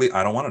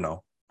want to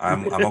know.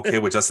 I'm okay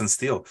with Justin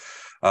Steele.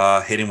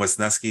 Hayden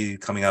Wesneski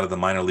coming out of the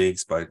minor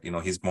leagues, but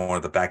he's more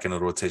the back end of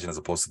the rotation as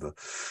opposed to the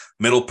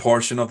middle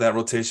portion of that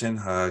rotation.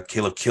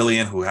 Caleb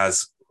Killian, who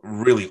has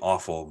really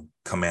awful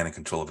command and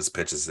control of his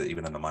pitches,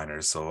 even in the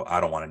minors. So I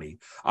don't want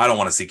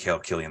to see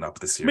Caleb Killian up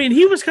this year. I mean,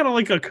 he was kind of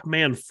like a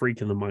command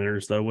freak in the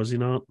minors, though, was he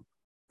not?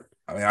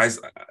 I mean,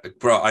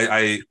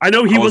 I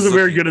know he wasn't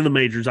very good in the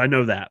majors. I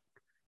know that,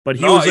 but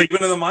he was like,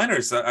 even in the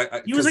minors.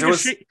 He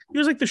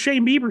was like the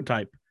Shane Bieber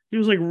type. He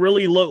was like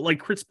really low, like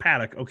Chris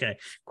Paddock. Okay,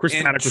 Chris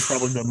Paddock was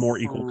probably the more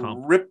equal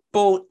comp.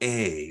 Triple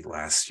A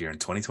last year in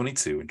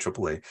 2022 in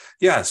Triple A.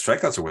 Yeah,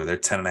 strikeouts were there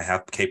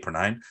 10.5 K per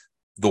 9.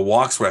 The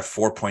walks were at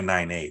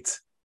 4.98.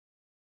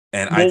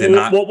 And I did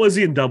not. What was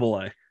he in Double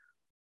A?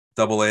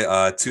 Double A,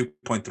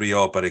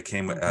 2.30, but it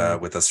came with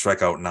a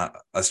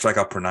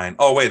strikeout per 9.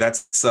 Oh wait,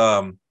 that's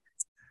for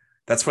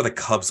the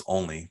Cubs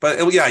only.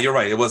 But yeah, you're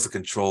right. It was a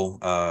control.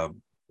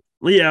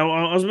 Yeah,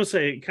 I was gonna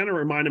say, it kind of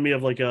reminded me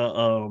of like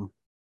a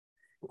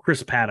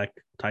Chris Paddock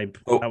type.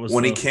 Oh, That was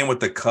when he came with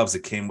the Cubs,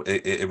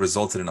 it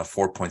resulted in a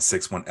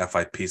 4.61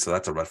 FIP, so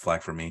that's a red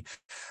flag for me.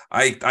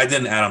 I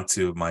didn't add him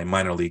to my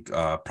minor league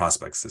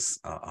prospects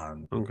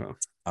on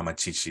my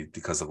cheat sheet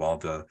because of all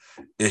the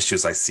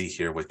issues I see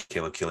here with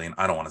Caleb Killian.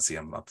 I don't want to see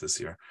him up this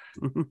year.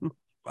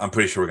 I'm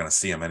pretty sure we're going to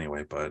see him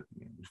anyway, but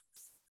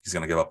he's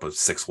going to give up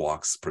 6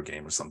 walks per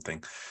game or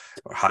something.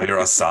 Or hire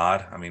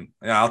Assad. I mean,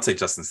 yeah, I'll take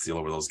Justin Steele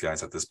over those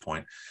guys at this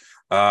point.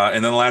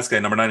 And then the last guy,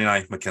 number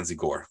 99, Mackenzie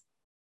Gore,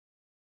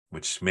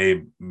 which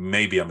may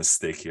be a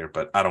mistake here,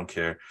 but I don't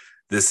care.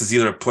 This is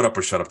either a put up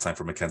or shut up time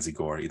for Mackenzie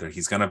Gore. Either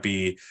he's going to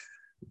be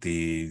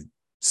the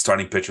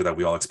starting pitcher that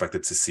we all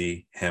expected to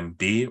see him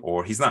be,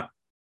 or he's not.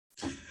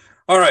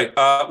 All right.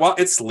 Well,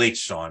 it's late,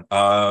 Sean.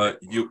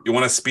 You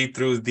want to speed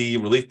through the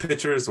relief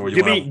pitchers, or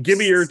give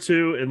me your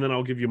 2, and then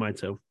I'll give you my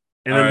 2,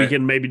 and then we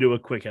can maybe do a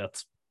quick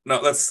hits. No,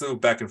 let's do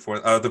back and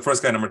forth. The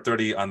first guy, number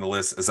 30 on the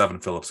list, is Evan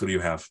Phillips. Who do you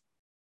have?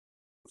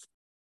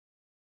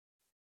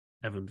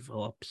 Evan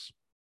Phillips.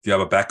 Do you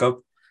have a backup?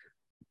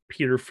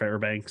 Peter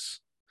Fairbanks.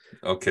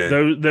 Okay.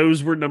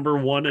 Those were number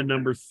 1 and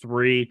number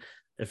 3.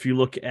 If you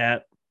look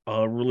at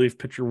relief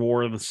pitcher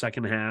WAR in the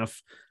second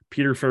half,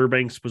 Peter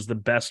Fairbanks was the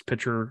best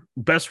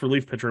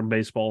relief pitcher in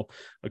baseball,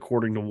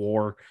 according to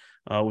WAR,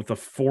 with a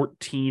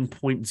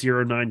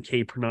 14.09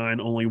 K per 9,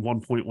 only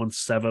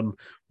 1.17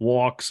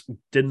 walks,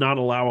 did not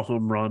allow a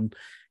home run,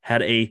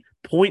 had a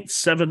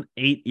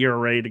 0.78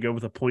 ERA to go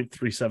with a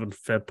 0.37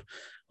 FIP.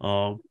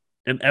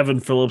 And Evan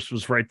Phillips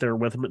was right there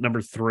with him at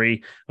number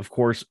 3. Of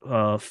course,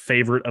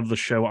 favorite of the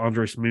show,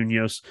 Andres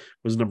Munoz,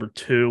 was number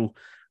 2.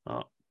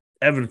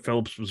 Evan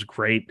Phillips was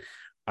great.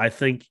 I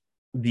think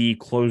the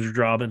closer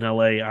job in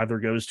LA either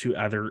goes to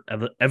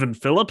Evan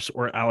Phillips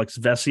or Alex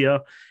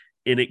Vesia,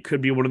 and it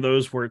could be one of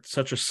those where it's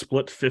such a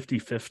split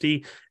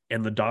 50-50,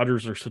 and the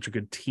Dodgers are such a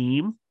good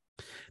team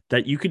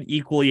that you could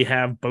equally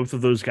have both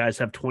of those guys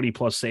have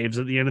 20-plus saves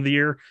at the end of the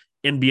year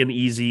and be an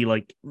easy,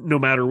 like, no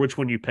matter which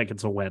one you pick,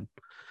 it's a win.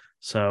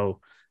 So,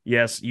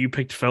 yes, you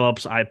picked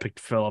Phillips. I picked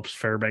Phillips.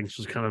 Fairbanks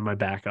was kind of my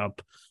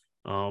backup.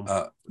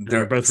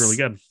 They're both really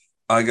good.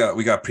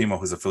 We got Primo,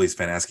 who's a Phillies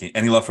fan, asking,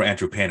 any love for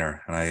Andrew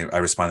Painter? And I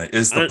responded,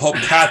 is the Pope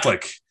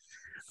Catholic?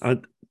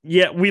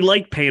 Yeah, we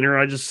like Painter.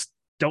 I just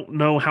don't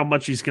know how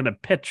much he's going to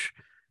pitch.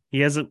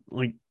 He hasn't,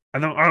 like, I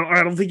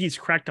don't think he's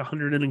cracked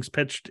 100 innings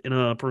pitched in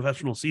a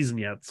professional season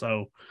yet.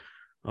 So,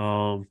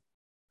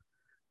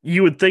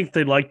 you would think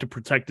they'd like to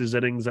protect his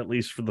innings at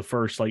least for the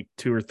first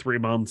 2 or 3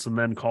 months and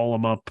then call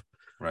him up.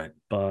 Right.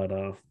 But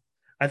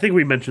I think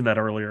we mentioned that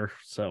earlier.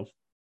 So,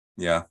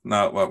 yeah,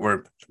 no,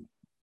 we're,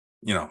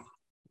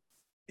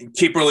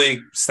 Keeper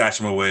League, stash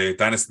him away.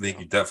 Dynasty League,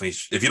 you definitely,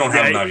 if you don't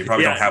have him now, you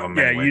probably don't have him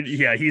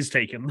anyway. He's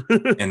taken.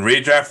 In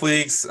redraft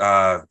leagues,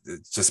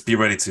 just be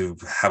ready to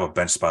have a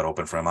bench spot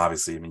open for him.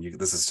 Obviously, I mean,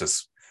 this is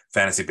just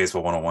fantasy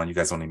baseball 101. You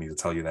guys don't need me to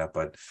tell you that,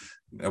 but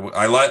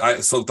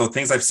so the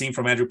things I've seen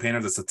from Andrew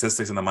Painter, the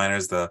statistics in the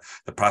minors, the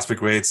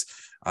prospect rates,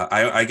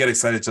 I get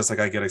excited just like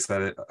I get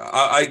excited.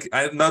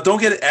 I now don't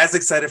get as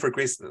excited for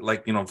Grace, for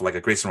like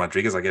a Grayson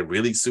Rodriguez. I get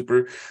really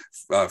super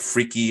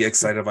freaky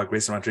excited about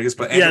Grayson Rodriguez,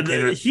 but Andrew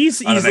Painter,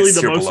 he's easily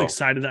the most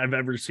excited I've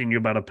ever seen you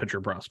about a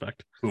pitcher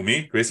prospect. Who,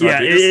 me? Grayson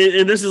Rodriguez?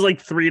 Yeah, and this is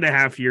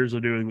 3.5 years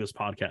of doing this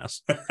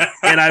podcast,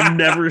 and I've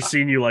never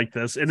seen you like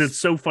this, and it's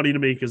so funny to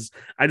me because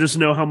I just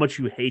know how much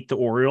you hate the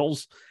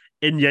Orioles,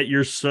 and yet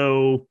you're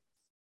so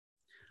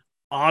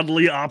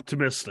oddly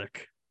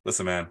optimistic.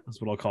 Listen, man,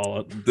 that's what I'll call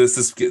it. This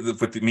is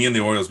with me and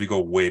the Orioles. We go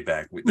way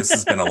back. This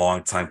has been a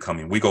long time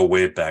coming. We go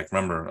way back.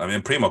 Remember, I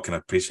mean, Primo can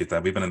appreciate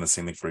that. We've been in the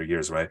same league for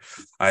years, right?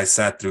 I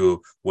sat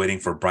through waiting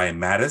for Brian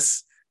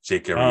Mattis,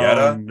 Jake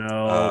Arrieta. Oh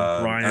no,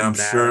 Brian and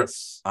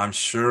Mattis. I'm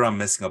sure I'm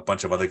missing a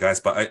bunch of other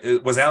guys. But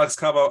was Alex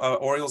Cobb an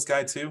Orioles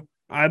guy too?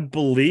 I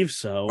believe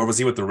so. Or was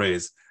he with the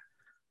Rays?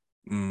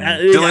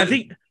 I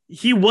think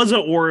he was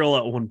an Oriole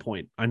at one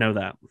point. I know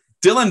that.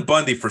 Dylan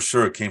Bundy for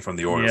sure came from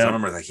the Orioles. Yep. I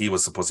remember that he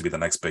was supposed to be the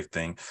next big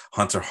thing.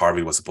 Hunter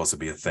Harvey was supposed to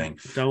be a thing.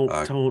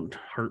 Don't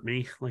hurt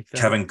me like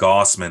that. Kevin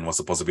Gossman was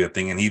supposed to be a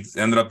thing, and he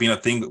ended up being a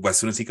thing as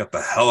soon as he got the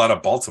hell out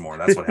of Baltimore.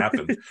 That's what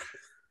happened.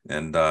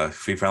 And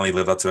he finally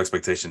lived up to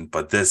expectation.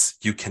 But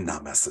you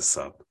cannot mess this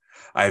up.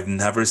 I've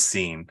never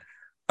seen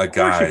a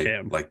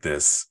guy like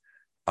this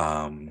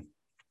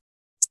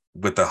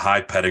with the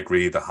high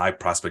pedigree, the high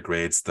prospect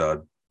grades,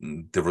 the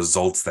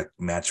results that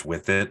match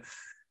with it.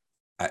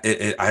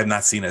 I have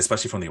not seen it,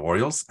 especially from the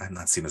Orioles. I have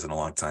not seen this in a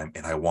long time,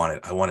 and I want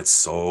it. I want it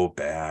so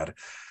bad.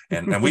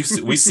 And we've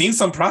seen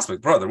some prospects,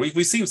 brother.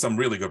 We've seen some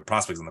really good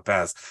prospects in the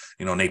past.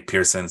 Nate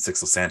Pearson,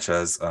 Sixto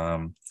Sanchez.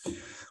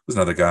 Was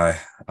another guy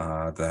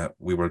that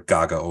we were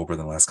gaga over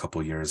the last couple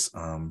of years.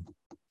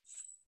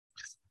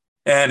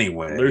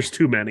 Anyway, there's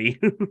too many.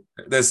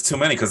 There's too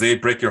many because they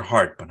break your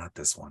heart, but not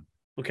this one.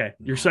 Okay,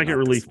 your second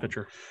relief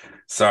pitcher.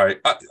 Sorry,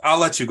 I'll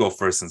let you go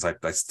first since I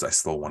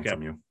stole one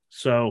from you.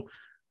 So.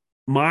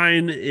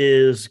 Mine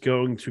is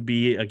going to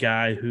be a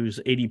guy whose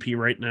ADP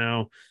right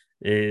now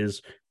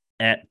is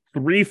at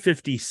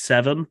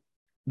 357.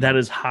 That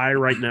is high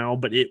right now,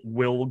 but it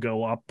will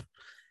go up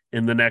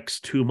in the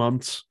next 2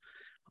 months.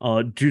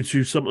 due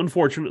to some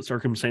unfortunate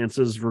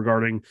circumstances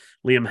regarding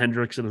Liam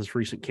Hendriks and his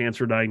recent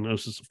cancer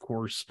diagnosis, of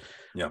course.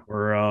 Yeah.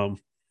 We're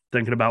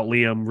thinking about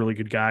Liam, really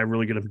good guy,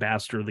 really good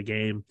ambassador of the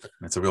game.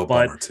 It's a real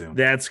But bummer, too.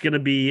 that's going to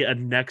be a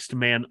next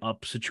man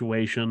up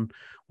situation,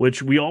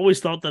 which we always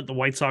thought that the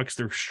White Sox,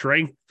 their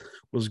strength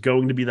was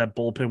going to be that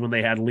bullpen when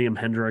they had Liam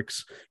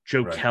Hendriks,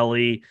 Joe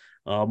Kelly,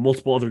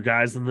 multiple other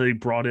guys. And then they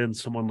brought in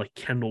someone like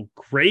Kendall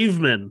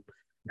Graveman,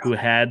 who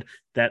had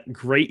that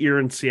great year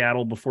in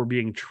Seattle before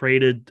being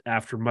traded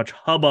after much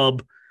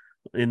hubbub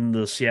in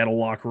the Seattle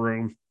locker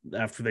room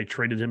after they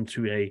traded him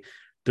to a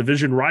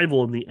division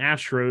rival in the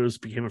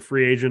Astros, became a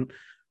free agent.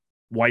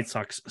 White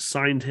Sox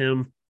signed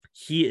him.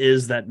 He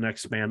is that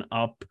next man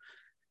up.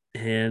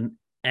 And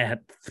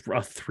at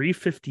a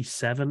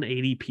 357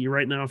 ADP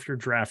right now, if you're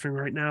drafting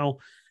right now,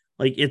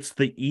 like it's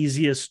the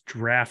easiest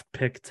draft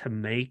pick to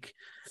make.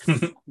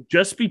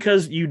 Just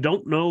because you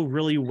don't know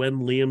really when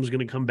Liam's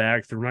going to come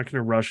back. They're not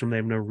going to rush him. They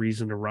have no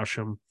reason to rush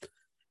him.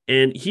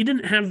 And he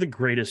didn't have the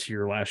greatest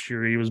year last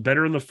year. He was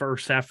better in the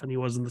first half than he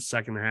was in the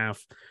second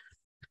half.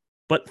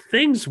 But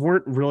things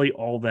weren't really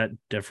all that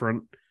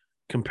different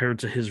compared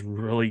to his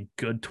really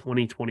good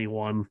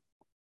 2021.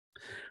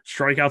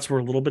 Strikeouts were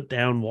a little bit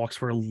down.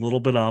 Walks were a little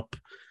bit up.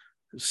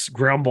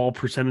 Ground ball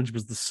percentage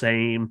was the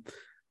same.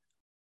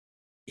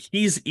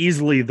 He's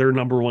easily their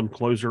number one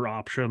closer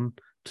option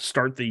to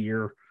start the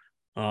year.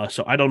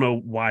 So I don't know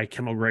why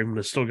Kendall Graveman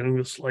is still getting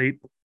the slate.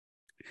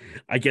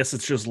 I guess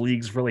it's just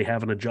leagues really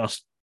haven't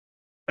adjusted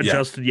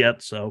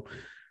yet. So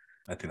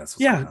I think that's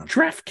what's going on.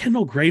 Draft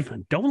Kendall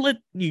Graveman. Don't let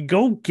you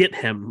go get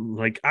him.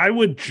 Like I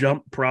would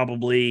jump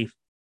probably.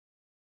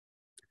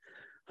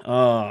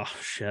 Oh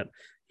shit.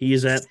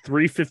 He's at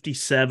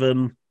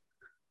 357.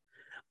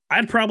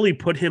 I'd probably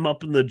put him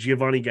up in the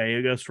Giovanni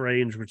Gallegos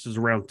range, which is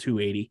around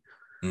 280.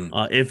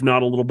 If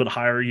not a little bit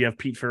higher. You have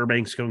Pete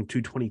Fairbanks going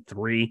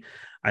 223.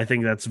 I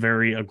think that's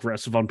very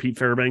aggressive on Pete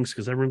Fairbanks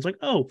because everyone's like,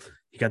 oh,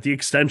 he got the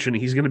extension.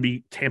 He's going to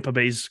be Tampa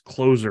Bay's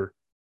closer.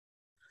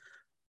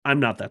 I'm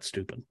not that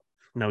stupid.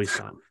 No, he's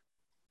not.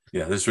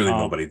 Yeah, there's really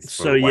nobody.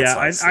 So,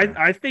 yeah,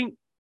 I think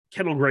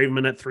Kendall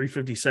Graveman at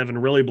 357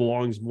 really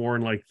belongs more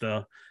in like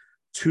the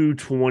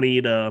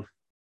 220 to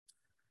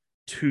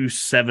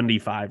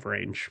 275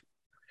 range.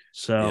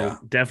 So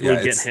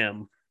definitely get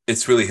him.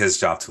 It's really his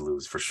job to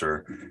lose for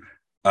sure.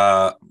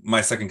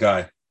 My second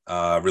guy,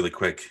 really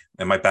quick,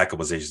 and my backup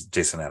was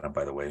Jason Adam,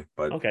 by the way.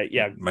 But okay,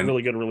 yeah,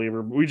 really good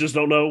reliever. We just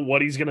don't know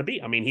what he's going to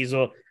be. I mean, he's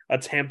a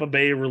Tampa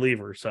Bay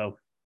reliever, so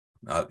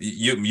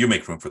you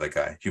make room for that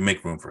guy. You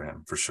make room for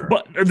him for sure.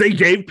 But they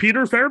gave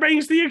Peter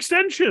Fairbanks the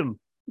extension,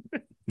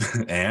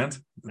 and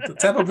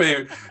Tampa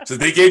Bay. So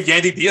they gave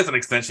Yandy Diaz an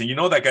extension. You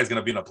know that guy's going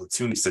to be in a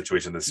platoon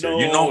situation this year.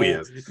 You know he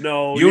is.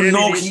 No, he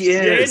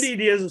is. Yandy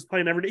Diaz is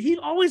playing every day. He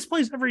always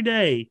plays every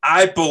day.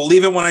 I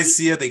believe it when I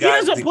see it. He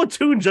has a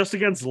platoon just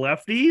against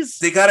lefties.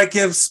 They gotta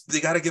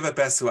give it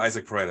best to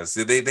Isaac Paredes.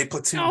 They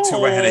platoon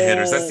two right-handed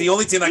hitters. That's the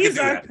only team that can do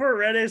that.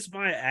 Paredes,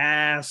 my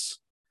ass.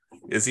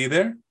 Is he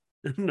there?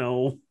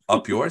 No.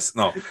 Up yours?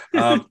 No.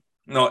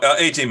 No,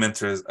 AJ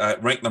Minter is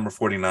ranked number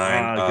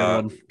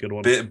 49. Good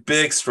one.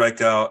 Big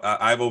strikeout.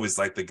 I've always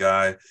liked the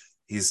guy.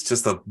 He's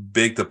just a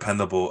big,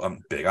 dependable.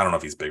 Big. I don't know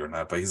if he's big or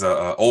not, but he's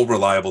a old,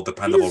 reliable,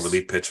 dependable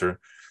relief pitcher.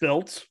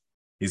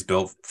 He's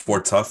built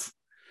for tough.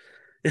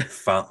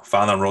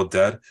 found on road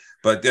dead.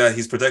 But yeah,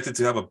 he's projected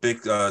to have a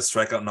big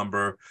strikeout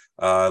number,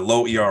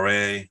 low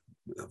ERA,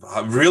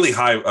 really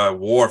high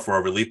WAR for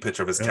a relief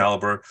pitcher of his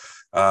caliber.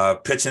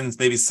 Pitching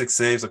maybe 6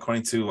 saves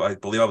according to, I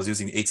believe I was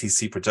using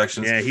ATC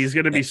projections. Yeah, he's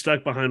going to be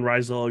stuck behind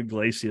Raisel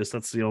Iglesias.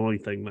 That's the only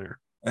thing there.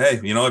 Hey,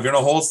 if you're in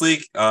a Holds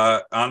league,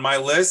 on my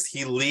list,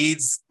 he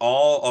leads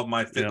all of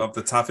my of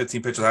the top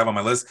 15 pitchers I have on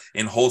my list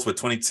in holds with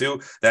 22.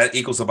 That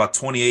equals about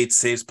 28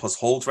 saves plus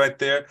holds right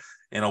there,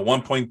 and a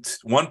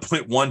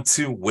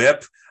 1.12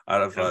 WHIP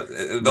out of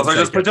those are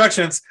just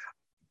projections.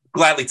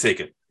 Gladly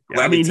take it.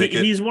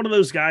 He's one of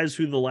those guys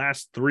who the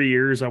last 3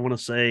 years, I want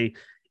to say,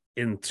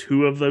 in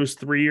 2 of those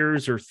 3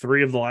 years or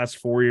 3 of the last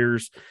 4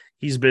 years,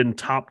 he's been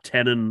top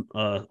 10 in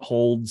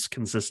holds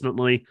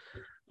consistently.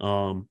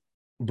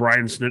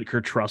 Brian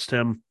Snitker, trust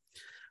him.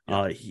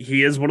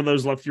 He is one of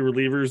those lefty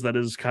relievers that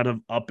is kind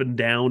of up and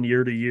down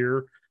year to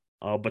year,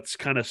 but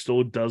kind of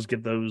still does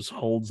get those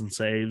holds and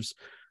saves.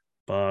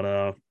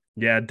 But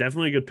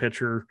definitely a good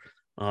pitcher.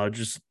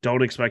 Just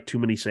don't expect too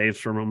many saves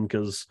from him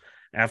because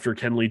after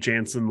Kenley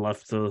Jansen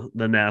left the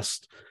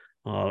nest,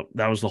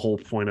 that was the whole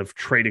point of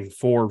trading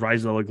for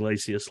Raisel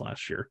Iglesias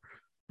last year.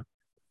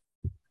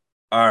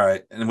 All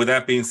right. And with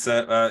that being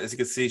said, as you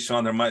can see,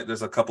 Sean,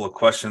 there's a couple of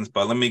questions,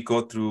 but let me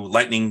go through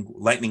lightning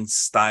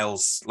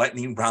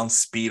round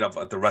speed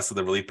of the rest of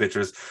the relief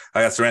pitchers.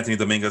 I got Sir Anthony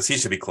Dominguez. He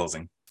should be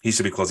closing,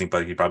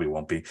 but he probably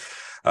won't be.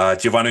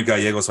 Giovanni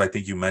Gallegos, who I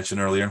think you mentioned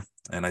earlier.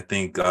 And I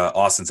think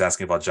Austin's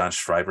asking about John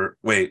Schreiber.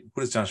 Wait,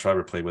 who does John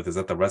Schreiber play with? Is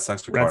that the Red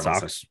Sox or Red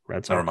Sox?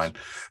 Never mind.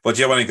 But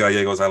Giovanni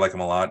Gallegos, I like him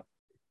a lot.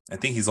 I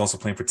think he's also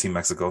playing for Team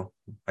Mexico.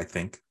 I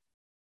think.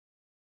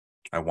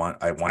 I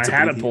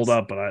had it pulled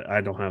up, but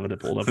I don't have it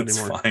pulled up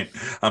anymore. Fine.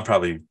 I'm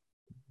probably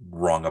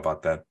wrong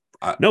about that.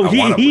 No, I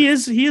want to he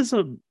is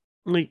a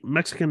like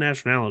Mexican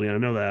nationality. I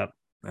know that.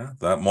 Yeah,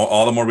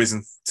 all the more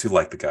reason to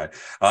like the guy.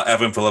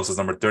 Evan Phillips was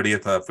number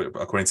 30th,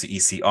 according to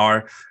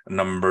ECR.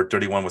 Number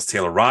 31 was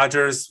Taylor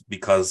Rogers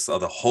because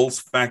of the Holtz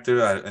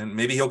factor, and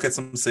maybe he'll get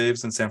some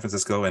saves in San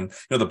Francisco. And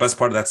the best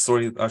part of that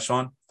story,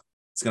 Sean,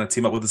 he's going to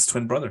team up with his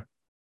twin brother,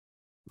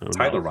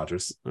 Tyler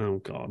Rogers. Oh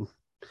God!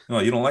 No,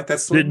 you don't like that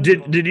story?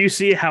 Did you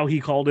see how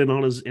he called in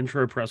on his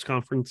intro press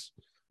conference?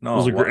 No,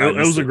 it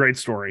was a great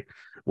story.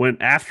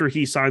 When after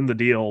he signed the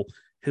deal,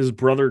 his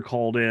brother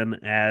called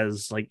in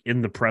as like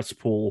in the press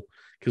pool,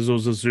 because it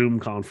was a Zoom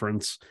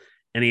conference,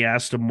 and he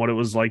asked him what it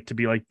was like to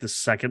be like the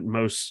second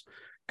most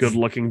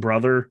good-looking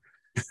brother,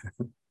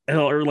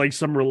 or like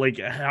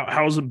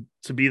how is it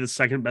to be the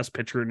second best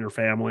pitcher in your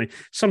family?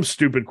 Some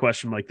stupid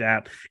question like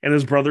that, and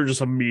his brother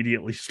just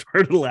immediately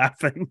started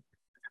laughing.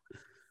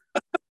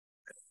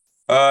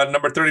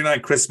 Number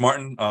 39, Chris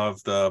Martin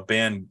of the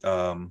band.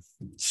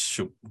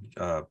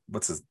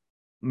 What's his?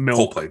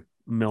 Coldplay.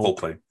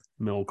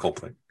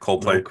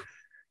 Coldplay.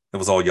 It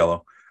was all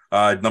yellow.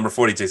 Number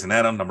 40, Jason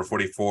Adam. Number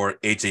 44,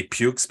 AJ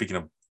Puke. Speaking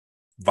of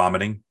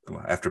vomiting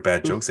after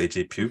bad jokes,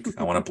 AJ Puke.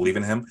 I want to believe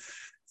in him.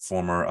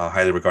 Former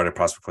highly regarded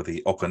prospect for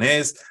the Oakland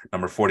A's.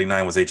 Number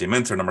 49 was AJ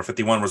Minter. Number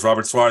 51 was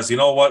Robert Suarez. You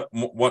know what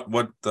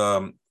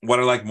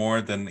I like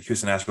more than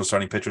Houston Astros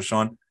starting pitchers,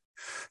 Sean?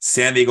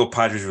 San Diego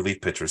Padres relief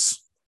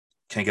pitchers.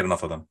 Can't get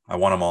enough of them. I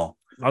want them all.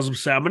 I was going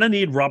to say, I'm going to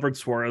need Robert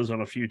Suarez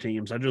on a few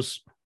teams.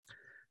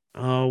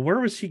 Where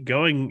was he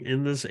going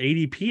in this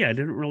ADP? I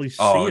didn't really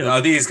see him. No,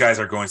 these guys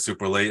are going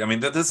super late. I mean,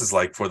 this is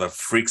like for the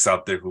freaks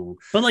out there who...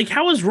 But like,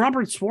 how is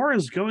Robert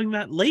Suarez going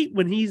that late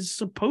when he's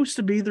supposed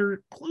to be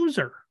their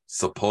closer?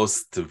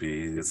 Supposed to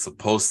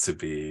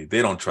be.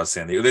 They don't trust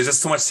San Diego. There's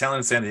just too much talent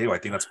in San Diego. I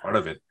think that's part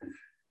of it.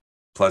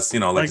 Plus,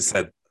 like you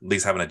said,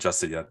 leagues haven't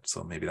adjusted yet,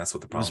 so maybe that's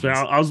what the problem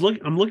is.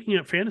 I'm looking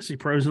at Fantasy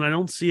Pros, and I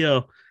don't see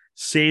a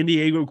San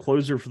Diego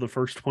closer for the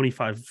first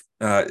 25.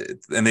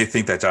 And they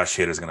think that Josh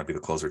Hader is going to be the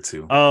closer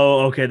too.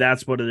 Oh, okay,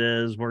 that's what it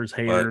is. Where's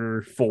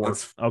Hader?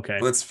 Fourth. Okay.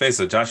 Let's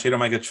face it, Josh Hader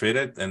might get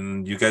traded,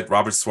 and you get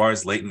Robert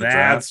Suarez late in the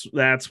draft.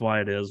 That's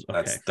why it is.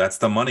 Okay. That's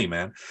the money,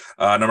 man.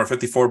 Number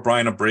 54,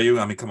 Brian Abreu.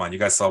 I mean, come on, you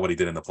guys saw what he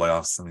did in the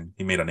playoffs. I mean,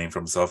 he made a name for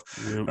himself.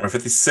 Yep. Number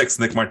 56,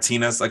 Nick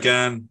Martinez.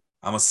 Again,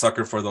 I'm a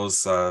sucker for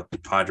those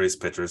Padres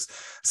pitchers.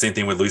 Same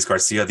thing with Luis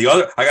Garcia.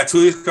 I got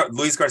two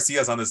Luis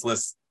Garcias on this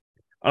list.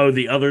 Oh,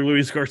 the other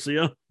Luis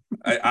Garcia?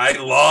 I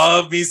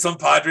love me some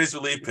Padres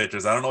relief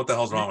pitchers. I don't know what the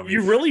hell's wrong with me.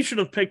 You really should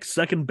have picked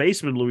second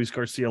baseman Luis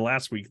Garcia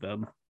last week,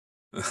 then.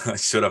 I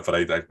should have, but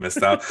I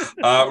missed out.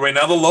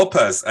 Reynaldo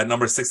Lopez at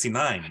number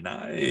 69.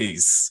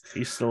 Nice.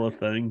 He's still a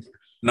thing.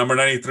 Number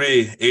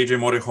 93,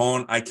 Adrian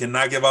Morejon. I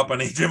cannot give up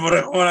on Adrian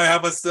Morejon. I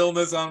have a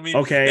stillness on me.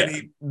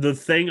 Okay, the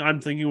thing I'm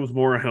thinking with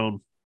Morejon.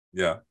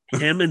 Yeah.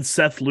 Him and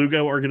Seth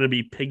Lugo are going to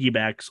be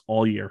piggybacks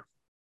all year.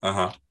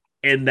 Uh-huh.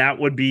 And that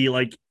would be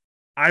like,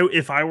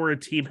 if I were a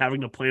team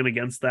having to plan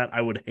against that,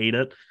 I would hate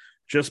it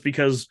just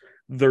because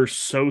they're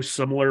so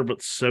similar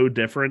but so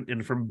different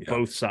and from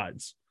both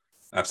sides.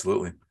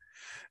 Absolutely.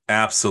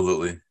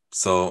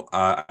 So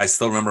I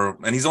still remember,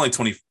 and he's only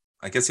 20.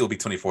 I guess he'll be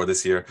 24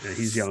 this year. Yeah,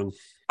 he's young.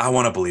 I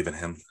want to believe in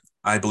him.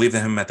 I believed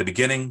in him at the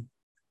beginning,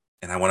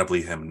 and I want to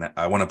believe him.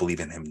 I want to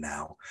believe in him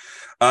now.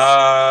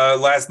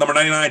 Last number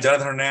 99,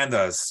 Jonathan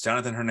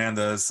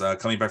Hernandez.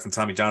 Coming back from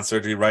Tommy John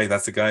surgery, right?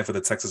 That's the guy for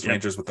the Texas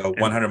Rangers with the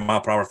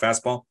 100-mile-per-hour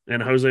fastball.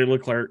 And Jose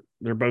Leclerc,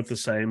 they're both the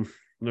same.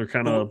 They're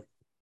kind of.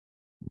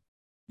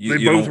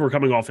 They both were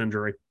coming off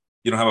injury.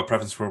 You don't have a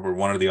preference for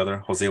one or the other,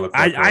 Jose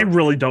Leclerc? I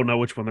really don't know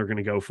which one they're going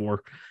to go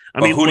for.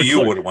 I mean, who do you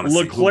would want to see?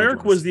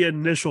 Leclerc was the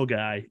initial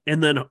guy,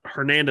 and then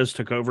Hernandez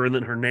took over, and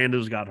then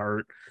Hernandez got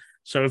hurt.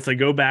 So if they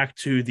go back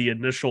to the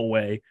initial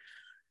way,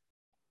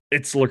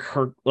 it's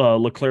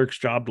Leclerc's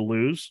job to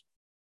lose.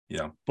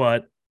 Yeah.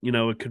 But,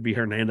 it could be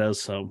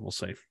Hernandez, so we'll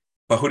see.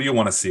 But who do you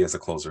want to see as a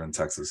closer in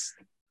Texas?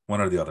 One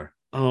or the other?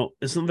 Oh,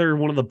 isn't there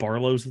one of the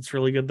Barlows that's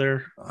really good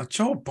there?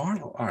 Joe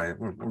Barlow. All right,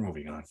 we're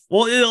moving on.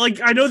 Well,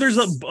 I know there's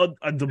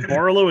the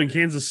Barlow in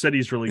Kansas City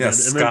is really good.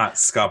 And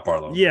Scott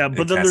Barlow. Yeah,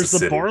 but then there's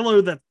the Barlow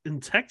that in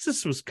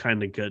Texas was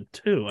kind of good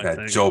too. I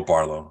think Joe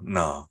Barlow.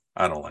 No,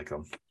 I don't like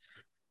him.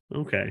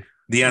 Okay.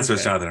 The answer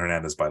is Jonathan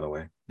Hernandez, by the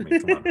way. I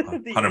mean, come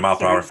on,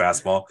 100-mile-per-hour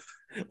fastball.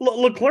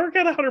 Leclerc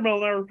had a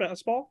 100-mile-an-hour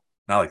fastball.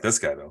 Not like this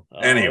guy though.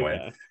 Anyway.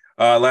 Okay.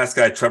 Last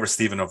guy, Trevor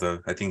Stephan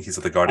I think he's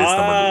of the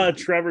Guardians.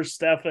 Trevor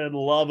Stephan,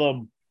 love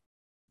him.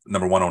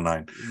 Number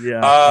 109. Yeah,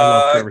 I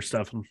love Trevor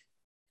Stephan.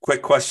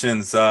 Quick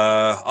questions.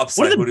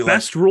 Upside. One of the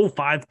best Rule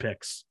 5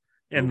 picks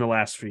in the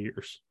last few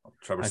years.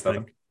 Trevor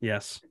Stephan.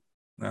 Yes.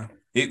 Yeah.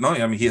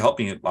 He helped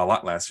me a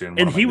lot last year.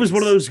 And he was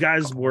one of those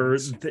guys where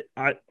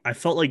I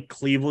felt like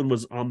Cleveland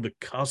was on the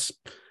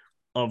cusp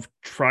of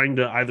trying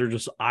to either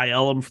just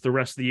IL him for the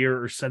rest of the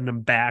year or send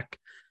him back.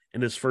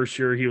 In his first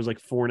year, he was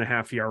like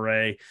 4.5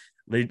 ERA.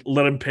 They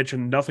let him pitch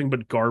in nothing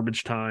but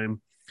garbage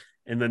time.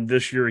 And then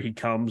this year he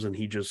comes and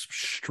he just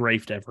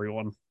strafed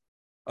everyone.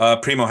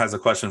 Primo has a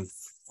question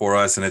for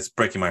us, and it's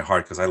breaking my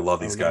heart because I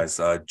love these guys.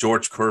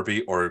 George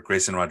Kirby or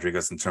Grayson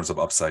Rodriguez in terms of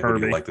upside. Who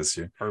do you like this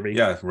year? Kirby.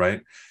 Yeah,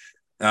 right.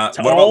 What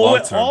about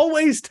long term?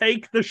 Always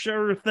take the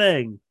sure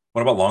thing.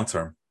 What about long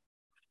term?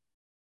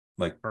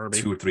 Like Kirby.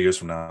 2 or 3 years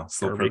from now,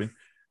 still Kirby.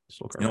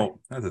 Still Kirby. You know,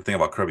 that's the thing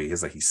about Kirby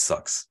is that he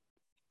sucks,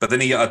 but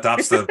then he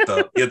adopts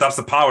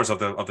the powers of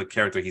the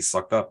character he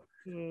sucked up.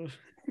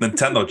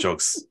 Nintendo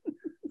jokes.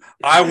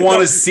 I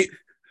want to see.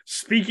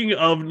 Speaking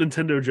of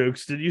Nintendo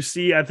jokes, did you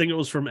see? I think it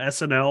was from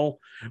SNL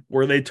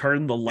where they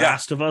turned The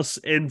Last of Us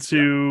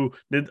into.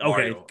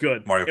 Mario,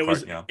 good. Mario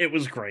Kart. Yeah, it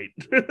was great.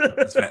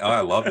 I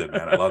loved it,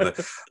 man. I loved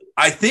it.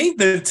 I think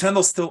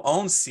Nintendo still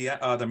owns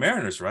the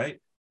Mariners, right?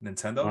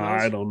 Nintendo does?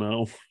 I don't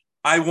know.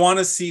 I want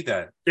to see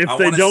that. If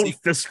they don't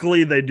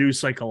fiscally, they do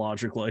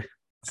psychologically.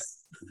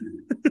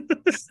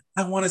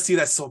 I want to see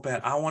that so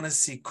bad. I want to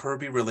see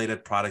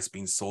Kirby-related products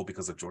being sold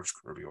because of George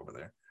Kirby over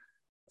there.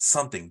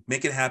 Something.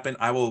 Make it happen.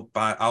 I will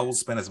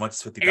spend as much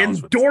as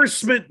 $50.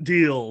 Endorsement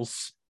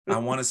deals. I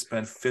want to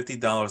spend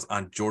 $50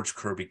 on George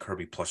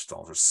Kirby plush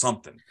dolls or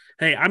something.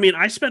 Hey, I mean,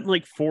 I spent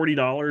like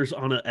 $40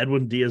 on an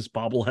Edwin Diaz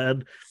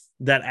bobblehead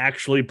that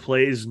actually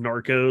plays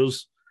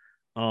Narcos.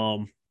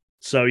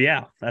 So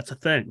yeah, that's a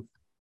thing.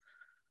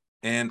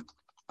 And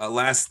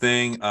last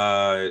thing,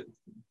 I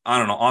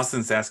don't know.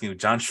 Austin's asking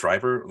John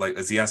Schreiber, like,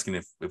 is he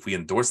asking if we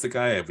endorse the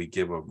guy, if we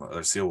give him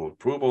a seal of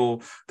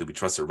approval? Do we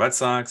trust the Red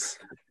Sox?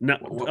 No,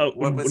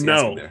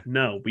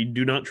 no, we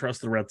do not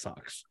trust the Red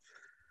Sox.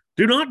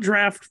 Do not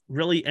draft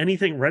really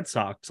anything Red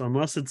Sox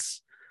unless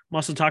it's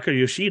Masataka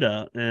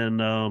Yoshida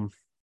and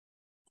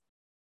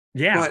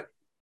yeah.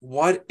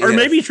 What or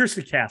maybe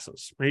Tristan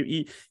Casas.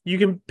 Maybe you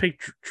can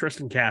pick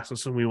Tristan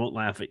Casas and we won't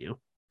laugh at you.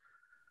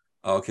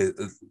 Okay,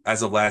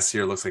 as of last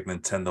year, it looks like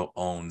Nintendo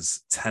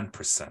owns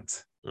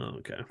 10%. Oh,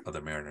 okay. Of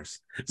the Mariners.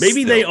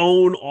 Maybe they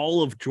own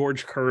all of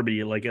George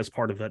Kirby, like as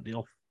part of that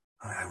deal.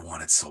 I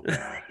want it so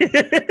bad.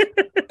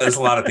 There's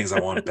a lot of things I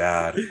want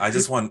bad. I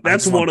just want.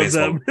 That's one of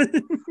them.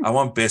 I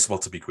want baseball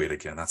to be great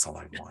again. That's all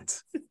I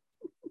want.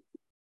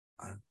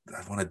 I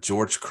want a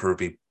George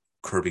Kirby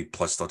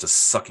plush doll just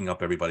sucking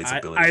up everybody's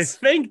abilities. I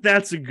think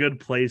that's a good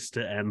place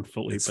to end,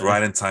 Felipe. It's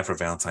right in time for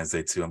Valentine's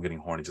Day too. I'm getting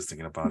horny just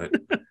thinking about it.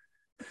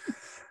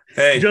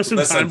 Hey, just in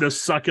time to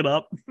suck it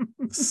up.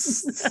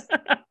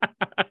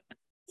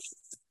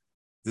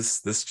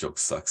 This joke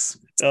sucks.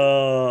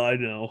 I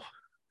know.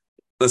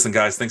 Listen,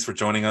 guys, thanks for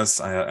joining us.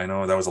 I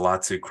know that was a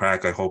lot to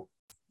crack. I hope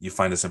you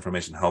find this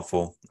information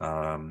helpful. It's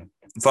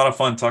a lot of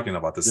fun talking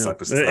about this type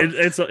of stuff.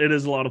 It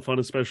is a lot of fun,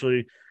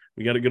 especially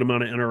we got a good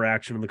amount of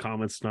interaction in the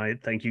comments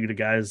tonight. Thank you to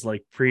guys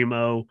like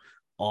Primo,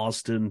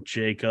 Austin,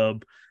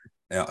 Jacob,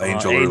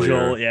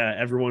 Angel, yeah,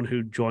 everyone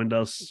who joined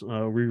us.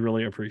 We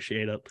really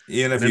appreciate it.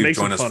 Even if you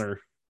join us, funner.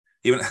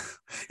 Even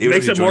it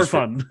makes it more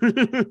fun.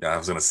 Yeah, I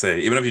was gonna say,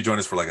 even if you join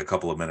us for like a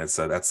couple of minutes,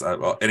 that's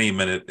any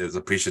minute is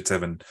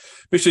appreciative. And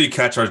make sure you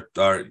catch our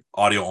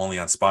audio only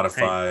on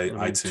Spotify,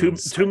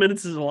 iTunes. 2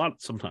 minutes is a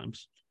lot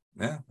sometimes.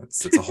 Yeah,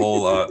 it's a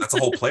whole that's a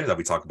whole player that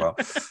we talk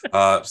about.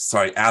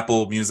 Sorry,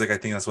 Apple Music, I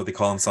think that's what they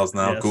call themselves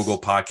now. Yes. Google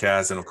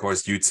Podcasts, and of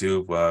course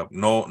YouTube.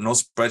 No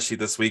spreadsheet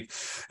this week.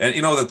 And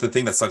you know that the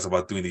thing that sucks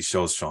about doing these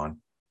shows, Sean,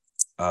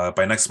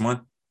 by next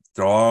month,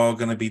 they're all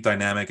going to be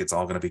dynamic. It's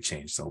all going to be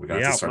changed. So we're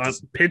going to have to start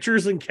this.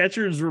 Pitchers and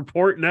catchers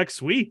report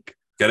next week.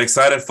 Get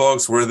excited,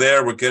 folks. We're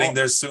there. We're getting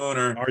there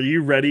sooner. Are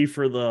you ready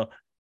for the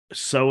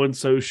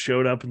so-and-so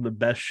showed up in the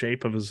best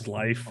shape of his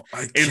life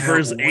and for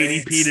his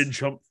ADP to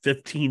jump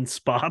 15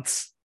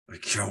 spots? I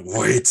can't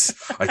wait.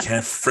 I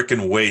can't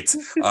freaking wait.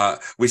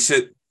 We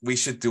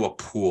should do a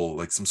pool,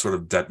 like some sort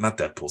of not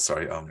Deadpool,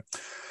 sorry.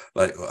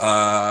 Like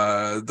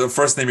the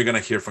first name you're gonna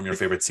hear from your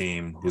favorite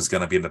team who's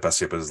gonna be in the best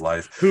shape of his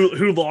life.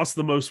 Who lost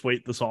the most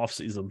weight this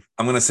offseason?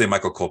 I'm gonna say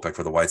Michael Kopech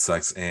for the White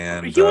Sox,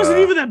 and he wasn't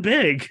even that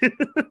big.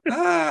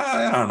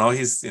 I don't know.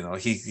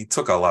 He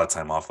took a lot of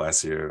time off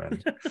last year,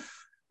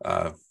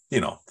 and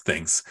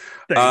things.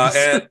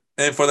 And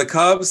for the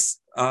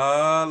Cubs,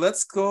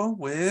 let's go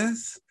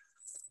with.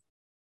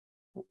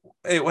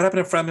 Hey, what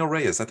happened to Franmil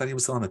Reyes? I thought he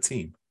was still on the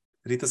team.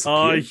 Did he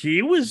disappear?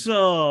 He was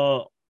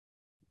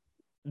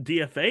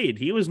DFA'd.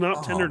 He was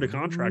not tendered a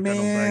contract. Man. I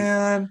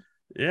don't think.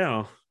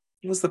 Yeah,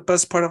 he was the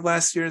best part of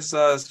last year's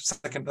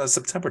second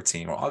September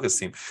team or August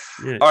team.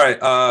 Yeah. All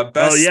right,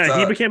 best.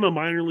 He became a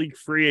minor league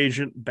free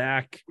agent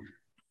back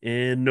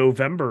in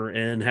November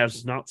and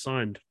has not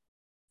signed.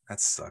 That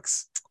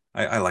sucks.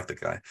 I like the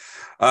guy.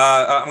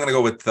 I'm gonna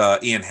go with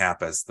Ian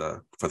Happ as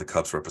for the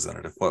Cubs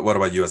representative. What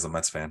about you as a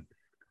Mets fan?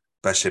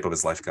 Best shape of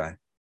his life guy.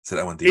 Is it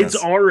Edwin Diaz?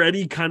 It's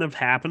already kind of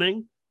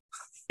happening.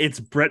 It's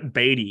Brett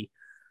Beatty.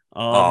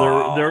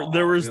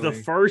 There was really? The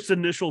first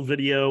initial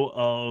video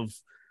of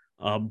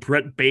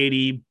Brett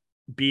Beatty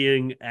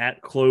being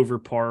at Clover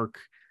Park,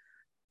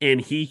 and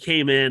he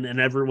came in, and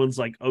everyone's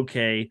like,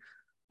 "Okay,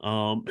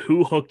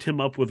 who hooked him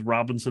up with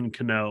Robinson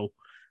Cano?"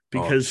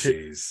 Because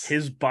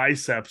his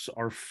biceps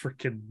are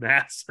freaking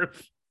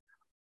massive.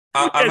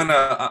 I'm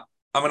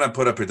gonna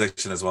put a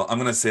prediction as well. I'm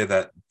gonna say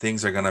that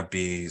things are gonna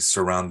be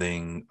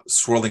swirling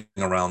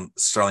around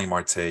Starling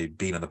Marte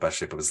being in the best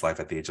shape of his life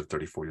at the age of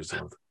 34 years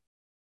old.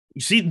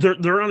 You see, they're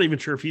not even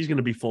sure if he's going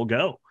to be full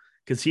go.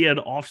 because he had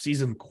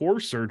off-season core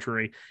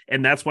surgery,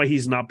 and that's why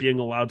he's not being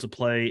allowed to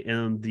play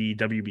in the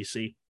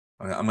WBC.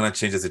 I'm going to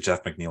change it to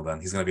Jeff McNeil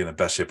then. He's going to be in the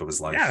best shape of his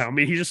life. Yeah, I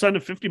mean, he just signed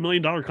a $50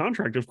 million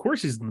contract. Of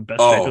course he's in the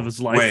best shape of his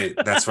life. Wait,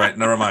 that's right.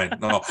 Never mind.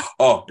 No.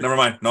 Oh, never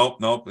mind.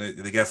 Nope.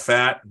 They get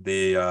fat.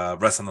 They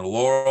rest on the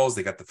laurels.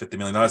 They got the $50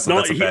 million. So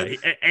that's a bad.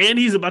 And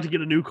he's about to get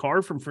a new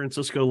car from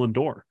Francisco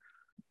Lindor.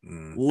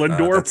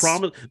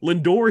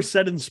 Lindor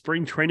said in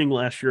spring training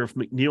last year, if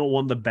McNeil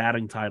won the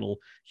batting title,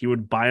 he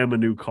would buy him a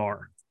new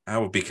car. I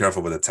would be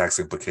careful with the tax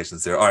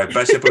implications there. All right,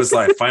 best shape of his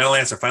life. Final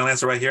answer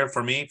right here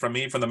from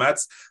the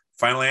Mets.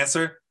 Final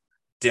answer,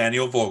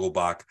 Daniel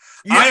Vogelbach.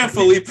 Yeah, I am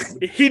Felipe.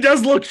 He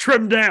does look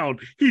trimmed down.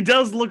 He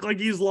does look like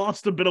he's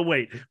lost a bit of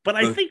weight. But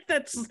I think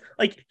that's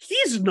like,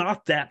 he's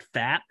not that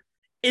fat.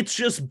 It's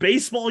just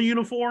baseball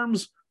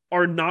uniforms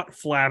are not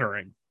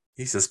flattering.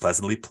 He's just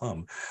pleasantly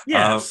plump.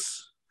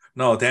 Yes.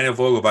 No, Daniel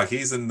Vogelbach,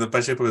 he's in the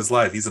best shape of his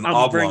life. He's an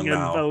oblong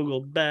now. Vogel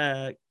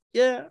back.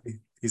 Yeah.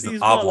 He's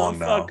an oblong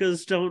now.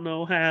 These motherfuckers don't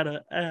know how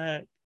to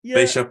act.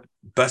 Yeah.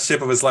 Best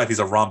shape of his life. He's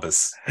a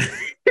rhombus.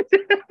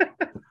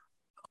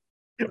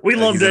 We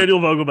love Daniel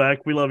Vogelbach.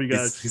 We love you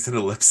guys. He's an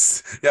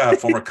ellipse. Yeah,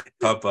 former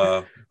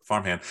Cub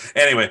farmhand.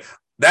 Anyway,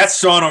 that's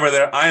Sean over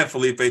there. I am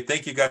Felipe.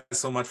 Thank you guys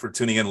so much for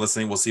tuning in and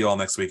listening. We'll see you all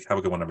next week. Have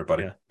a good one,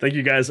 everybody. Yeah. Thank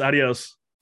you guys. Adios.